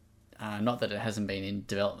it. Not that it hasn't been in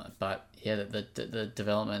development, but yeah, the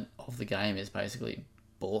development of the game is basically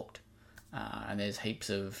balked, and there's heaps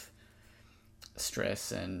of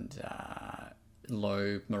stress and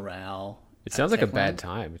low morale. It at sounds like a Techland. bad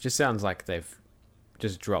time. It just sounds like they've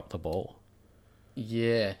just dropped the ball.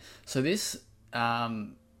 Yeah. So this,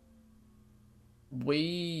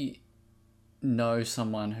 we know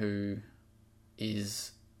someone who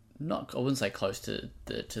is not, I wouldn't say close to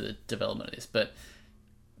the development of this, but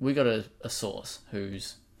we got a source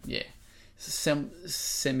who's,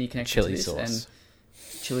 semi-connected Chili to this. sauce.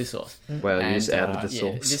 And chili sauce. Well, you And, just added the yeah,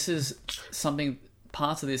 sauce. this is something,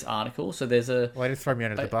 parts of this article. So there's a, Way to throw me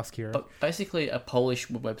under the Ba- bus, Kieran. but basically, a Polish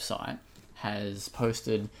website has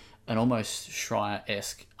posted an almost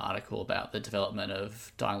Schreier-esque article about the development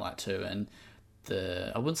of Dying Light 2 and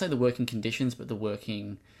I wouldn't say the working conditions, but the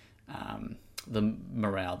working, the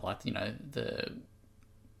morale, like, the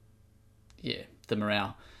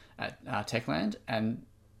morale at Techland. And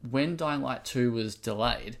when Dying Light 2 was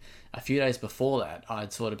delayed, a few days before that,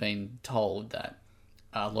 I'd sort of been told that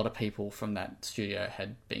a lot of people from that studio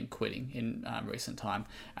had been quitting in recent time,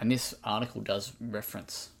 and this article does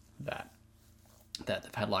reference that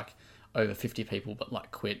they've had like over 50 people, but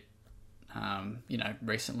like quit,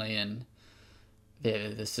 recently, and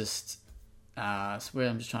there's just where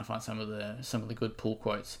I'm just trying to find some of the good pull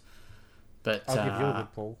quotes, but I'll give you a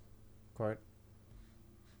good pull quote.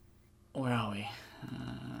 where are we?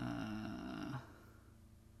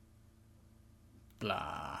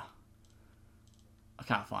 Blah. I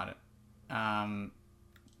can't find it.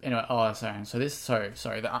 Anyway, so this, sorry.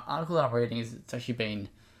 The article that I'm reading it's actually been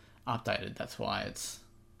updated. That's why it's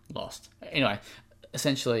lost. Anyway,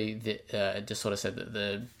 essentially, it just sort of said that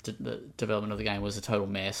the development of the game was a total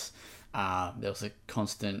mess. There was a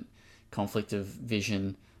constant conflict of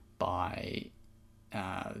vision by,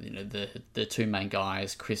 the two main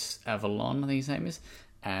guys, Chris Avalon, I think his name is,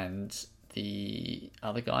 and the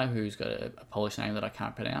other guy who's got a Polish name that I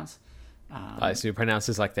can't pronounce. So you pronounce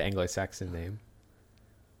this like the Anglo-Saxon name.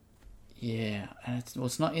 Yeah, and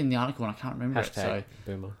it's not in the article, and I can't remember it. So Hashtag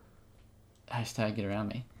boomer. hashtag get around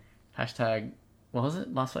me. Hashtag, what was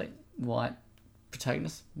it last week? White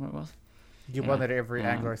protagonist. What it was? You Yeah. wanted every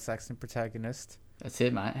Anglo-Saxon protagonist. That's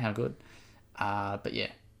it, mate. How good. But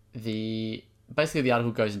yeah, basically the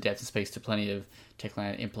article goes in depth and speaks to plenty of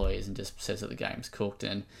Techland employees and just says that the game's cooked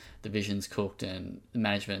and the vision's cooked and the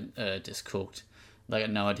management just cooked. They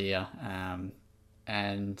got no idea,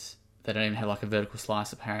 and they don't even have like a vertical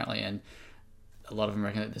slice apparently. And a lot of them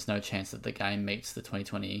reckon that there's no chance that the game meets the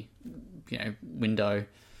 2020, window.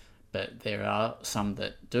 But there are some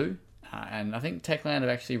that do, and I think Techland have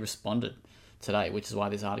actually responded today, which is why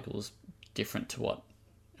this article is different to what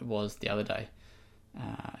it was the other day.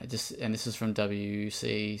 And this is from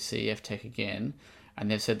WCCF Tech again, and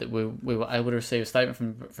they've said that we were able to receive a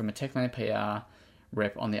statement from a Techland PR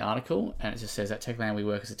rep on the article, and it just says at Techland we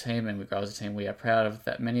work as a team and we grow as a team. We are proud of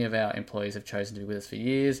that many of our employees have chosen to be with us for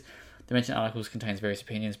years. The mentioned articles contains various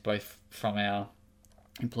opinions, both from our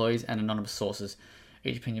employees and anonymous sources.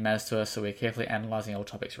 Each opinion matters to us, so we're carefully analysing all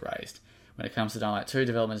topics raised. When it comes to Dying Light 2,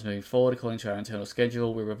 development is moving forward according to our internal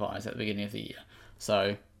schedule. We revised at the beginning of the year.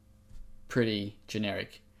 So, pretty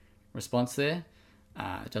generic response there.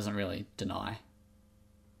 It doesn't really deny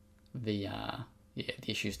the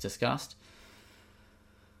issues discussed.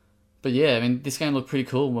 But yeah, I mean, this game looked pretty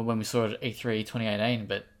cool when we saw it at E3 2018,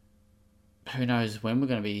 but who knows when we're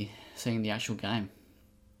going to be seeing the actual game.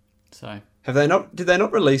 So Did they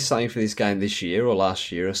not release something for this game this year or last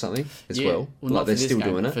year or something as well? Like they're still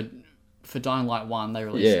doing it. For Dying Light 1, they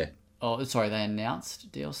released. Yeah. Oh, sorry, they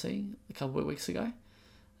announced DLC a couple of weeks ago.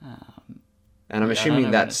 And I'm assuming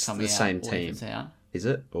that's the same team. Is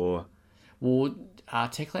it? Or well,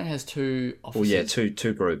 Techland has two offices. Well, yeah,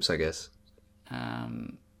 two groups, I guess.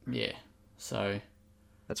 Yeah. So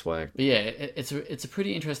that's why. But yeah, it's a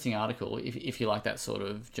pretty interesting article if you like that sort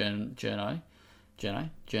of journalism. Sorry.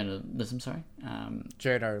 Journalism.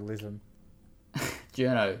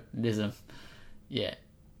 Journalism. Yeah.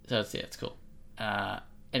 So it's cool.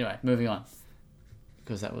 Anyway, moving on,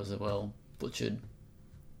 because that was a well butchered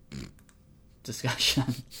discussion.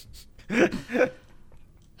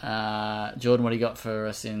 Jordan, what do you got for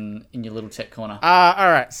us in your little tech corner?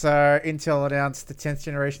 Alright, so Intel announced the 10th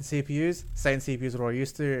generation CPUs. Same CPUs we're all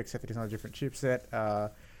used to, except that it's not a different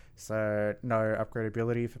chipset. So no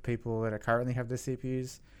upgradability for people that currently have the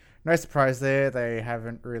CPUs. No surprise there, they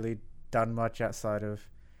haven't really done much outside of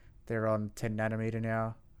they're on 10 nanometer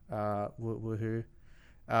now. Woohoo.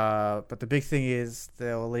 But the big thing is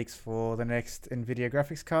there were leaks for the next NVIDIA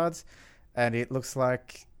graphics cards, and it looks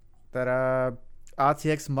like that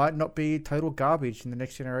RTX might not be total garbage in the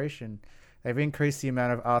next generation. They've increased the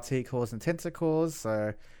amount of RT cores and Tensor cores,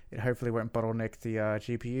 so it hopefully won't bottleneck the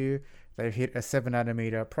GPU. They've hit a 7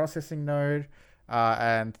 nanometer processing node,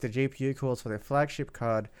 and the GPU cores for their flagship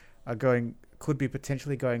card could be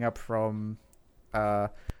potentially going up from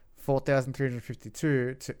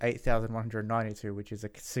 4,352 to 8,192, which is a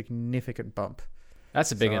significant bump.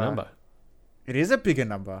 That's a bigger number. It is a bigger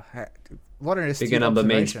number. What an astute bigger number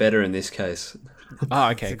means better in this case. Oh,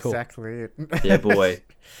 okay, cool. Exactly it. Yeah, boy.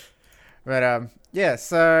 But yeah,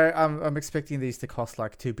 so I'm expecting these to cost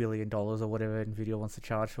like $2 billion or whatever NVIDIA wants to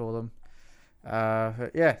charge for them.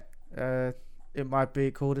 But yeah, it might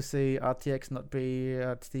be cool to see RTX not be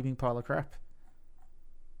a steaming pile of crap.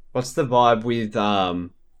 What's the vibe with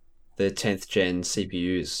the 10th gen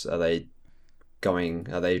CPUs? Are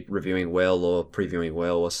they reviewing well or previewing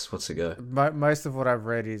well? What's the go? Most of what I've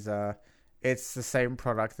read is it's the same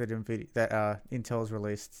product that Intel's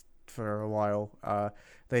released for a while.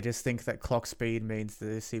 They just think that clock speed means the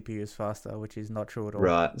CPU is faster, which is not true at all.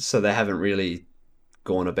 Right. So they haven't really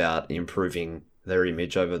gone about improving their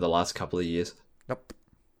image over the last couple of years. Nope.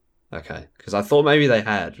 Okay. Because I thought maybe they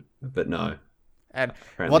had, but no. And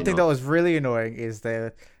one thing that was really annoying is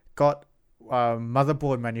they got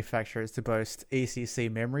motherboard manufacturers to boast ECC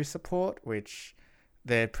memory support, which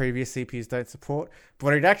their previous CPUs don't support. But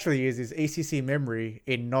what it actually is ECC memory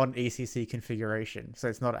in non-ECC configuration. So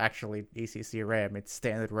it's not actually ECC RAM, it's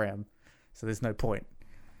standard RAM. So there's no point.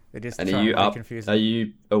 They're just confusing. Are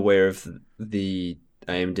you aware of the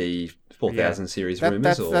AMD 4000 series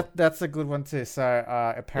rumors? That's a good one too. So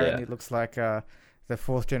apparently it looks like the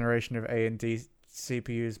 4th generation of AMD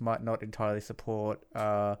CPUs might not entirely support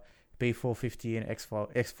B450 and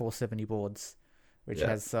X470 boards, which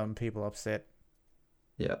has some people upset.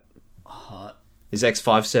 Yeah. Hot. Is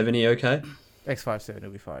X570 okay? X570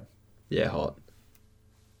 will be fine. Yeah, hot.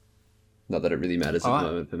 Not that it really matters at the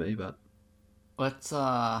moment for me, but let's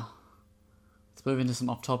move into some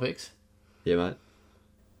off topics. Yeah, mate.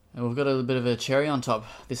 And we've got a bit of a cherry on top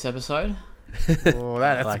this episode. Oh,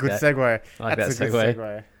 that's like a good segue. That's a good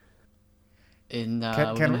segue.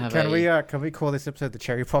 Can we call this episode the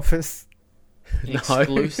Cherry Poppers?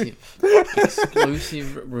 Exclusive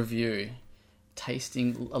review,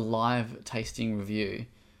 a live tasting review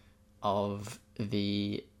of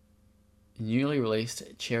the newly released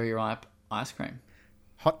Cherry Ripe ice cream.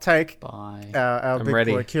 Hot take by our big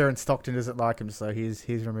boy Kieran Stockton doesn't like him, so he's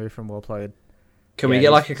removed from Well Played. Can we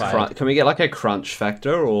get like a crunch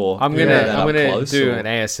factor, or I'm gonna do an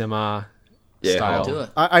ASMR. Yeah, style. Do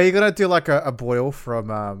it. Are you gonna do like a boil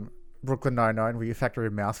from Brooklyn Nine-Nine where you factor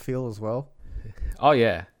in mouthfeel as well? Oh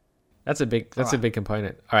yeah, that's a big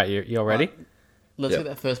component. All right, you all ready? Let's get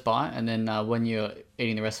that first bite, and then when you're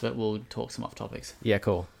eating the rest of it, we'll talk some off topics. Yeah,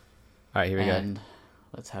 cool. All right, here we go. And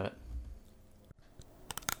let's have it.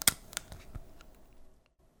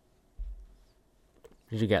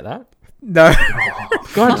 Did you get that? No.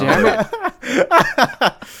 God damn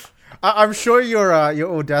it! I'm sure your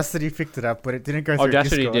Audacity picked it up, but it didn't go through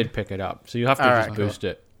Audacity Discord. did pick it up, so you have to Alright, just cool. boost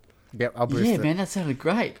it. Yep, I'll boost Yeah, it. man, that sounded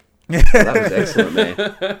great. That was excellent,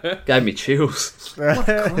 man. Gave me chills. What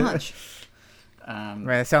a crunch. Man,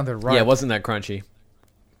 it sounded right. Yeah, it wasn't that crunchy.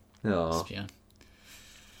 Oh. Yeah.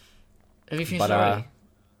 Have you finished But already?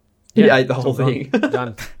 He yeah, ate the it's whole all gone. thing.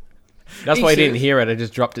 Done. That's you why you didn't serious? hear it. I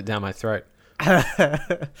just dropped it down my throat.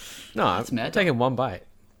 No, I'm mad. taking one bite.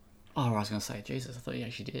 Oh, I was going to say, Jesus, I thought you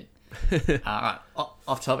actually did. All right,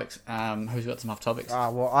 off topics. Who's got some off topics?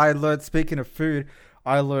 Well, I learned, speaking of food,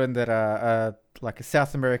 I learned that like a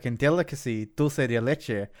South American delicacy, dulce de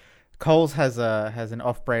leche, Coles has an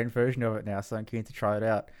off-brand version of it now, so I'm keen to try it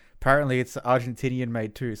out. Apparently, it's Argentinian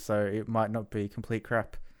made too, so it might not be complete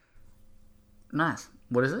crap. Nice.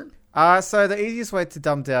 What is it? So the easiest way to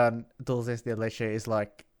dumb down dulce de leche is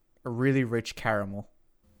like a really rich caramel.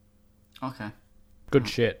 Okay. Good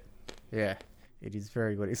shit. Yeah, it is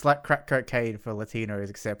very good. It's like crack cocaine for Latinos,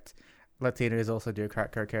 except Latinos also do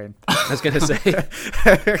crack cocaine. I was gonna say.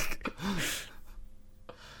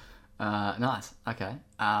 Nice. Okay.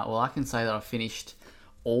 Well, I can say that I've finished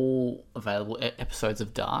all available episodes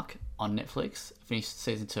of Dark on Netflix. Finished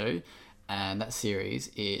season 2, and that series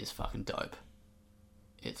is fucking dope.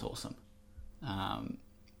 It's awesome.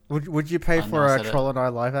 Would you pay I for know, I a said it. Troll and I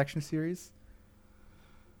live action series?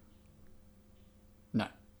 No,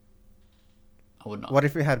 I would not. What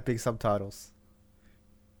if it had big subtitles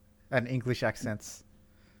and English accents?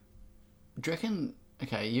 Do you reckon?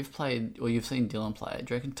 Okay, you've played or you've seen Dylan play it.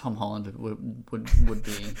 Do you reckon Tom Holland would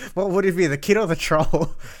be? What would it be, the kid or the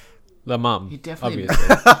troll? The mum, He definitely.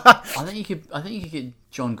 obviously. I think you could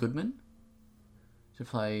get John Goodman to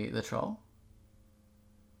play the troll.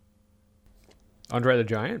 Andre the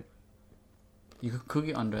Giant. You could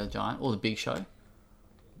get Andre the Giant or the Big Show.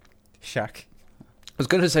 Shaq. I was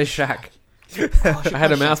gonna say Shaq. Oh, I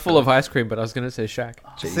had a mouthful of ice cream, but I was gonna say Shaq.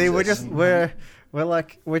 See,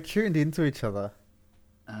 we're tuned into each other.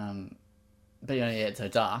 But yeah, so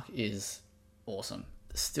Dark is awesome.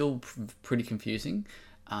 Still pretty confusing,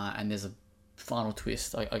 and there's a final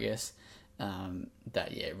twist, I guess,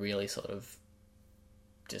 that really sort of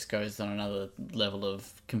just goes on another level of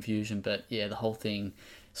confusion. But yeah, the whole thing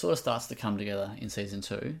sort of starts to come together in season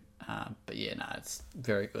 2. But yeah, no, it's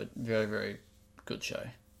very good, very very good show.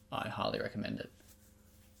 I highly recommend it.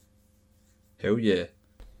 Hell yeah.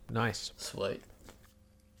 Nice. Sweet.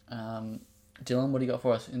 Dylan, what do you got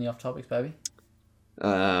for us in the off topics, baby?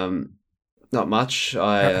 Not much.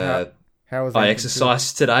 I How was I that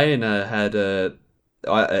exercised today and had a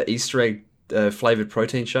Easter egg flavored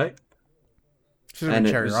protein shake, Should've and been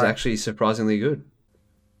it cherry was ripe. actually surprisingly good.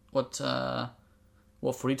 What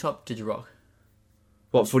footy top did you rock?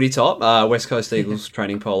 What footy top? West Coast Eagles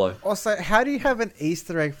training polo. Also, how do you have an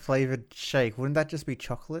Easter egg flavored shake? Wouldn't that just be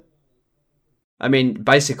chocolate? I mean,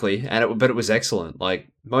 basically, but it was excellent. Like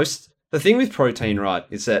the thing with protein, right,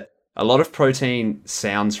 is that a lot of protein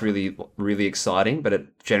sounds really, really exciting, but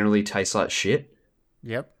it generally tastes like shit.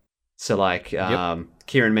 Yep. So, like,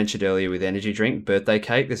 Kieran mentioned earlier with energy drink, birthday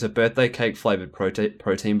cake. There's a birthday cake flavored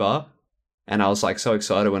protein bar, and I was like so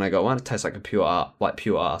excited when I got one. It tastes like pure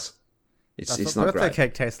ass. That's It's what not birthday great.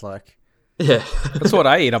 cake tastes like. Yeah, That's what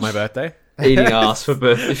I eat on my birthday. eating ass for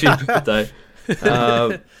your birthday.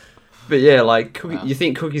 But yeah, like you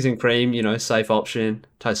think cookies and cream, safe option.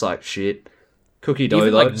 Tastes like shit. Cookie dough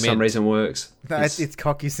Even, though, like, for some mint. reason works. No, it's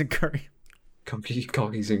cookies and cream.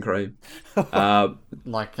 Cookies and cream.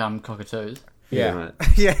 Like cockatoos. Yeah. Right.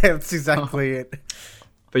 Yeah, that's exactly it.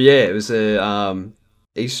 But yeah, it was a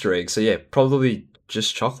Easter egg. So yeah, probably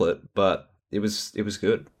just chocolate, but it was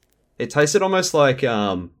good. It tasted almost like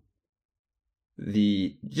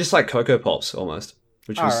just like Cocoa Pops almost,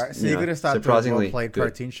 which was Alright, so you're going to start doing surprisingly well-played good.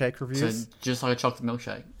 protein shake So reviews? just like a chocolate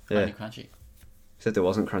milkshake. Yeah. Crunchy. Except it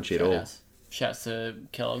wasn't crunchy at all. Shouts to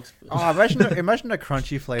Kellogg's. Oh, imagine a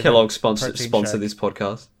crunchy flavor. Kellogg sponsor protein shake. this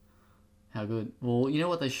podcast. How good. Well, you know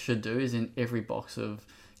what they should do is in every box of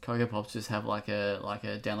Cocoa Pops just have like a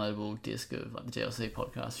downloadable disc of like the DLC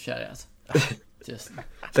podcast. Shout outs. Just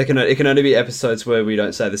It can only be episodes where we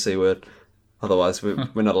don't say the C word. Otherwise, we're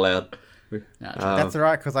not allowed. no, That's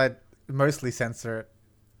alright, because I mostly censor it.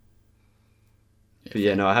 But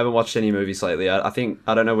yeah, no, I haven't watched any movies lately. I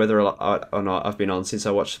don't know whether or not I've been on since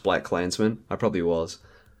I watched Black Klansman. I probably was,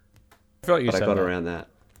 I feel like you but I said got that. around that.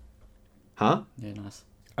 Huh? yeah, nice.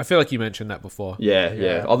 I feel like you mentioned that before.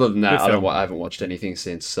 Yeah. Other than that, Good film. I haven't watched anything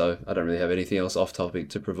since, so I don't really have anything else off topic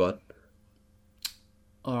to provide.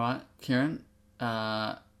 All right, Kieran,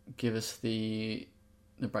 give us the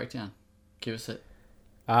breakdown. Give us it.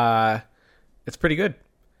 it's pretty good.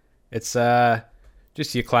 It's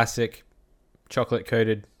just your classic chocolate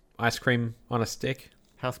coated ice cream on a stick.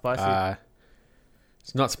 How spicy?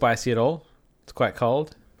 It's not spicy at all. It's quite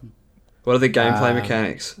cold. What are the gameplay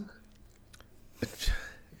mechanics?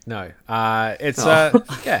 No, it's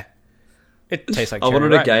yeah. It tastes like. I cherry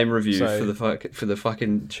wanted a ripe, game review so- for the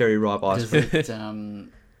fucking cherry ripe ice Does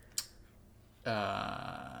cream.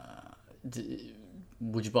 it,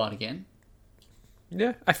 would you buy it again?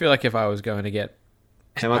 Yeah, I feel like if I was going to get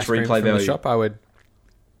How much ice cream replay from the value? shop, I would.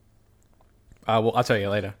 Well, I'll tell you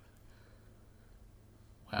later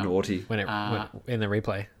Wow. Naughty. when in the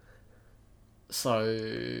replay. So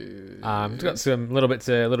It's got some little bits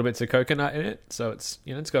of coconut in it, so it's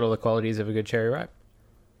it's got all the qualities of a good cherry ripe.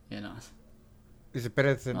 yeah, nice. Is it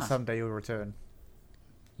better than Nice. Someday You'll Return?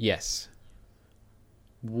 Yes.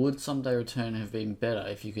 Would Someday Return have been better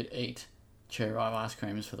if you could eat cherry ripe ice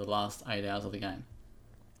creams for the last 8 hours of the game?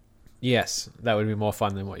 Yes, that would be more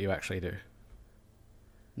fun than what you actually do.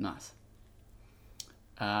 Nice.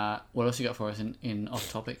 What else you got for us in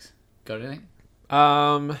off topics? Got anything?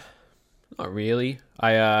 Not really.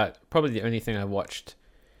 I probably the only thing I watched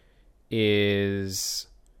is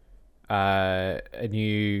a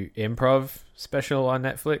new improv special on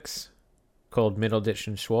Netflix called Middleditch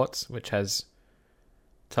and Schwartz, which has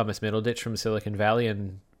Thomas Middleditch from Silicon Valley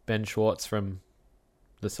and Ben Schwartz from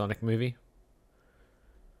the Sonic movie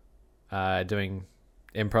doing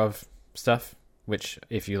improv stuff, which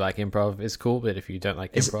if you like improv is cool, but if you don't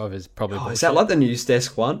like improv is probably Oh, bullshit. is that like the news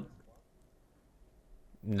desk one?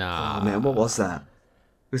 Nah. Oh man, what was that?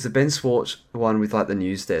 It was the Ben Schwartz one with like the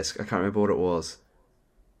news desk. I can't remember what it was.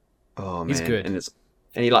 Oh man, He's good.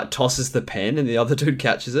 And he like tosses the pen and the other dude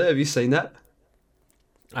catches it. Have you seen that?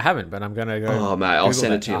 I haven't, but I'm gonna go. Oh mate, I'll Google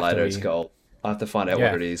send it that to you after later. we- It's gold. I have to find out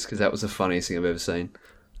Yeah. what it is because that was the funniest thing I've ever seen.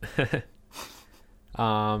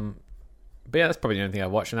 But yeah, that's probably the only thing I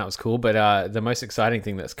watched, and that was cool. But the most exciting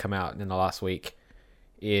thing that's come out in the last week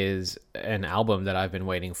is an album that I've been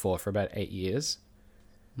waiting for about 8 years,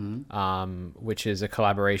 which is a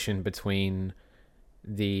collaboration between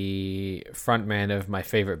the frontman of my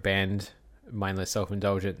favorite band, Mindless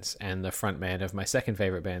Self-Indulgence, and the frontman of my second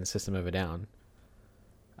favorite band, System of a Down,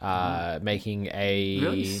 making a...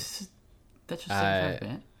 Really? That's your second favorite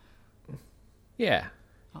band? Yeah.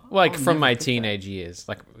 Like, I'll from never my pick that. teenage years.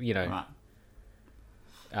 Like, Right.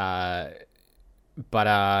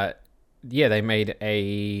 Yeah, they made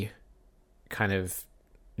a kind of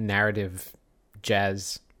narrative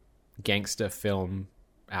jazz gangster film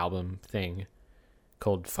album thing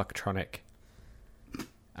called Fucktronic.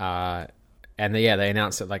 And they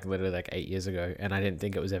announced it like literally like 8 years ago, and I didn't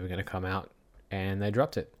think it was ever going to come out, and they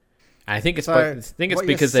dropped it. And I think it's So, what you're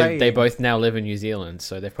because they saying- both now live in New Zealand,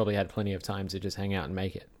 so they've probably had plenty of time to just hang out and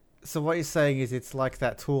make it. So what you're saying is it's like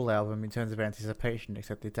that Tool album in terms of anticipation,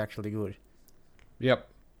 except it's actually good. Yep.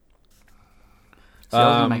 So I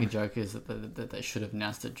was going to make a joke is that they should have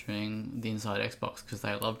announced it during the Inside Xbox because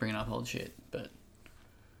they love bringing up old shit, but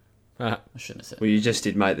I shouldn't have said. Well, you just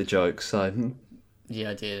did make the joke, so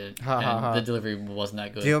Yeah, I did. Ha, ha, And ha. the delivery wasn't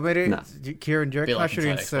that good. Do you want me to, Nah. Kieran, do you reckon Bit I like should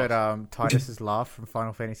Inside insert Titus's laugh from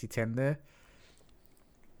Final Fantasy X there?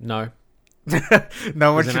 No.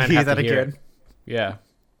 No one Then should I'd hear have to that hear again. Yeah.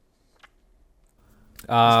 Just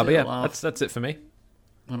But do yeah, a laugh. that's it for me.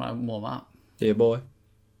 When I warm up. yeah, boy.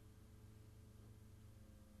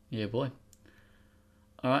 Yeah, boy.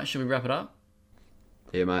 All right, should we wrap it up?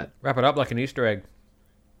 Yeah, mate. Wrap it up like an Easter egg,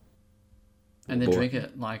 And then Boy. drink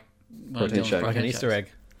it like Protein shake. like an Easter egg.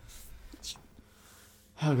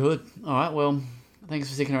 Oh, good. All right. Well, thanks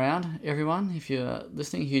for sticking around, everyone. If you're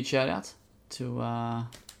listening, huge shout out to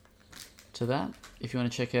that. If you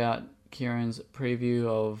want to check out Kieran's preview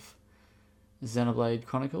of Xenoblade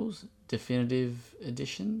Chronicles Definitive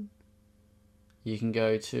Edition, you can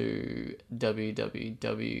go to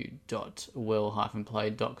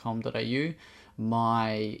www.well-played.com.au.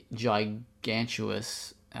 My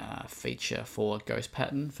gigantuous feature for Ghost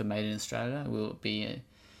Pattern for Made in Australia will be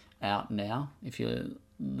out now. If you're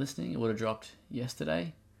listening, it would have dropped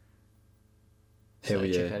yesterday. So Hell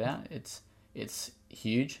yeah. check that out. It's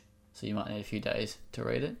huge, so you might need a few days to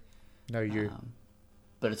read it. No, you.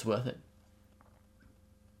 But it's worth it,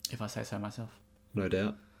 if I say so myself. No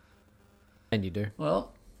doubt. And you do.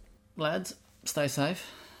 Well, lads, stay safe.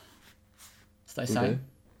 Stay Will sane. do.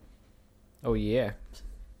 Oh yeah.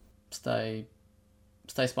 Stay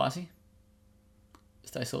spicy.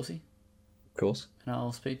 Stay saucy. Of course. And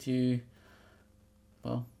I'll speak to you,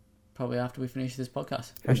 well, probably after we finish this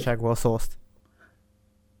podcast. Hashtag well sourced.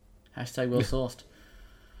 Hashtag well sourced.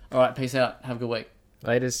 All right, peace out. Have a good week.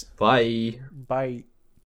 Laters. Bye. Bye.